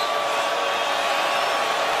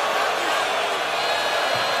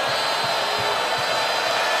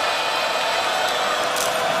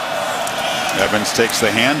 Evans takes the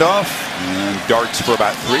handoff and darts for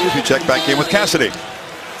about 3 as we check back in with Cassidy.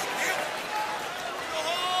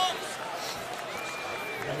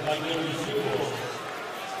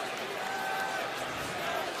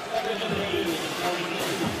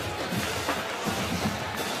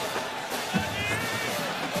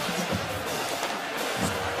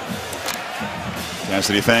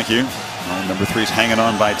 Cassidy, thank you. Well, number 3's hanging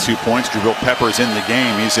on by 2 points. Jabril Peppers in the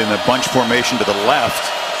game. He's in a bunch formation to the left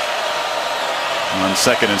on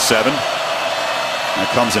 2nd and 7. That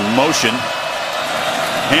comes in motion.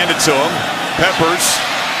 Handed to him. Peppers.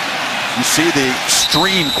 You see the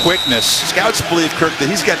extreme quickness. Scouts believe, Kirk, that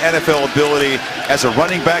he's got NFL ability as a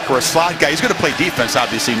running back or a slot guy. He's going to play defense,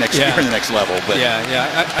 obviously, next year in the next level. But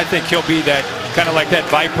I think he'll be that kind of like that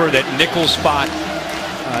Viper, that nickel spot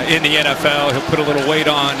in the NFL. He'll put a little weight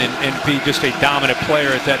on and be just a dominant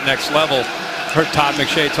player at that next level. Heard Todd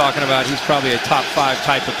McShay talking about he's probably a top 5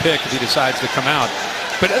 type of pick if he decides to come out.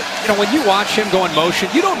 But when you watch him go in motion,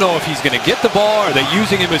 you don't know if he's going to get the ball. Are they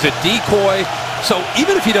using him as a decoy? So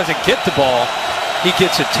even if he doesn't get the ball, he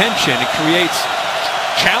gets attention. It creates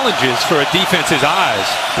challenges for a defense's eyes.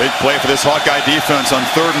 Big play for this Hawkeye defense on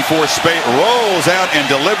 3rd and 4. Spate rolls out and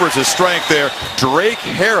delivers his strength there. Drake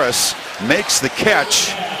Harris makes the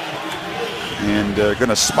catch. And going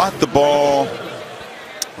to spot the ball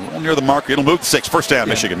a little near the marker. It'll move to 6. First down,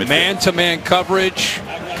 Michigan. Midfield. Man-to-man coverage,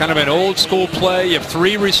 kind of an old-school play. You have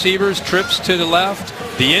 3 receivers, trips to the left.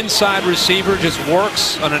 The inside receiver just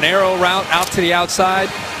works on an arrow route out to the outside.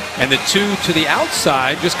 And the 2 to the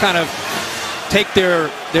outside just kind of take their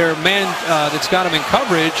man that's got them in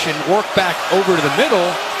coverage and work back over to the middle.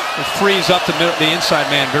 It frees up the inside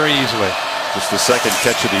man very easily. Just the 2nd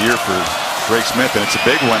catch of the year for Drake Smith, and it's a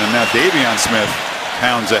big one. And now Davion Smith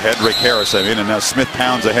pounds ahead. Drake Harris, I mean, and now Smith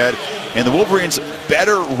pounds ahead. And the Wolverines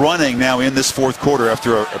better running now in this 4th quarter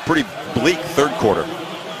after a pretty bleak 3rd quarter.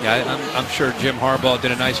 Yeah, I'm sure Jim Harbaugh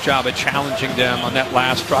did a nice job at challenging them on that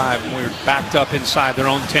last drive when we were backed up inside their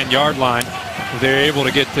own 10-yard line. They were able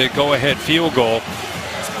to get the go-ahead field goal.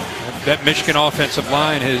 That Michigan offensive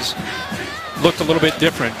line has looked a little bit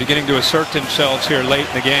different, beginning to assert themselves here late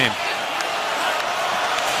in the game.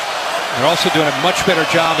 They're also doing a much better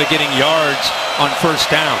job of getting yards on 1st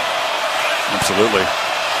down. Absolutely.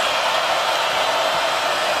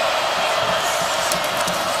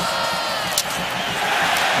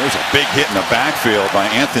 There's a big hit in the backfield by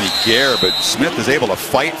Anthony Gare, but Smith is able to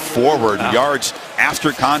fight forward. Yards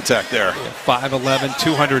after contact there. 5'11",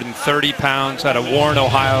 230 pounds out of Warren,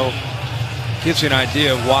 Ohio. Gives you an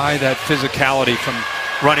idea of why that physicality from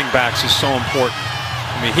running backs is so important.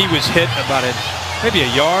 I mean, he was hit about maybe a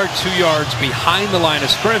yard, 2 yards behind the line of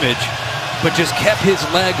scrimmage, but just kept his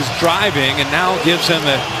legs driving and now gives him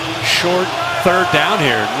a short 3rd down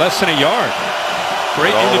here, less than a yard.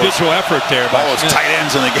 Great individual effort there by all those tight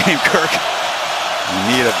ends in the game, Kirk.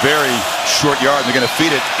 You need a very short yard. They're going to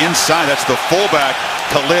feed it inside. That's the fullback,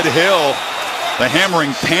 Khalid Hill, the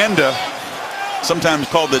hammering panda, sometimes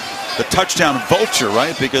called the touchdown vulture,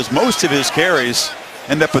 right? Because most of his carries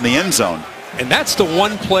end up in the end zone. And that's the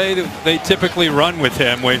one play that they typically run with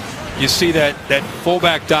him, when you see that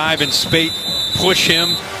fullback dive and Spate push him.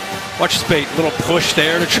 Watch Spate, little push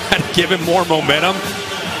there to try to give him more momentum.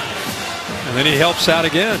 And then he helps out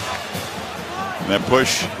again. And that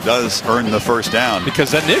push does earn the 1st down.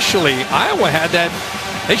 Because initially, Iowa had that,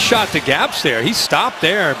 they shot the gaps there. He stopped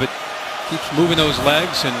there, but keeps moving those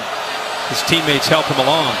legs, and his teammates help him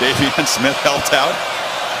along. Davion Smith helped out.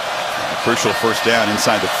 A crucial 1st down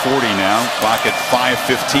inside the 40 now. Clock at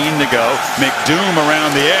 5:15 to go. McDoom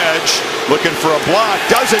around the edge, looking for a block.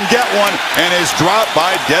 Doesn't get one, and is dropped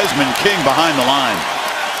by Desmond King behind the line.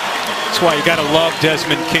 That's why you got to love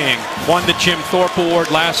Desmond King. Won the Jim Thorpe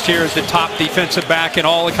Award last year as the top defensive back in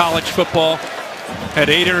all of college football. Had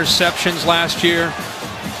 8 interceptions last year.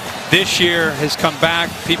 This year has come back.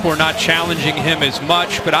 People are not challenging him as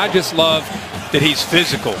much, but I just love that he's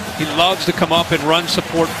physical. He loves to come up and run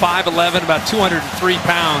support. 5'11", about 203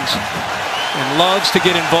 pounds, and loves to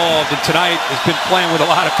get involved. And tonight has been playing with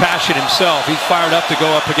a lot of passion himself. He's fired up to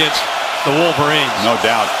go up against the Wolverines. No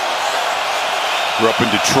doubt. Grew up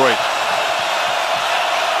in Detroit.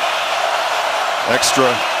 Extra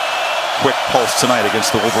quick pulse tonight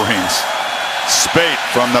against the Wolverines. Spate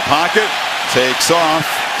from the pocket, takes off,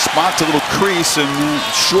 spots a little crease and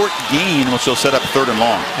short gain, which will set up 3rd and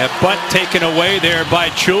long. That bunt taken away there by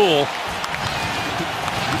Jewell.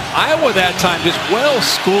 Iowa that time just well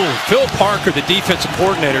schooled. Phil Parker, the defensive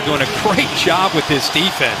coordinator, doing a great job with this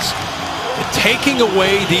defense, taking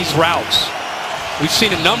away these routes. We've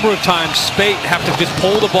seen a number of times Spate have to just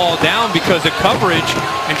pull the ball down because of coverage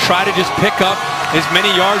and try to just pick up as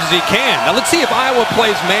many yards as he can. Now let's see if Iowa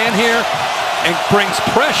plays man here and brings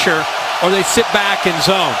pressure, or they sit back in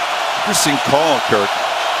zone. Interesting call, Kirk.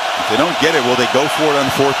 If they don't get it, will they go for it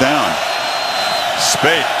on 4th down?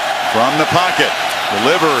 Spate from the pocket,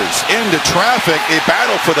 delivers into traffic, a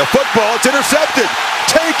battle for the football. It's intercepted,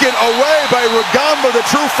 taken away by Rugamba, the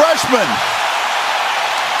true freshman.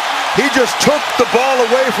 He just took the ball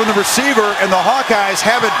away from the receiver, and the Hawkeyes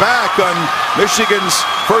have it back on Michigan's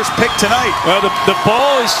 1st pick tonight. Well, the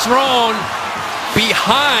ball is thrown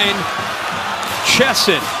behind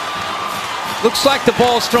Chesson. Looks like the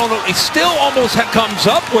ball is thrown. He still almost comes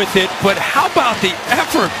up with it, but how about the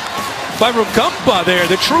effort by Rugamba there,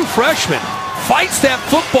 the true freshman? Fights that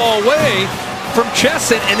football away from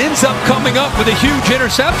Chesson and ends up coming up with a huge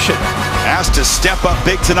interception. Has to step up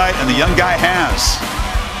big tonight, and the young guy has.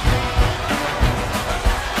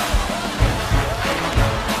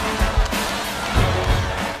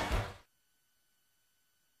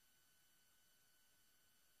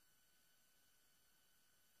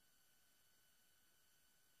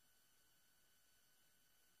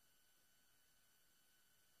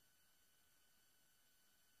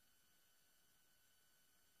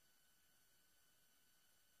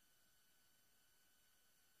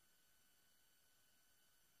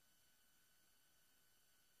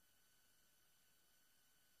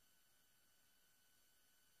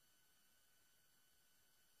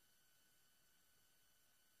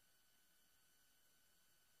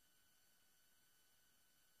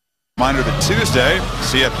 Reminder that Tuesday,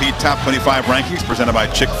 CFP Top 25 rankings presented by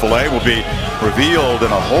Chick-fil-A will be revealed, and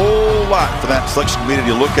a whole lot for that selection committee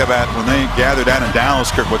to look at when they gather down in Dallas.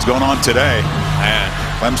 Kirk, what's going on today? Man.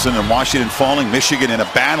 Clemson and Washington falling. Michigan in a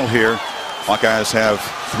battle here. Hawkeyes have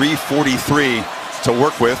 3:43 to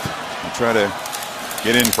work with and try to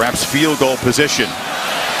get in perhaps field goal position.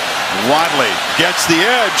 Wadley gets the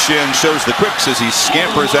edge and shows the quicks as he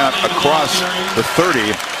scampers out across the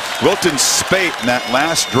 30. Wilton Spate in that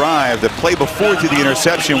last drive, the play before to the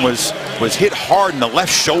interception was hit hard in the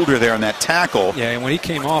left shoulder there on that tackle. Yeah, and when he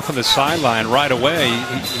came off on the sideline right away,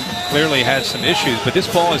 he clearly had some issues. But this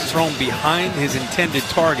ball is thrown behind his intended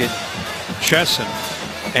target, Chesson,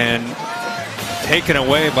 and taken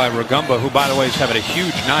away by Rugamba, who, by the way, is having a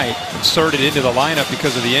huge night, inserted into the lineup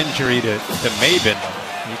because of the injury to Maben.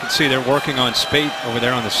 You can see they're working on Spate over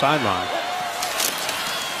there on the sideline.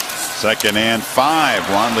 2nd and 5.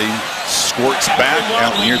 Wadley squirts back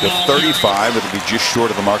out near the 35. It'll be just short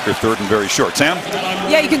of the marker, 3rd and very short. Sam?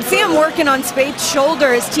 Yeah, you can see him working on Spate's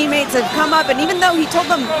shoulder. His teammates have come up, and even though he told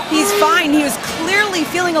them he's fine, he was clearly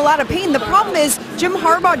feeling a lot of pain. The problem is Jim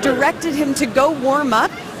Harbaugh directed him to go warm up.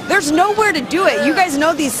 There's nowhere to do it. You guys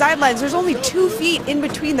know these sidelines. There's only 2 feet in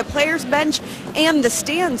between the players' bench and the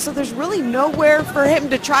stands, so there's really nowhere for him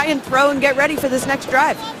to try and throw and get ready for this next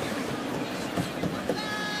drive.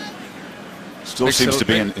 Still seems to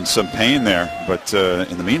be in some pain there, but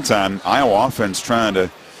in the meantime, Iowa offense trying to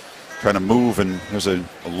move, and there's a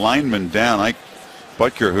lineman down, Ike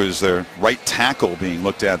Butker, who's their right tackle, being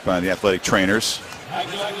looked at by the athletic trainers.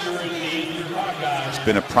 It's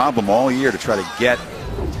been a problem all year to try to get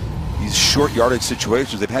these short yardage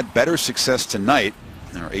situations. They've had better success tonight.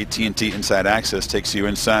 Our AT&T Inside Access takes you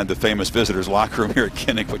inside the famous visitors locker room here at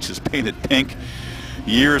Kinnick, which is painted pink.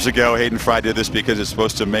 Years ago, Hayden Fry did this because it's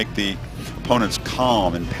supposed to make the opponents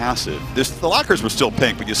calm and passive. The lockers were still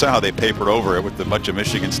pink, but you saw how they papered over it with a bunch of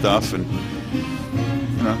Michigan stuff, and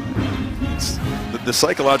you know, it's the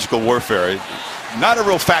psychological warfare. Not a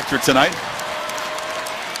real factor tonight,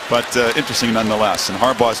 but interesting nonetheless. And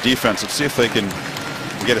Harbaugh's defense. Let's see if they can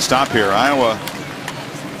get a stop here. Iowa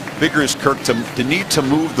figures, Kirk, to need to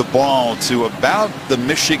move the ball to about the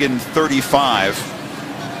Michigan 35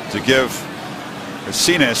 to give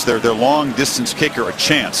Racines, their long distance kicker, a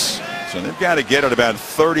chance. So they've got to get at about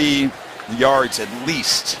 30 yards at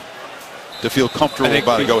least to feel comfortable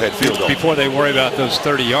about a go-ahead field goal. Before they worry about those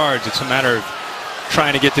 30 yards, it's a matter of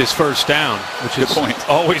trying to get this first down, which is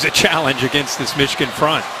always a challenge against this Michigan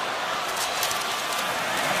front.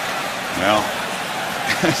 Well,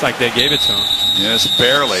 it's like they gave it to him. Yes,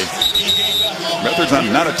 barely.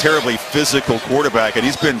 Beathard's not a terribly physical quarterback, and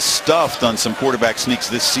he's been stuffed on some quarterback sneaks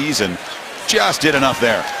this season. Just did enough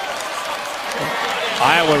there.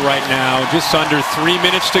 Iowa right now, just under 3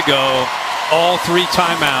 minutes to go. All 3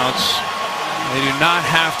 timeouts. They do not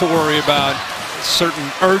have to worry about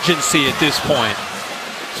certain urgency at this point,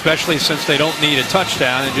 especially since they don't need a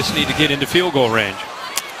touchdown and just need to get into field goal range.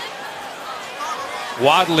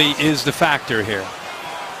 Wadley is the factor here.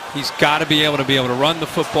 He's got to be able to run the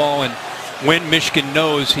football, and when Michigan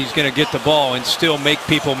knows he's going to get the ball and still make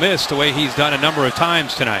people miss the way he's done a number of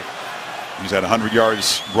times tonight. He's had 100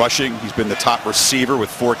 yards rushing. He's been the top receiver with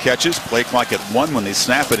 4 catches. Play clock at 1 when they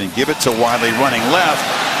snap it and give it to Wadley running left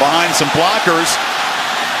behind some blockers.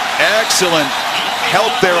 Excellent help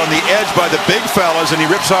there on the edge by the big fellas, and he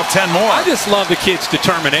rips off 10 more. I just love the kid's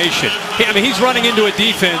determination. I mean, he's running into a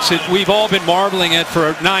defense that we've all been marveling at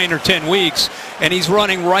for 9 or 10 weeks, and he's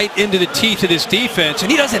running right into the teeth of this defense, and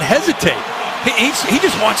he doesn't hesitate. He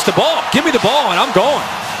just wants the ball. Give me the ball, and I'm going.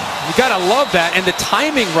 You got to love that, and the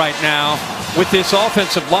timing right now with this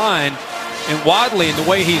offensive line and Wadley and the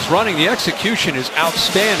way he's running, the execution is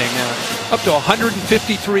outstanding. Up to 153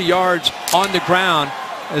 yards on the ground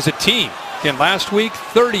as a team. Again, last week,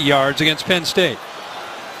 30 yards against Penn State.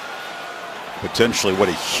 Potentially, what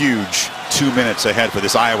a huge 2 minutes ahead for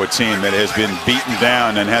this Iowa team that has been beaten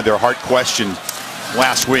down and had their heart questioned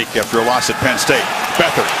last week after a loss at Penn State.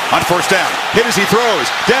 Beathard on first down, hit as he throws,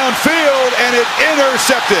 downfield, and it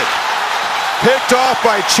intercepted. Picked off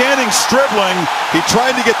by Channing Stribling. He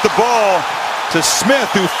tried to get the ball to Smith,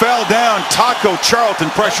 who fell down. Taco Charlton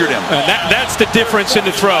pressured him. That's the difference in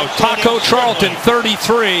the throw. Taco Charlton,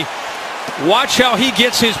 33. Watch how he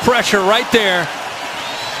gets his pressure right there.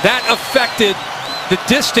 That affected the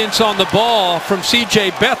distance on the ball from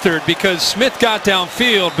C.J. Beathard because Smith got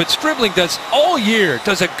downfield, but Stribling does all year,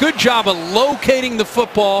 does a good job of locating the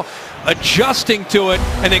football, adjusting to it,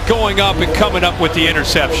 and then going up and coming up with the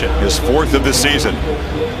interception. His 4th of the season.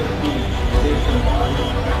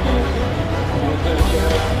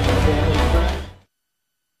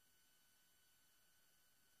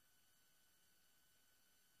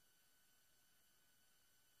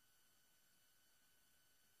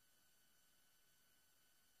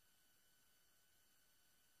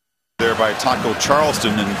 by Taco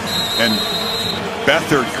Charleston, and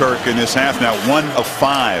Beathard Kirk in this half now 1 of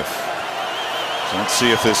 5. So let's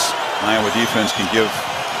see if this Iowa defense can give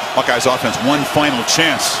Hawkeyes offense one final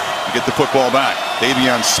chance to get the football back.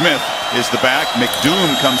 Davion Smith is the back.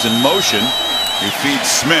 McDoom comes in motion. He feeds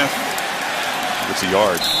Smith. Gets a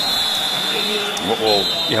yard.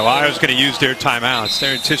 Iowa's going to use their timeouts.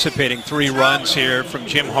 They're anticipating 3 runs here from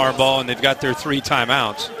Jim Harbaugh, and they've got their 3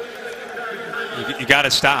 timeouts. You got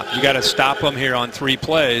to stop. You got to stop them here on 3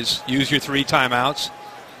 plays. Use your 3 timeouts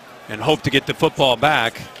and hope to get the football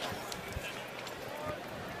back.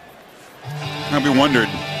 I've been wondered,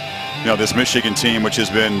 this Michigan team, which has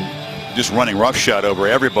been just running roughshod over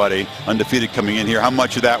everybody, undefeated coming in here, how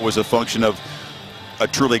much of that was a function of a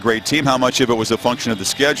truly great team? How much of it was a function of the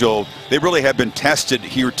schedule? They really have been tested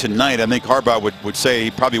here tonight. I think Harbaugh would say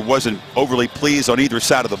he probably wasn't overly pleased on either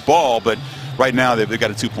side of the ball, but right now they've got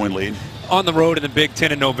a 2-point lead. On the road in the Big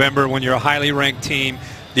Ten in November, when you're a highly ranked team,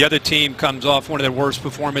 the other team comes off one of their worst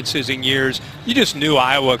performances in years. You just knew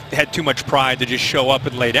Iowa had too much pride to just show up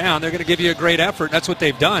and lay down. They're going to give you a great effort. That's what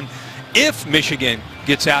they've done. If Michigan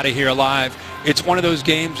gets out of here alive, it's one of those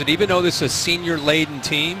games that even though this is a senior-laden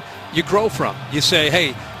team, you grow from. You say,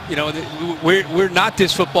 hey, we're not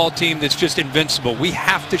this football team that's just invincible. We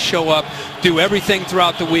have to show up, do everything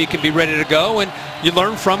throughout the week, and be ready to go. And you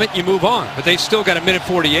learn from it, you move on. But they still got a minute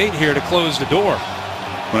 48 here to close the door.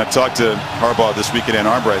 When I talked to Harbaugh this week in Ann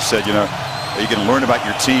Arbor, I said, are you going to learn about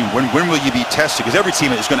your team? When will you be tested? Because every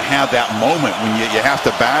team is going to have that moment when you have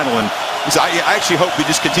to battle. And he said, I actually hope we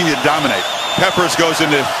just continue to dominate. Peppers goes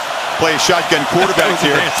into play shotgun quarterback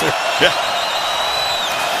here. Yeah.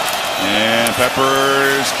 And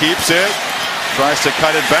Peppers keeps it. Tries to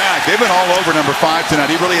cut it back. They've been all over number 5 tonight.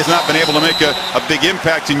 He really has not been able to make a big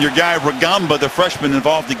impact. And your guy, Rugamba, the freshman,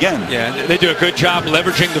 involved again. Yeah, they do a good job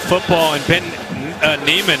leveraging the football. And Ben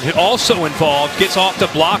Neiman, also involved, gets off the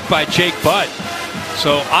block by Jake Butt.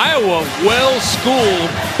 So Iowa well schooled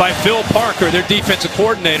by Phil Parker, their defensive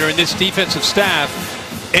coordinator, and this defensive staff.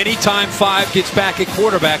 Anytime 5 gets back at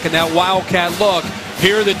quarterback and that wildcat look,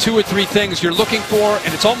 here are the 2 or 3 things you're looking for,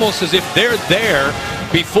 and it's almost as if they're there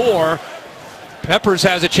before Peppers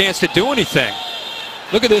has a chance to do anything.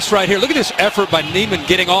 Look at this right here. Look at this effort by Neiman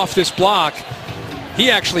getting off this block. He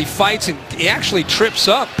actually fights and he actually trips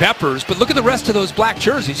up Peppers, but look at the rest of those black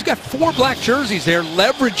jerseys. He's got 4 black jerseys there,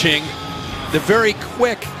 leveraging the very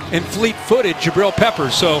quick and fleet-footed Jabril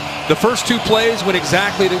Peppers. So the first 2 plays went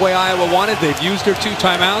exactly the way Iowa wanted. They've used their 2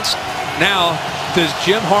 timeouts. Now, does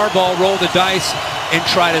Jim Harbaugh roll the dice and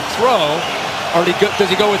try to throw, or does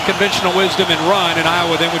he go with conventional wisdom and run, and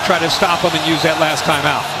Iowa then would try to stop him and use that last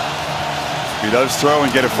timeout? He does throw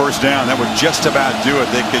and get a first down. That would just about do it.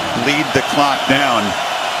 They could bleed the clock down.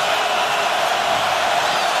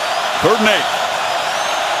 3rd and 8.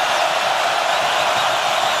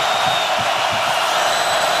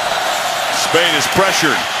 Spade is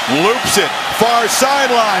pressured, loops it, far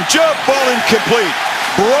sideline, jump ball incomplete.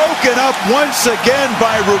 Broken up once again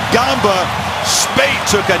by Rugamba. Spade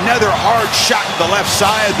took another hard shot to the left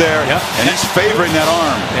side there, and he's favoring that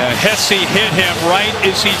arm. Yeah, Hesse hit him right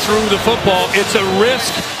as he threw the football. It's a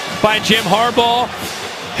risk by Jim Harbaugh.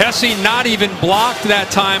 Hesse not even blocked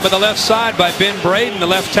that time by the left side by Ben Braden, the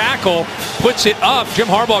left tackle, puts it up.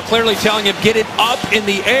 Jim Harbaugh clearly telling him get it up in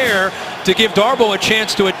the air to give Darboh a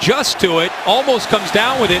chance to adjust to it. Almost comes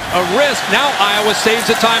down with it, a risk. Now Iowa saves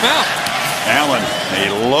a timeout. Allen, a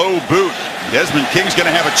low boot. Desmond King's going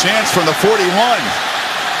to have a chance from the 41.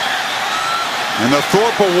 And the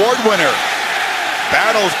Thorpe Award winner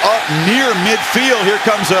battles up near midfield. Here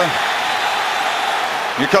comes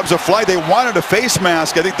a flag. They wanted a face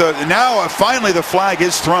mask. I think now finally the flag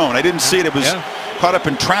is thrown. I didn't see it. It was caught up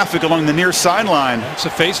in traffic along the near sideline. It's a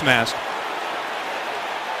face mask.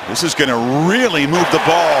 This is going to really move the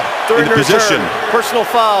ball into position. Personal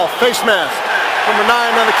foul, face mask. Number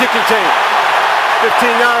 9 on the kicking team.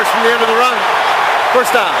 15 yards from the end of the run.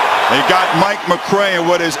 First down. They got Mike McCray, and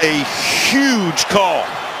what is a huge call.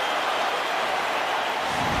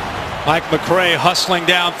 Mike McCray hustling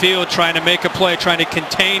downfield, trying to make a play, trying to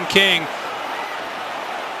contain King.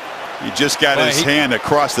 He just got his hand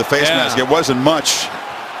across the face mask. It wasn't much.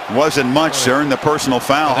 To earn the personal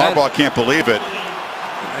foul. Harbaugh can't believe it.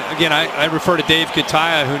 Again, I refer to Dave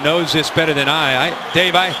Kataya, who knows this better than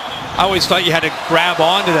Dave, I always thought you had to grab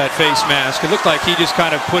onto that face mask. It looked like he just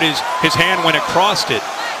kind of put his hand went across it.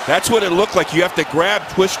 That's what it looked like. You have to grab,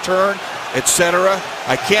 twist, turn, etc.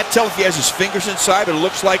 I can't tell if he has his fingers inside, but it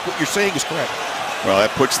looks like what you're saying is correct. Well,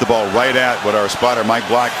 that puts the ball right at what our spotter Mike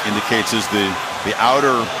Black indicates is the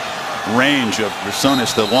outer range of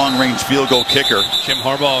Versonis, the long-range field goal kicker. Jim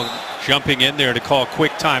Harbaugh jumping in there to call a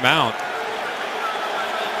quick timeout.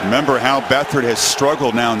 Remember how Beathard has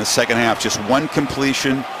struggled now in the second half. Just one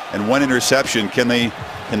completion and one interception. Can they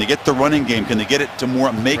get the running game? Can they get it to more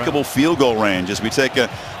makeable field goal range? As we take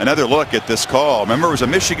another look at this call. Remember, it was a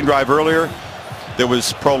Michigan drive earlier that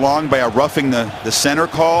was prolonged by a roughing the center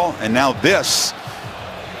call, and now this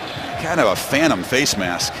kind of a phantom face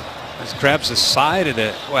mask. Just grabs the side of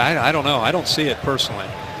it. Well, I don't know. I don't see it personally.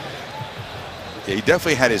 Yeah, he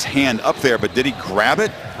definitely had his hand up there, but did he grab it?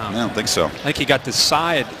 I don't think so. I think he got the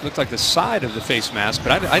side, looked like the side of the face mask,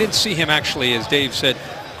 but I didn't see him actually, as Dave said,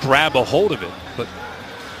 grab a hold of it. But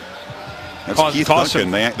that's Keith Duncan.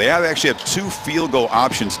 They actually have 2 field goal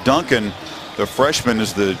options. Duncan, the freshman,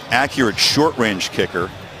 is the accurate short range kicker.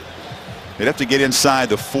 They'd have to get inside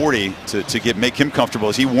the 40 to make him comfortable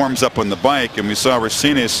as he warms up on the bike. And we saw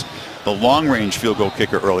Racines, the long range field goal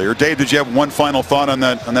kicker, earlier. Dave, did you have one final thought on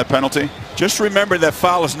that penalty? Just remember that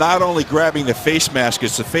foul is not only grabbing the face mask,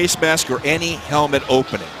 it's the face mask or any helmet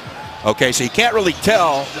opening. Okay, so you can't really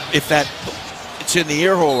tell if it's in the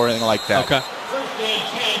ear hole or anything like that. Okay.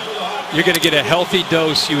 You're going to get a healthy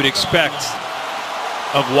dose, you would expect,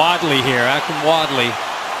 of Wadley here, Akram Wadley.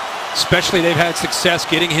 Especially they've had success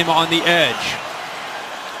getting him on the edge.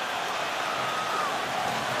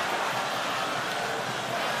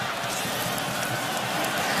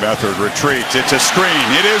 Beathard retreats. It's a screen.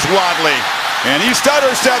 It is Wadley. And he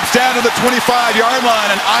stutter steps down to the 25-yard line,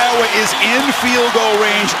 and Iowa is in field goal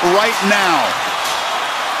range right now.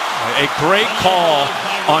 A great call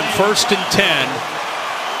on 1st and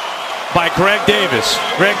 10 by Greg Davis.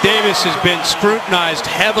 Greg Davis has been scrutinized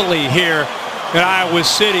heavily here in Iowa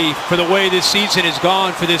City for the way this season has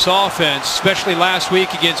gone for this offense, especially last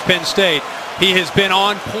week against Penn State. He has been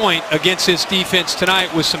on point against this defense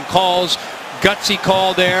tonight with some calls. Gutsy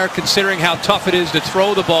call there, considering how tough it is to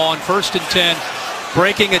throw the ball on 1st and 10,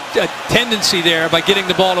 breaking a tendency there by getting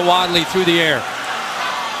the ball to Wadley through the air.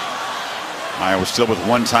 Iowa still with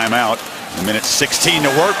 1 timeout. A minute 16 to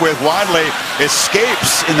work with. Wadley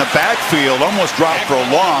escapes in the backfield, almost dropped for a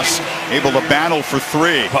loss, able to battle for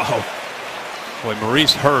 3. Oh. Boy,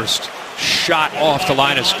 Maurice Hurst shot off the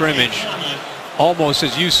line of scrimmage, almost,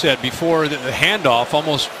 as you said before, the handoff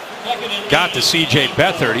almost got to C.J.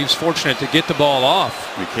 Beathard. He was fortunate to get the ball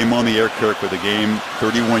off. We came on the air, Kirk, with a game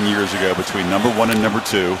 31 years ago between number 1 and number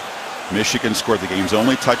 2. Michigan scored the game's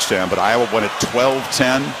only touchdown, but Iowa won it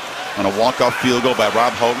 12-10 on a walk-off field goal by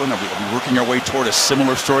Rob Hoagland. Are we working our way toward a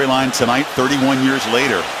similar storyline tonight, 31 years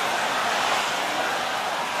later?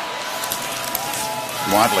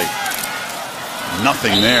 Wadley.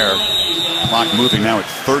 Nothing there. Clock moving now at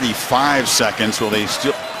 35 seconds. Will they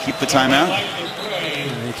still keep the timeout?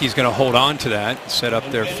 I think he's going to hold on to that, set up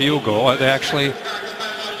their field goal. They actually,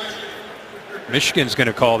 Michigan's going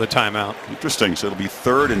to call the timeout. Interesting. So it'll be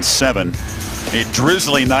 3rd and 7. A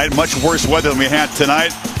drizzly night, much worse weather than we had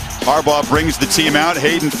tonight. Harbaugh brings the team out.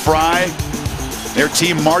 Hayden Fry, their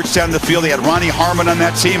team marched down the field. They had Ronnie Harmon on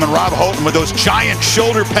that team and Rob Holton with those giant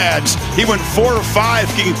shoulder pads. He went 4 or 5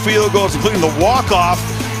 kicking field goals, including the walk-off.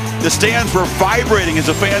 The stands were vibrating as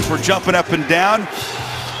the fans were jumping up and down.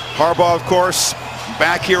 Harbaugh, of course,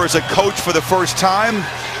 back here as a coach for the first time.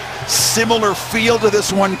 Similar feel to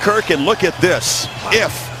this one, Kirk, and look at this.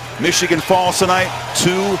 If Michigan falls tonight,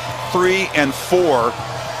 2, 3, and 4,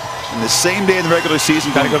 in the same day in the regular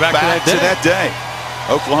season, got to go back to that day.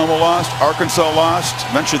 Oklahoma lost, Arkansas lost.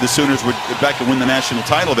 Eventually the Sooners would get back and win the national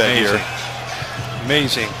title that year.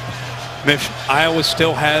 Amazing. Iowa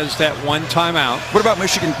still has that 1 timeout. What about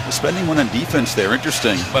Michigan spending 1 on defense there?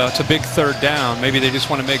 Interesting. Well, it's a big 3rd down. Maybe they just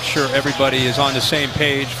want to make sure everybody is on the same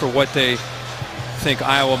page for what they think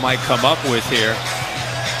Iowa might come up with here.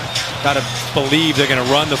 Got to believe they're going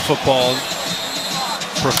to run the football,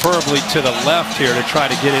 preferably to the left here, to try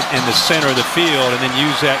to get it in the center of the field and then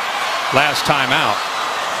use that last timeout.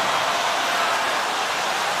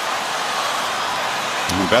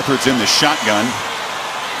 Beathard's in the shotgun.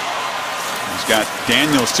 He's got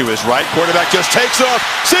Daniels to his right. Quarterback just takes off.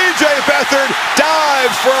 C.J. Beathard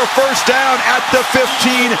dives for a 1st down at the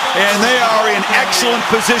 15, and they are in excellent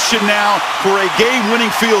position now for a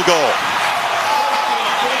game-winning field goal.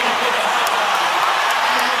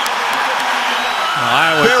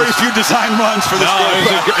 Very few design runs for this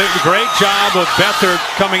quarterback. It was a great job of Beathard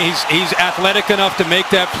coming. He's athletic enough to make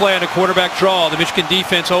that play on a quarterback draw. The Michigan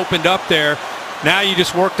defense opened up there. Now you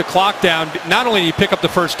just work the clock down. Not only do you pick up the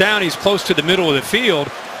 1st down, he's close to the middle of the field.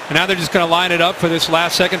 And now they're just going to line it up for this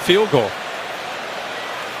last-second field goal.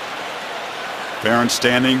 Barron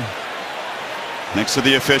standing next to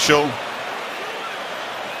the official.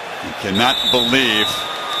 You cannot believe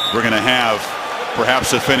we're going to have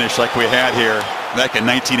perhaps a finish like we had here back in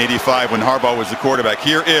 1985 when Harbaugh was the quarterback.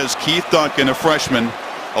 Here is Keith Duncan, a freshman,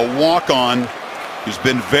 a walk-on who's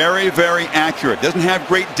been very, very accurate. Doesn't have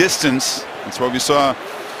great distance. That's why we saw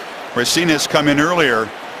Racines come in earlier.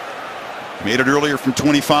 Made it earlier from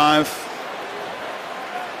 25.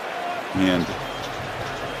 And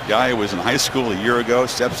guy who was in high school a year ago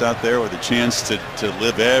steps out there with a chance to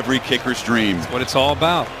live every kicker's dream. That's what it's all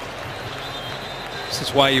about. This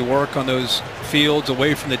is why you work on those fields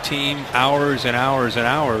away from the team hours and hours and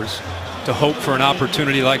hours to hope for an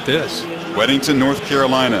opportunity like this. Weddington, North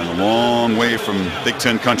Carolina, a long way from Big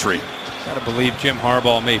Ten country. Got to believe Jim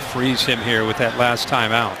Harbaugh may freeze him here with that last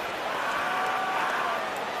time out.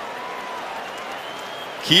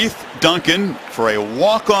 Keith Duncan for a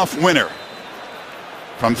walk-off winner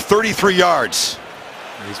from 33 yards.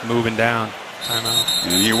 He's moving down. Timeout.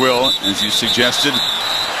 And he will, as you suggested,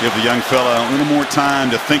 give the young fella a little more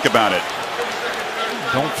time to think about it.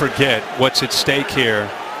 Don't forget what's at stake here.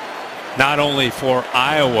 Not only for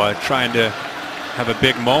Iowa trying to have a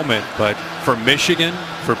big moment, but for Michigan,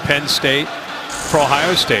 for Penn State, for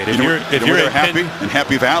Ohio State. If you're happy in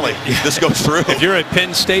Happy Valley, this goes through. If you're a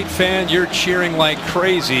Penn State fan, you're cheering like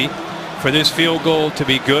crazy for this field goal to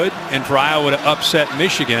be good and for Iowa to upset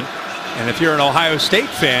Michigan. And if you're an Ohio State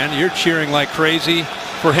fan, you're cheering like crazy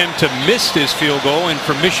for him to miss this field goal and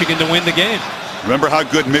for Michigan to win the game. Remember how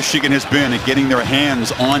good Michigan has been at getting their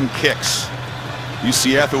hands on kicks.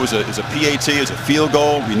 UCF, it was a PAT, it was a field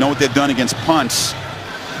goal. We know what they've done against punts.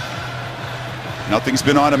 Nothing's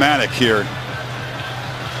been automatic here.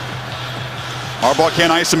 Harbaugh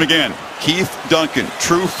can't ice him again. Keith Duncan,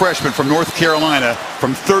 true freshman from North Carolina,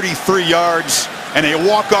 from 33 yards and a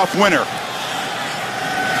walk-off winner.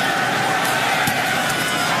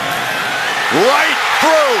 Right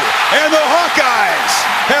through, and the Hawkeyes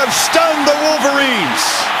have stunned the Wolverines.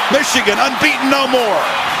 Michigan unbeaten no more.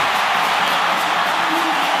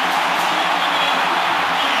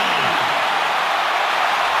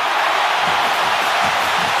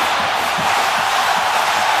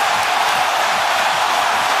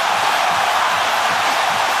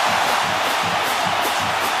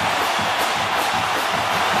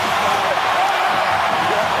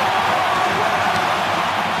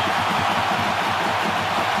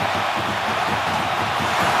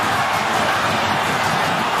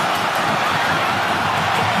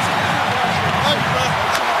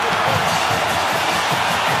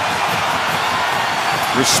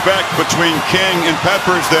 Respect between King and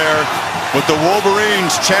Peppers there, with the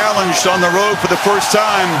Wolverines challenged on the road for the first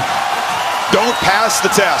time. Don't pass the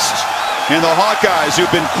test. And the Hawkeyes,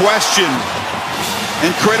 who've been questioned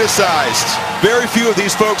and criticized, very few of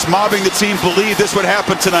these folks mobbing the team believe this would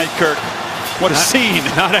happen tonight, Kirk. What a scene.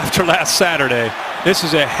 Not after last Saturday. This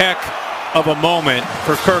is a heck of a moment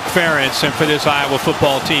for Kirk Ferentz and for this Iowa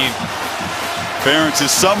football team. Ferentz is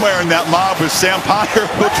somewhere in that mob with Sam Potter.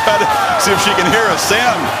 We'll try to see if she can hear us.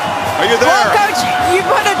 Sam, are you there? Well, Coach, you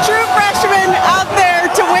put a true freshman out there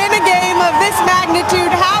to win a game of this magnitude.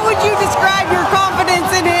 How would you describe your confidence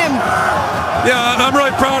in him? Yeah, I'm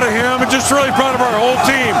really proud of him and just really proud of our whole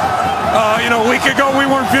team. You know, a week ago we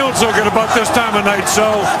weren't feeling so good about this time of night,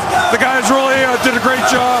 so the guys really did a great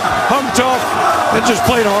job, hung tough, and just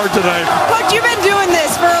played hard tonight. Coach, you've been doing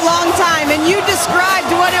this for a long time, and you described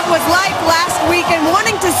what it was like last week and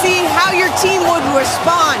wanting to see how your team would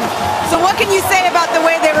respond. So what can you say about the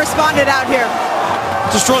way they responded out here?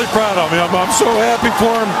 Just really proud of him. I'm so happy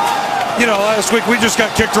for him. You know, last week we just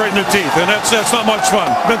got kicked right in the teeth, and that's not much fun.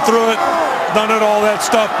 Been through it, done it, all that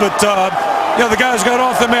stuff, but yeah, the guys got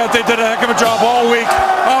off the mat. They did a heck of a job all week.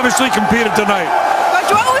 Obviously competed tonight.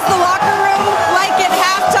 Coach, what was the locker room like at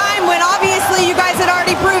halftime when obviously you guys had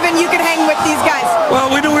already proven you could hang with these guys?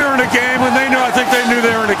 Well, we knew we were in a game, and they knew. I think they knew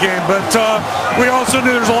they were in a game, but we also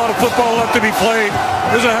knew there's a lot of football left to be played.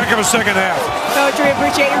 It was a heck of a second half. Coach, we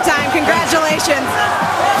appreciate your time. Congratulations.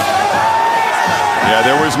 Yeah,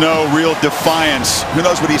 there was no real defiance. Who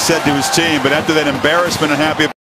knows what he said to his team, but after that embarrassment, unhappy